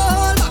 No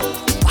hold back.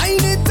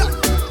 Wind it up,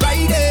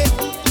 ride it,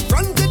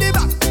 front to the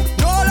back.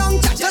 No long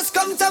chat, just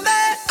come to me.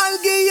 I'll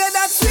give you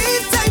that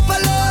sweet type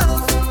of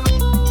love,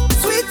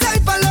 sweet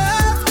type of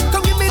love.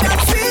 Come give me that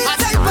sweet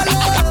type of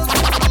love,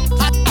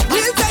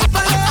 real type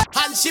of love.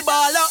 And she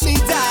ball up me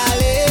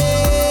darling.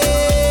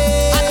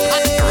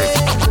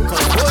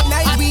 One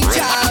night we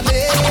jamming.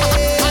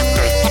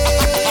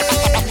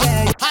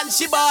 And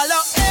she ball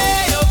up,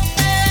 hey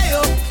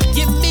yo,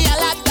 give me a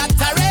lot that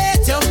I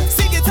rate you.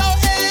 Sing it out,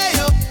 hey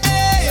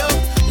yo,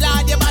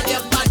 Lord, you bad,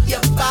 you bad,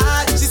 you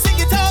bad. She sing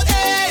it out,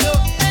 hey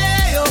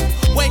yo,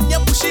 when you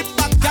push it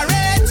back, I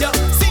rate you.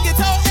 Sing it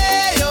out,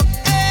 hey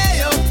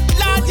yo,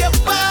 Lord, you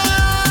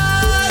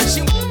bad.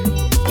 She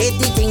Hit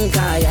the thing,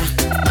 Kaya.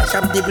 Mash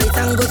up the place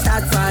and go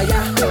start fire.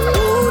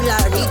 Oh,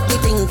 Lord, hit the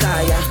thing,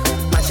 Kaya.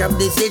 Mash up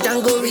the stage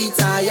and go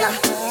retire.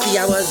 See,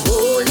 I was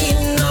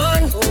holding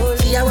on.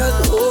 See, I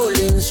was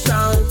holding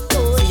strong.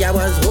 See, I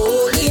was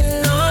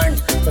holding on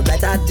for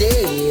better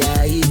day.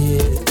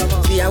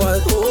 See, I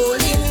was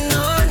holding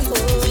on.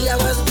 See, I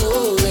was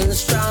going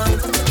strong.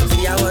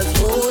 See, I was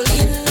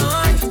holding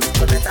on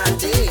for better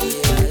day.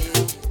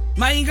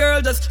 My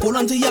girl, just hold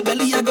on to your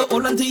belly, I go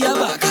hold on to your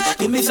back.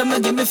 Give me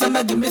some, give me some,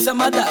 give me some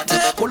of that.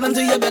 Hold on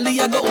to your belly,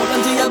 I go hold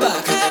on to your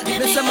back. Give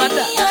me some of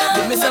that,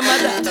 give me some of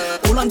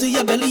that. Hold on to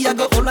your belly, I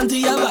go hold on to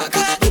your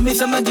back. Give me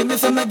some, give me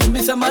some, give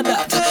me some of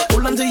that.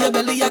 Hold on to your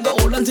belly, I go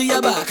hold on to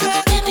your back.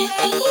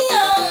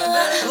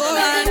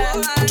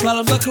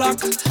 12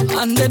 o'clock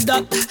on the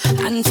dot.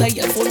 Answer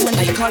your phone when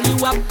I call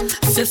you up.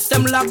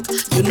 System lock,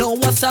 you know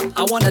what's up.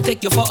 I wanna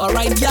take you for a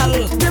ride,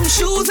 y'all. Them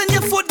shoes in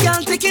your foot,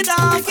 girl, take it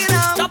off.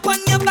 Stop on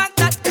your back,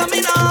 that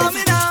coming off.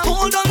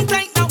 Hold on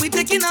tight, now we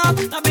taking off.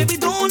 Now baby,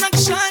 don't act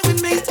shy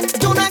with me.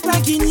 Don't act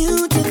like you're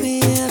new to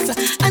this.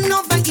 I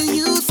know that you're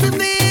used to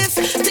this.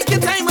 Take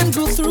your time and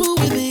go through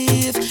with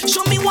this.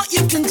 Show me what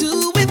you can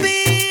do with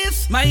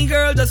this. My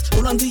girl, just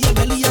hold on to your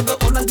belly, I go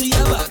hold on to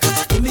your back.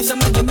 Give me some,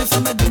 give me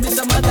some, give me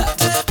some of that.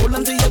 Hold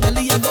on to your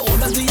belly, I go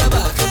hold on to your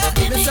back.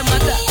 Give me some of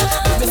that,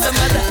 give me some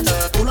of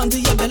that. Hold on to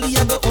your belly,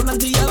 I go hold on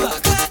to your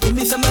back. Give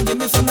me some, give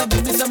me some,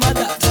 give me some of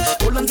that.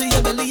 Hold on to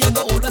your belly, I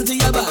go hold on to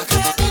your back.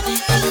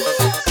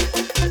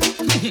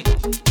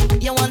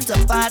 You want to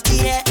party,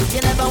 yeah?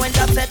 You never went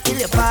upset till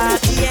you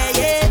party,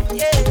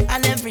 yeah.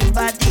 And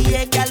everybody,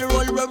 yeah, girl,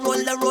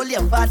 roll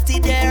your body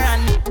there.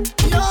 And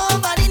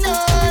nobody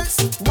knows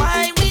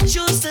why we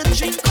choose to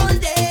drink all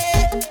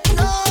day.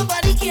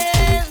 Nobody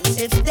cares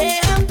if they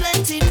have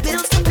plenty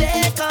bills to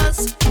pay.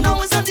 'Cause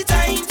now is not the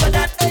time for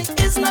that.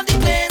 It's not the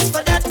place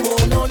for that.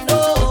 Oh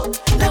no.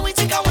 Let me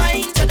take a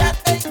wine to that.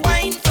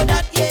 Wine for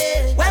that,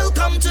 yeah.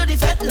 Welcome to the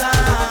fed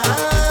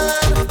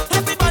land.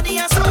 Everybody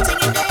has something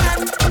in their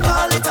hand.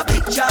 Call it a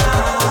big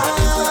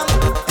jam.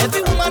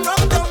 Every woman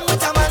run down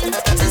with a man.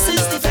 This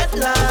is the fed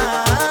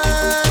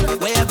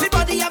land, where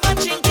everybody have a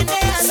drink in their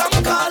hand.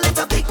 Some call it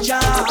a big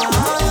jam.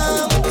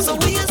 So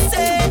we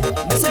say,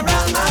 Mr.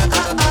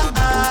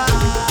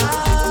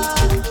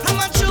 I'm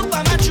a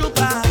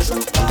trooper.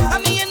 I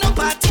mean, no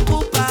party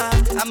pooper.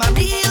 I'm a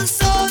real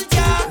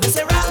soldier. Mr.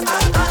 Say,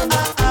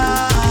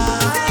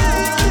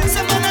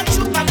 man, a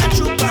trooper.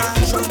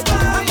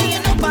 I mean,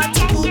 no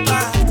party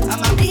pooper.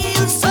 I'm a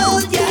real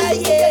soldier,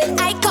 yeah.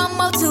 I come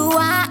out to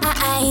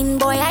wine,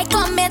 boy, I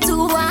come here to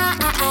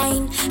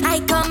wine. I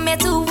come here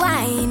to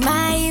wine,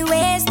 my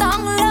waist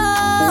down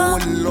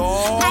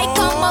low. I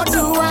come out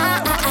to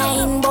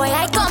wine, boy,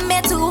 I come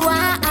here to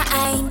wine.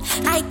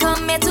 I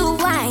come here to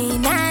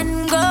wine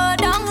and go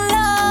down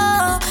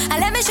low. And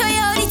let me show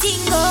you how the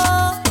thing go.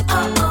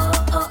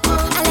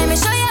 And let me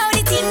show you how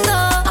the thing go.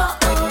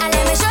 And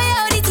let me show you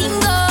how the thing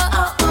go.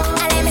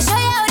 And let me show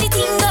you how the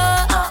thing go.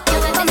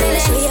 Come let me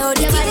show you how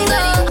the thing go.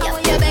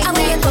 And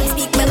when you come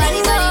speak, my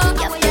body go.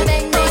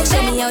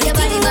 Show me how the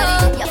thing go.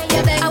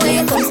 And when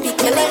you come speak,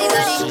 my body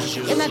go.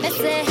 You make me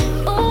say,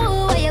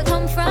 ooh, where you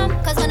come from?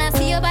 'Cause when I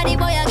see your body,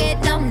 boy, I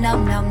get numb.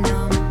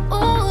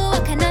 Ooh, a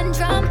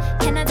conundrum.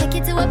 Can I take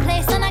you to a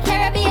place on a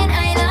Caribbean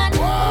island?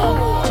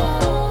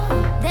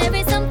 There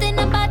is something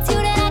about you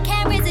that I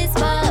can't resist,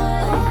 but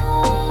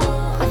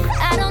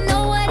I don't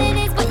know what it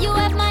is, but you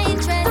have my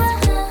interest.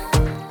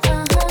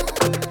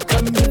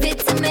 Come give it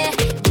to me.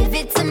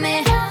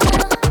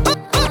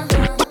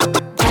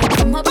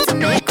 Come up to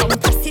me, come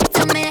pass it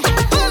to me.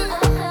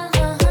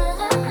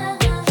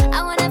 I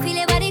wanna feel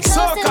your body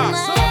close to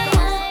mine.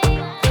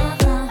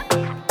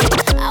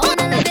 I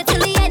wanna love it till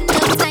the end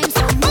of time.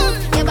 So move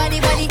your body,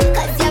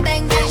 'cause you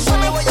bang.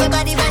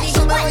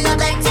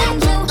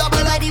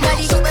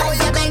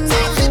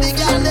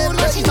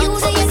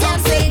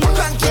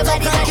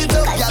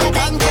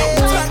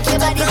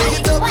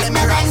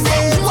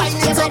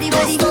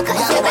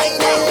 Girl,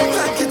 wine it.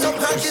 Crank it up,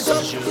 crank it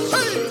up.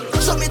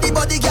 Hey. Show me the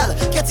body, girl.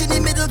 Get in the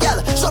middle,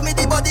 girl. Show me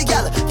the body,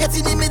 girl. Get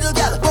in the middle,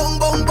 girl. Bong,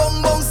 bong,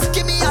 bong, bong.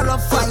 Give me a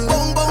rough fine.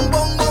 Bong, bong,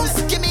 bong, bong.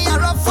 Give me a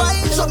rough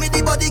fine. Show me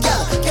the body,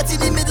 girl. Get in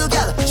the middle,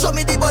 girl. Show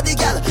me the body,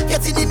 girl.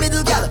 Get in the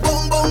middle, girl.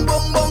 Bong, bong,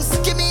 bong, bong.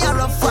 Give me a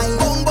rough fine.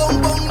 Bong,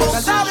 bong, bong, bong.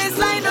 Cause always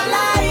lie, don't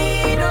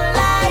lie, don't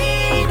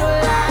lie,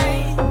 don't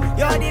lie.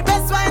 You're the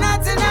best wine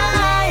out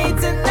tonight,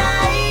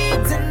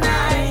 tonight,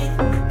 tonight.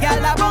 Girl,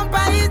 the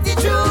bumper is the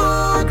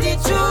truth, the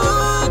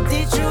truth,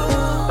 the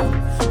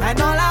truth. And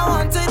all I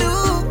want to do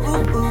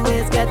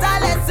is get a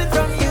lesson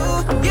from you.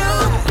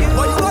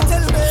 What you want to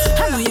tell me?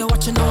 I know you're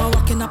watching, now I'm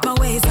walking up my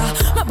ways.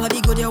 My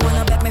body good, you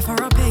wanna bet me for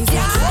a pace. You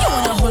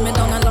wanna hold me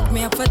down and lock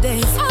me up for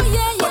days. Oh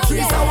yeah, yeah,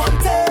 Patrice, I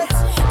want it.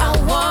 I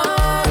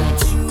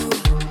want you,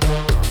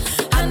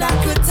 and I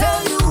could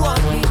tell you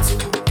want me to.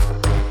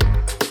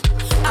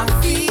 I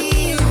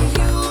feel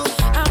you,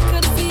 I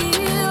could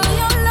feel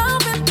your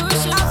love and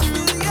pushing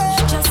through.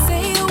 Just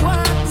say you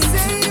want me,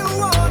 say you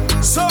want me.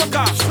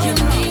 Soca. You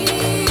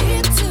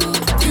need to.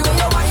 You and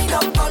your wind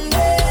up on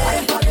me.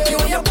 You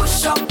and your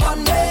push up on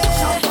me.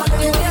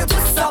 You and your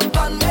twist up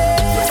on me.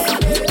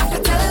 I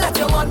can tell that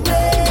you want me.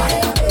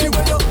 You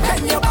and your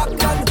bend your back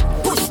and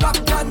push back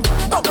and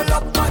bubble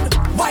up and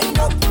wind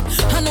up.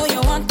 I know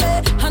you want me,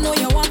 I know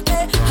you want me,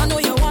 I know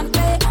you want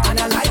me. And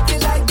I like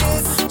it like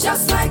this,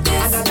 just like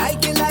this. and I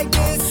like it like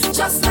this,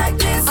 Just like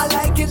this, I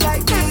like it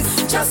like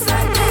this, just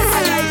like this.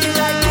 I like it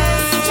like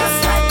this,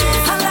 Just like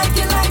this, I like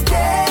it like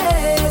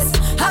this,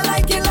 I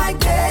like it like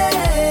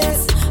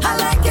this, I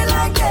like it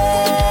like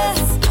this,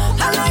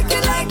 I like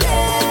it like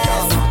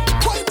this.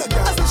 Why the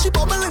girl? I see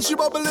she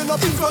bubbling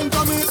up in front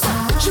of me.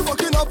 She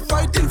walking up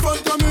right in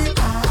front of me,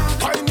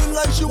 whining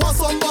like she wants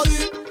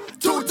somebody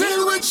to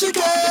deal with. She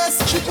cares.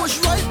 She push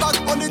right back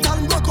on it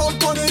and rock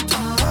out on it.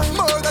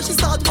 Murder, she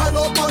start pile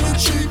up on it.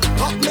 She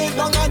up me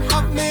down and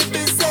up me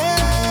busy.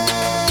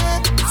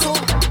 So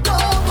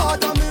don't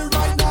bother me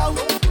right now.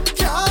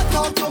 Can't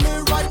talk to me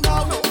right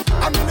now.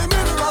 I'm in the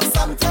middle of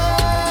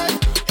something.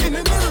 In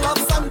the middle of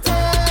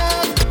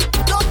something.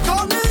 Don't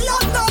call me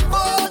on the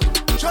phone.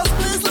 Just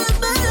please leave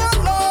me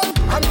alone.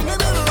 I'm in the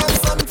middle of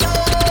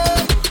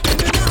something. In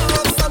the middle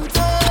of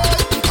something.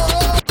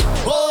 Oh,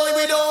 boy,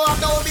 we don't have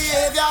no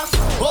behavior.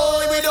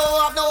 Boy, we don't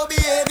have no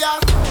behavior.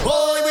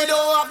 Boy, we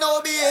don't have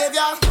no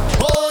behavior.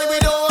 Boy, we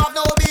don't have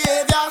no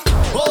behavior.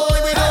 Boy,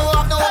 we don't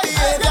have no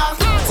behavior.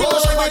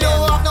 Boy, we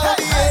don't have no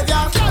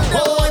behavior.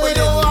 Boy, we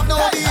don't have no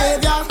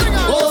behavior.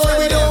 Boy,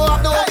 we don't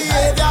have no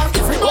behavior.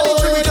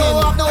 Boy, we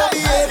don't have no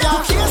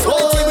behavior.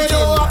 Boy, we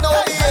don't have no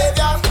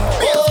behavior.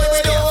 Boy, we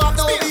don't have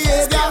no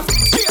behavior.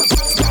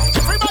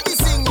 Everybody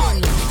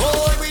singing.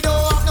 Boy, we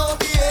don't have no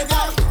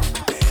behavior.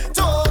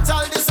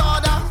 Total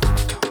disorder.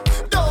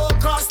 Don't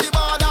cross the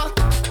border.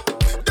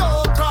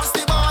 Don't cross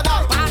the border.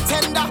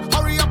 Bartender,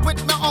 hurry up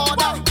with my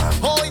order.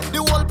 Boy, the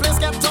whole place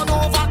get turned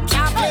over.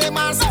 Can't play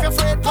my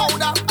secret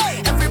powder.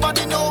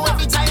 Everybody know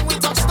every time we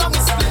touch them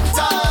it's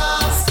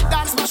splinters.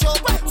 That's my show.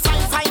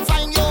 Fine, fine,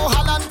 fine, yo,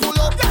 Holland pull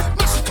up.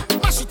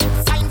 Mash it,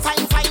 fine,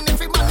 fine, fine.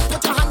 Every man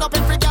put your hand up,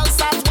 every girl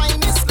start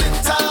whining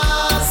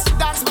splinters.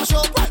 That's my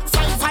show.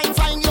 Fine, fine,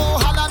 fine, yo,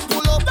 Holland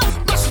pull up.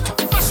 Mash it,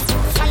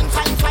 fine,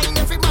 fine, fine.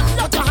 Every man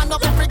put your hand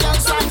up, every girl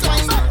start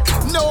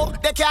whining. No,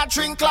 they can't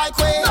drink like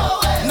we.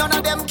 None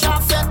of them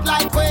can't fit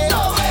like we.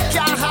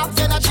 Can't have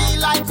energy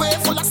like we.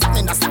 Full of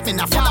stamina,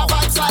 full of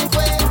vibes like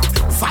we.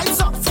 Vibes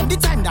up from the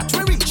time that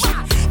we reach.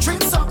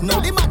 Drinks up, no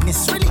the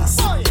madness release.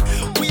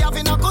 We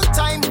having a good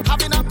time,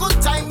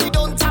 we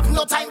don't have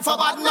no time for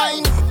bad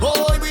mind.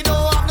 Boy, we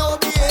don't have no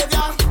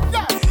behavior.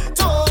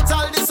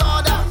 Total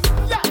disorder.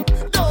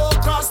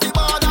 Don't cross the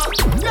border.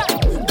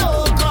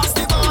 Don't cross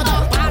the border.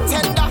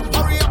 Bartender,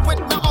 hurry up with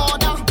my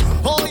order.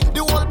 Boy,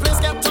 the whole place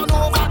get turned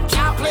over.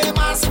 Can't play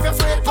mass if you're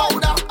afraid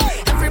powder.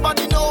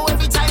 Everybody know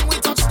every time we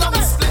touch them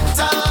it's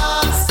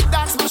splinters.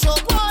 That's my show.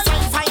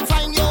 Fine, fine,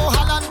 fine, yo,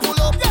 Holland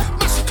pull up.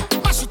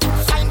 Mash it,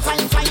 fine,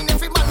 fine, fine.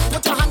 Every man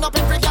put your hand up,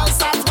 every girl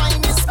start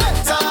whining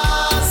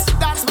splinters.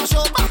 That's my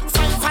show.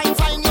 Fine, fine,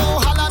 fine, yo,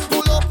 Holland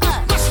pull up.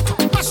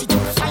 Mash it,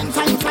 fine,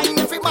 fine, fine.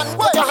 Every man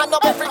put your hand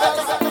up, every girl.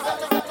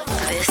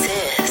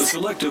 The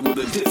selective with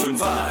a different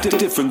vibe.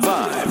 Different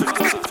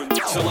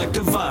vibe.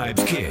 Selective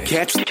Vibes Kid.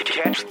 Catch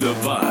the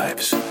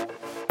vibes.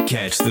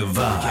 Catch the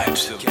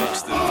vibes.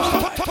 Catch the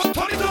vibes.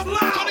 Turn it up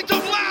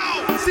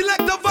loud.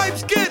 Select the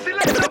vibes, kid.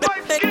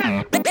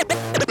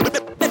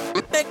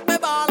 Make me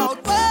ball out.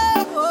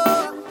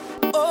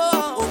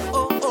 Oh.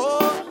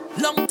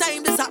 Long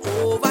time this a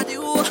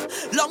overdue.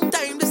 Long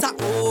time this a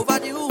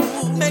overdue.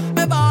 Make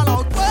me ball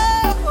out.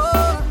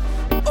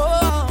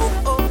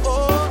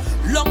 Oh.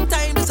 Long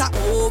time this a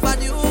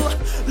overdue.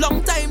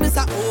 Long time this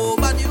a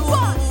overdue.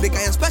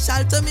 Because you're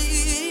special to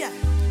me.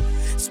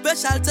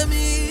 Special to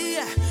me.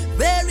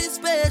 Very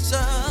special.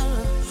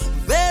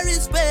 Very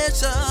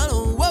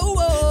special.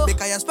 Whoa.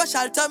 Because you're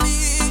special to me.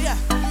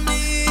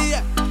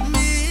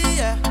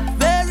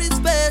 Very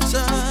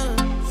special.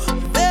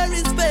 Very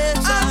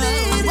special.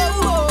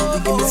 You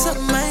give me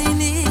something I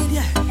need,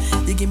 yeah.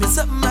 You give me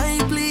something I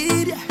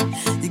bleed, yeah.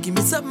 You give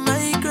me something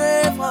I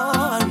crave for.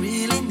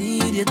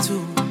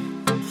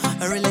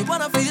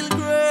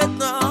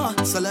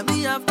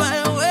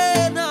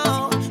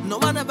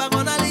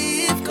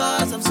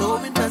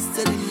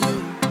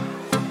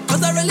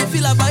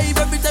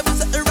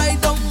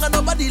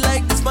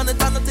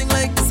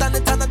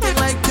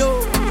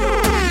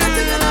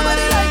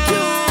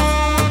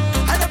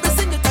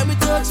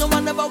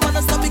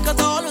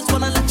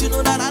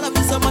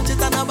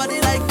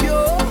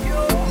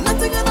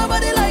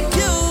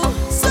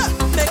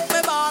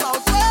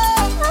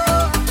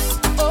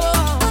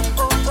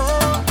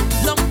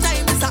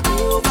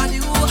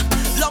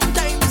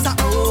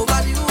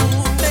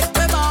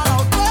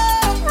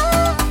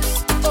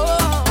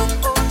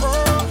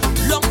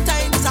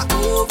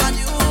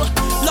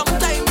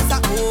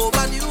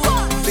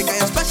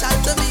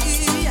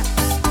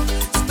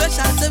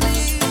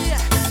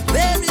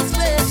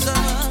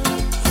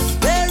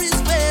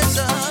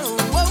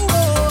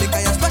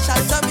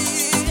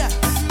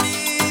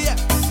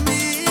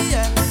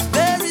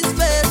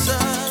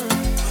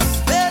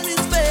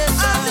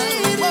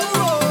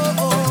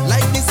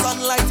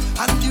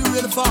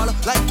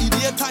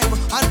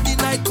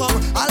 night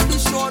come, I'll be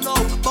sure now,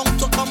 bound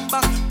to come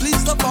back.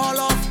 Please don't fall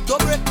off,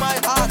 don't break my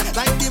heart.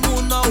 Like the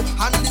moon now,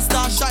 and the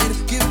star shine.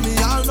 Give me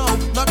all now,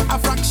 not a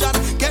fraction.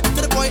 Get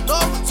to the point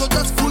now, so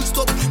just full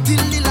stop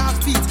till the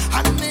last beat,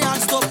 and me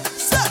hands stop.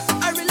 Sir,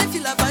 I really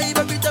feel a vibe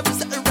every time we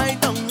settle right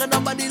down. And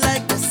nobody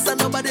like this, and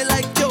nobody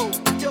like you.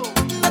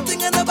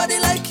 Nothing and nobody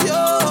like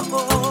you.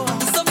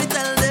 So me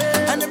tell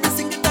them, and every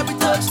single time we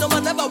touch, no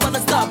one ever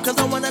wanna stop, cause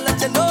I wanna let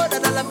you know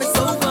that I love you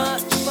so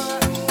much.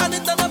 And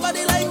it's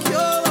nobody like you.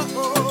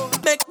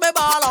 Make me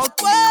ball out.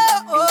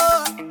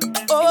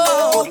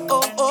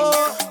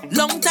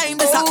 Long time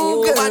this a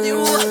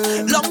overdue.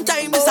 Long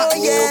time this a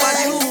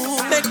overdue.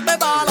 Make me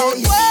ball out.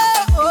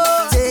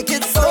 Take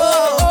it so.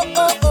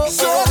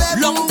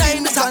 Long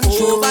time this a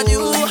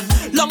overdue.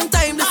 Long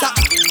time this a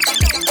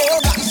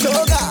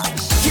sugar.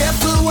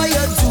 Careful what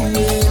you're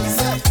doing.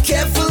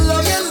 Careful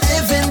how you're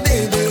living,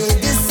 baby.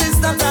 This is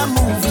not a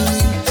movie.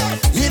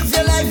 Live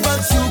your life,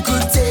 but you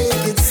could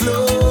take it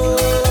slow.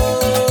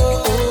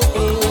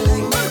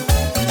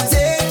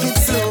 Take it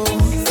slow.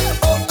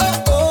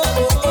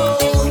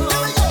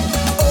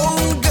 Oh,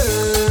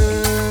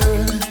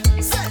 girl.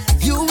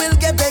 You will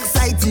get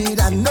excited,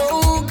 I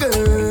know,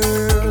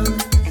 girl.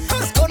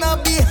 It's gonna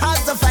be hard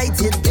to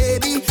fight it,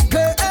 baby.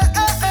 Girl,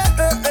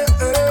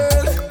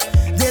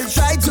 they'll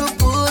try to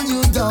pull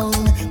you down,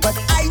 but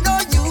I know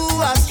you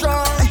are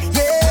strong.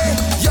 Yeah,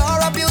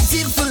 you're a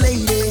beautiful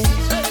lady.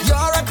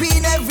 You're a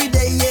queen every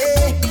day.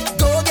 Yeah,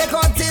 don't get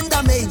caught in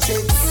the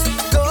matrix.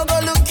 Don't go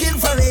looking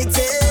for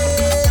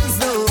ratings.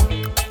 No,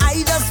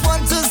 I just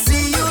want to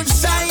see you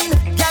shine.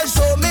 Girl,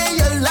 show me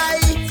your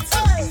light.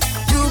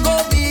 You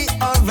gon' be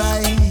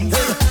alright.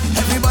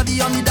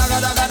 Everybody on the daga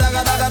daga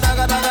daga daga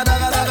daga daga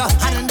daga daga,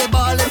 and the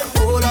ball it,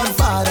 hold on,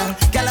 father.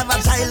 Girl have a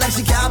child like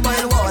she can't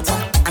boil water,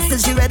 and still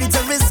she ready to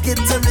risk it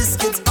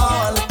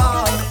all.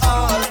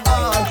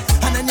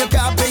 And then you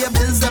can't pay your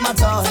bills them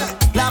at all.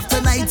 Laugh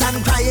tonight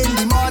and cry in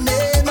the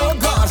morning. Oh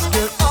gosh,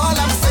 girl, all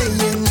I'm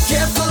saying,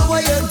 careful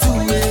what you're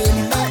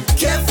doing.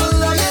 Careful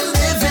how you're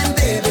living,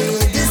 baby.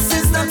 This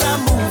is not a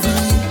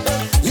movie.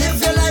 Live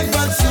your life,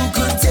 but you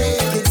could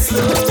take it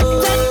slow.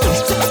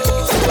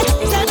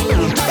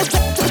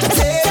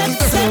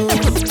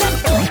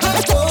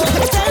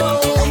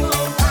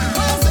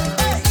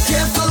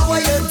 Careful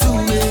what you're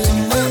doing.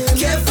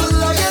 Careful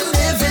how you're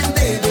living,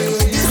 baby.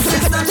 This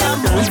is not a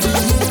movie.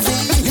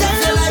 Live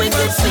your life,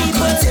 but you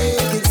could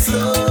take it slow. Take it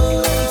slow.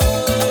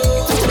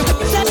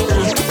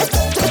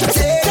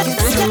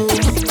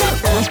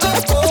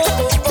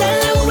 Tell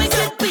them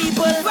wicked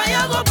people,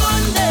 fire go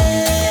burn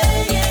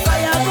them.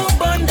 Fire go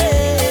burn them.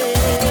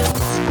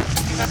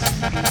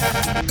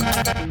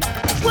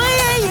 Why,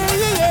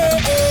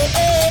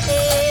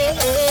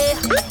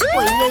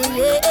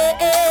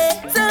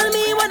 tell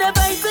me what they're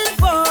fighting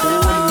for.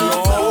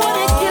 What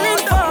they're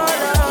killing for.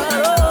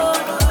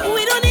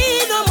 We don't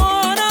need no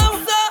more now.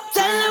 So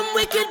tell them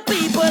wicked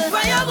people,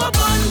 fire go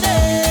burn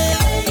them.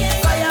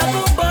 Fire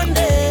go burn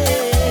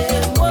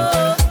them. Oh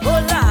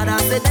Lord, I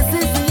said this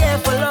is the year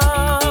for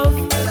love.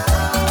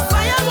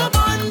 Fire go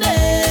burn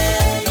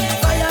them.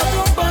 Fire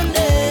go burn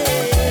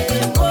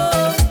them. Oh,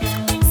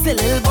 say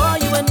little boy,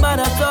 you ain't bad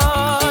at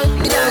all.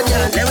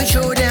 Let me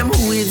show them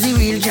who is the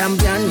real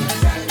champion.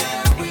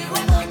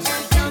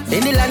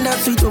 In the land of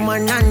sweet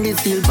woman and the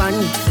steel pan.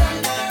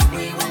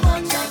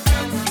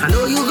 I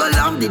know you go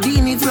love the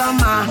Dini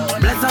drama.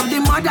 Bless up the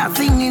mother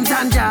singing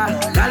Sanja.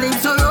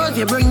 Calypso Rose,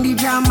 you bring the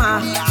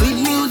drama. Sweet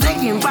music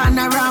in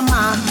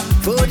panorama.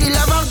 For the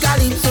love of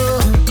Calypso,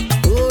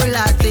 oh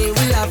I say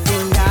we are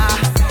finger.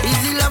 Is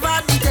the love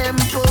of the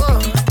tempo,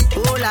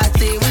 oh I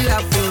say we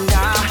are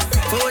finger.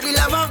 For the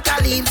love of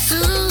Calypso,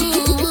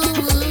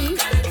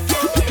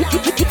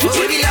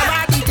 for the love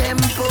of the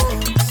tempo.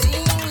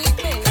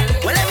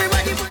 Well,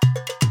 everybody put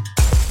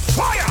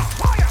Fire!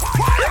 Fire!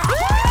 Fire!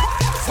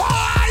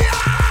 Fire!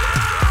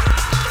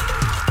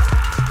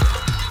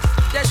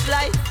 Just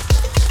like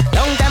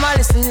long time I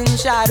listen in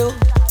shadow.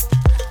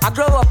 I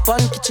grow up on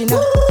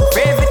Kitchener.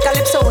 Favorite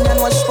Calypsonian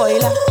was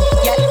spoiler.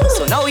 Yeah,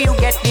 so now you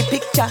get the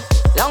picture.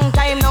 Long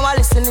time now I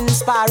listen in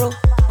Sparrow.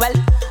 Well,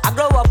 I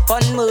grow up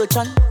on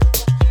Merchant.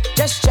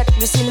 Just check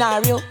the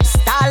scenario.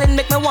 Stalin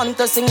make me want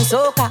to sing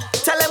soca.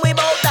 Tell them we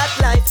about that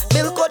life.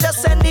 Milko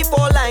just send the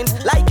 4 lines.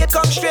 Like it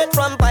come straight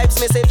from pipes.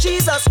 Me say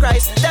Jesus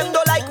Christ. Them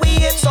don't like we,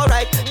 it's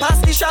alright. Pass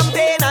the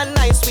champagne and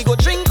nice. We go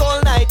drink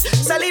all night.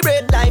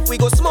 Celebrate life, we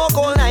go smoke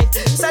all night.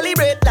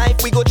 Celebrate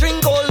life, we go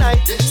drink all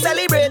night.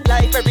 Celebrate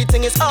life,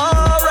 everything is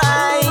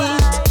alright.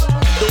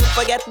 Don't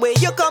forget where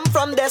you come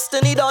from,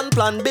 destiny done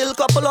plan. Build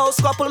couple house,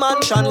 couple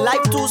mansion.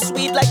 Life too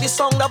sweet like the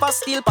sound of a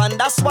steel pan.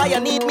 That's why I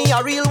need me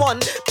a real one.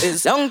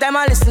 This long time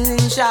I listen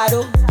in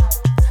shadow.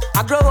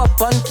 I grow up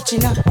on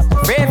Kitchener.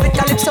 Favorite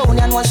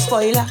Calypsonian was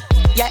spoiler.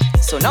 Yeah,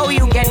 so now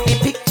you get the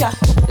picture.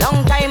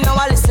 Long time now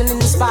I listen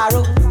in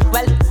Sparrow.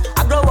 Well,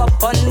 I grow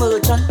up on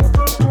Merchant.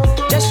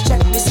 Just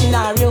check the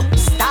scenario.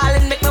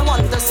 Stalin make me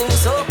want to sing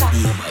soca.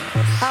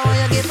 I want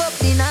you give up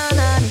the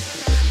nanani.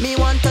 Me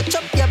want to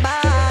chop your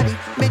body.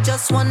 Me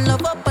just want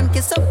love up and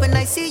kiss up when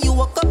I see you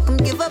walk up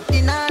and give up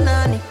the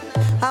nanani.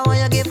 I want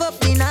you give up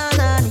the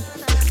nanani.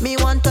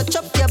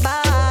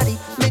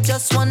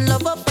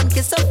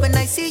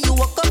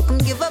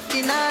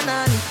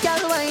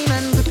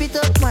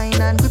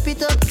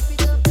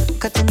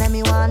 Cutting at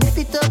me one, lift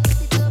it up.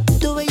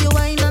 The way you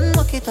whine and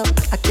walk it up.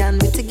 I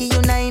can't wait to give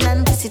you 9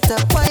 and kiss it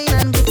up. Wine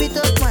and grip it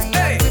up, wine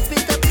and grip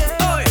it up.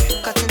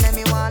 Yeah. Cutting at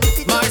me one, lift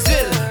it up.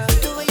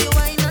 The way you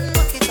whine and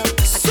walk it up.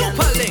 I can't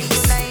wait to give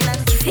you 9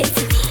 and kiss it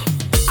up.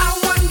 I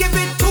want give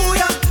it to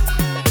ya.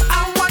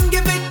 I want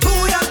give it to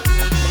ya.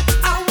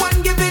 I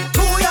want give it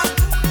to ya.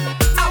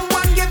 I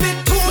want give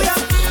it to ya.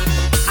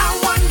 I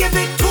want give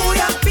it to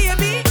ya,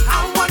 baby.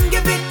 I want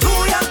give it to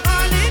ya,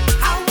 honey.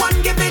 I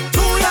want give it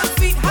to ya,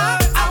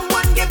 sweetheart. I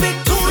want give it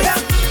to ya.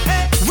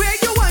 Where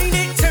you whine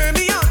it, turn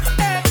me on.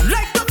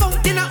 Like the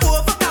fountain I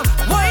overcome.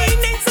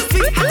 Whining so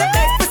sweet, I got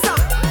beg for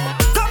some.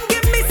 Come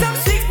give me some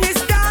sweetness,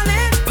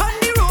 darling. Pon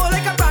the roll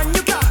like a brand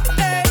new car.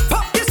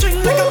 Pop the string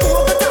like a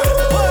Bogota.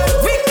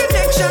 Weak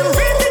connection,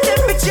 raise the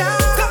temperature.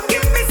 Come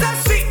give me some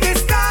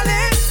sweetness,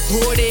 darling.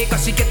 Hold it,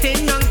 cause she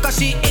getting on, cause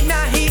she in a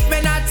heat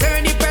when I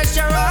turn the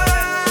pressure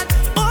on.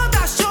 Oh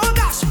gosh,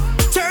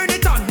 turn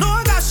it on.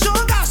 Oh gosh,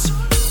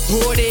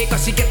 hold it,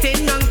 cause she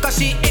getting on, cause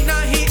she in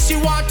a heat. She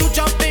want to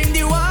jump in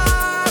the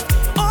water.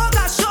 Oh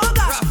gosh,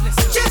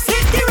 just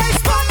hit the right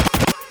spot.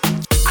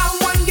 I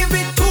want give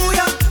it to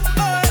ya.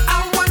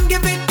 I want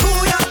give it to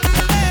ya.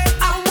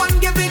 I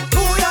want give it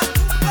to ya.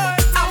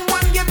 I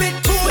want give it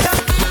to ya.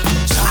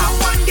 I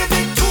want give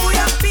it to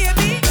ya,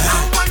 baby. I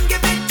want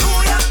give it to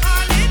ya,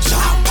 honey.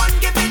 I want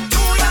give it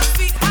to ya,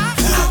 sweetheart.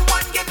 I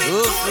want give it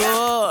to ya.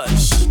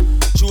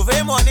 Juve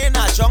money in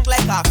a junk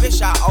like a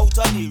fish out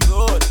on the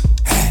road.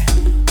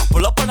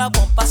 Pull up on a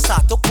bumper,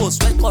 start to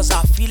post when cause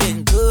I'm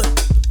feeling good.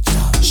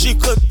 She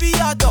could be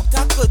a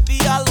doctor, could be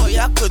a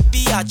lawyer, could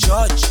be a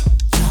judge.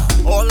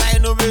 All I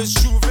know is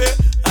Juve,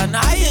 and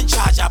I in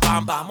charge of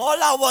Bam Bam.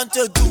 All I want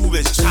to do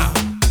is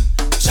jam,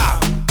 jam,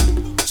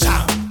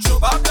 jam.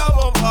 Jump up the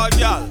bumper,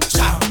 girl.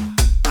 Jam,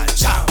 and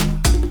jam,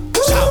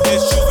 jam.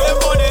 It's Juve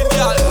money,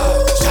 girl.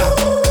 Jam,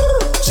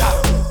 jam,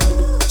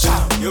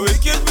 jam. You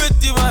wicked with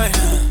the mind.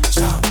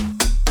 Jam,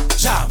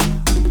 jam,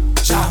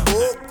 jam.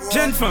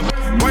 Gen fam,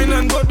 wine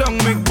and go down,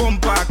 make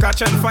bumper,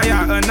 catch on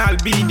fire, and I'll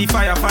be the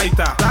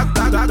firefighter.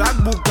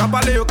 That book,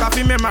 kabale yo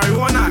kafi me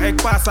marijuana, ek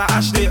pasa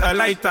ashte a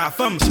lighter.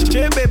 Fam,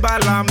 chebe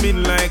bala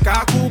min like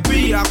a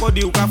kupi,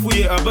 akodi yo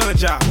kafuye a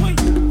banja.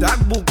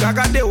 That book,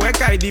 agade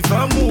weka di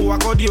famu,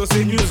 akodi yo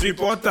se news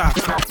reporter.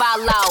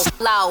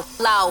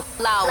 Low.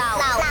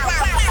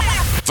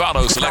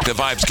 Follow Selective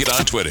Vibes Kid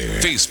on Twitter,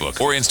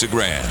 Facebook, or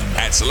Instagram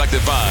at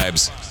Selective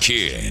Vibes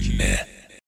Kid.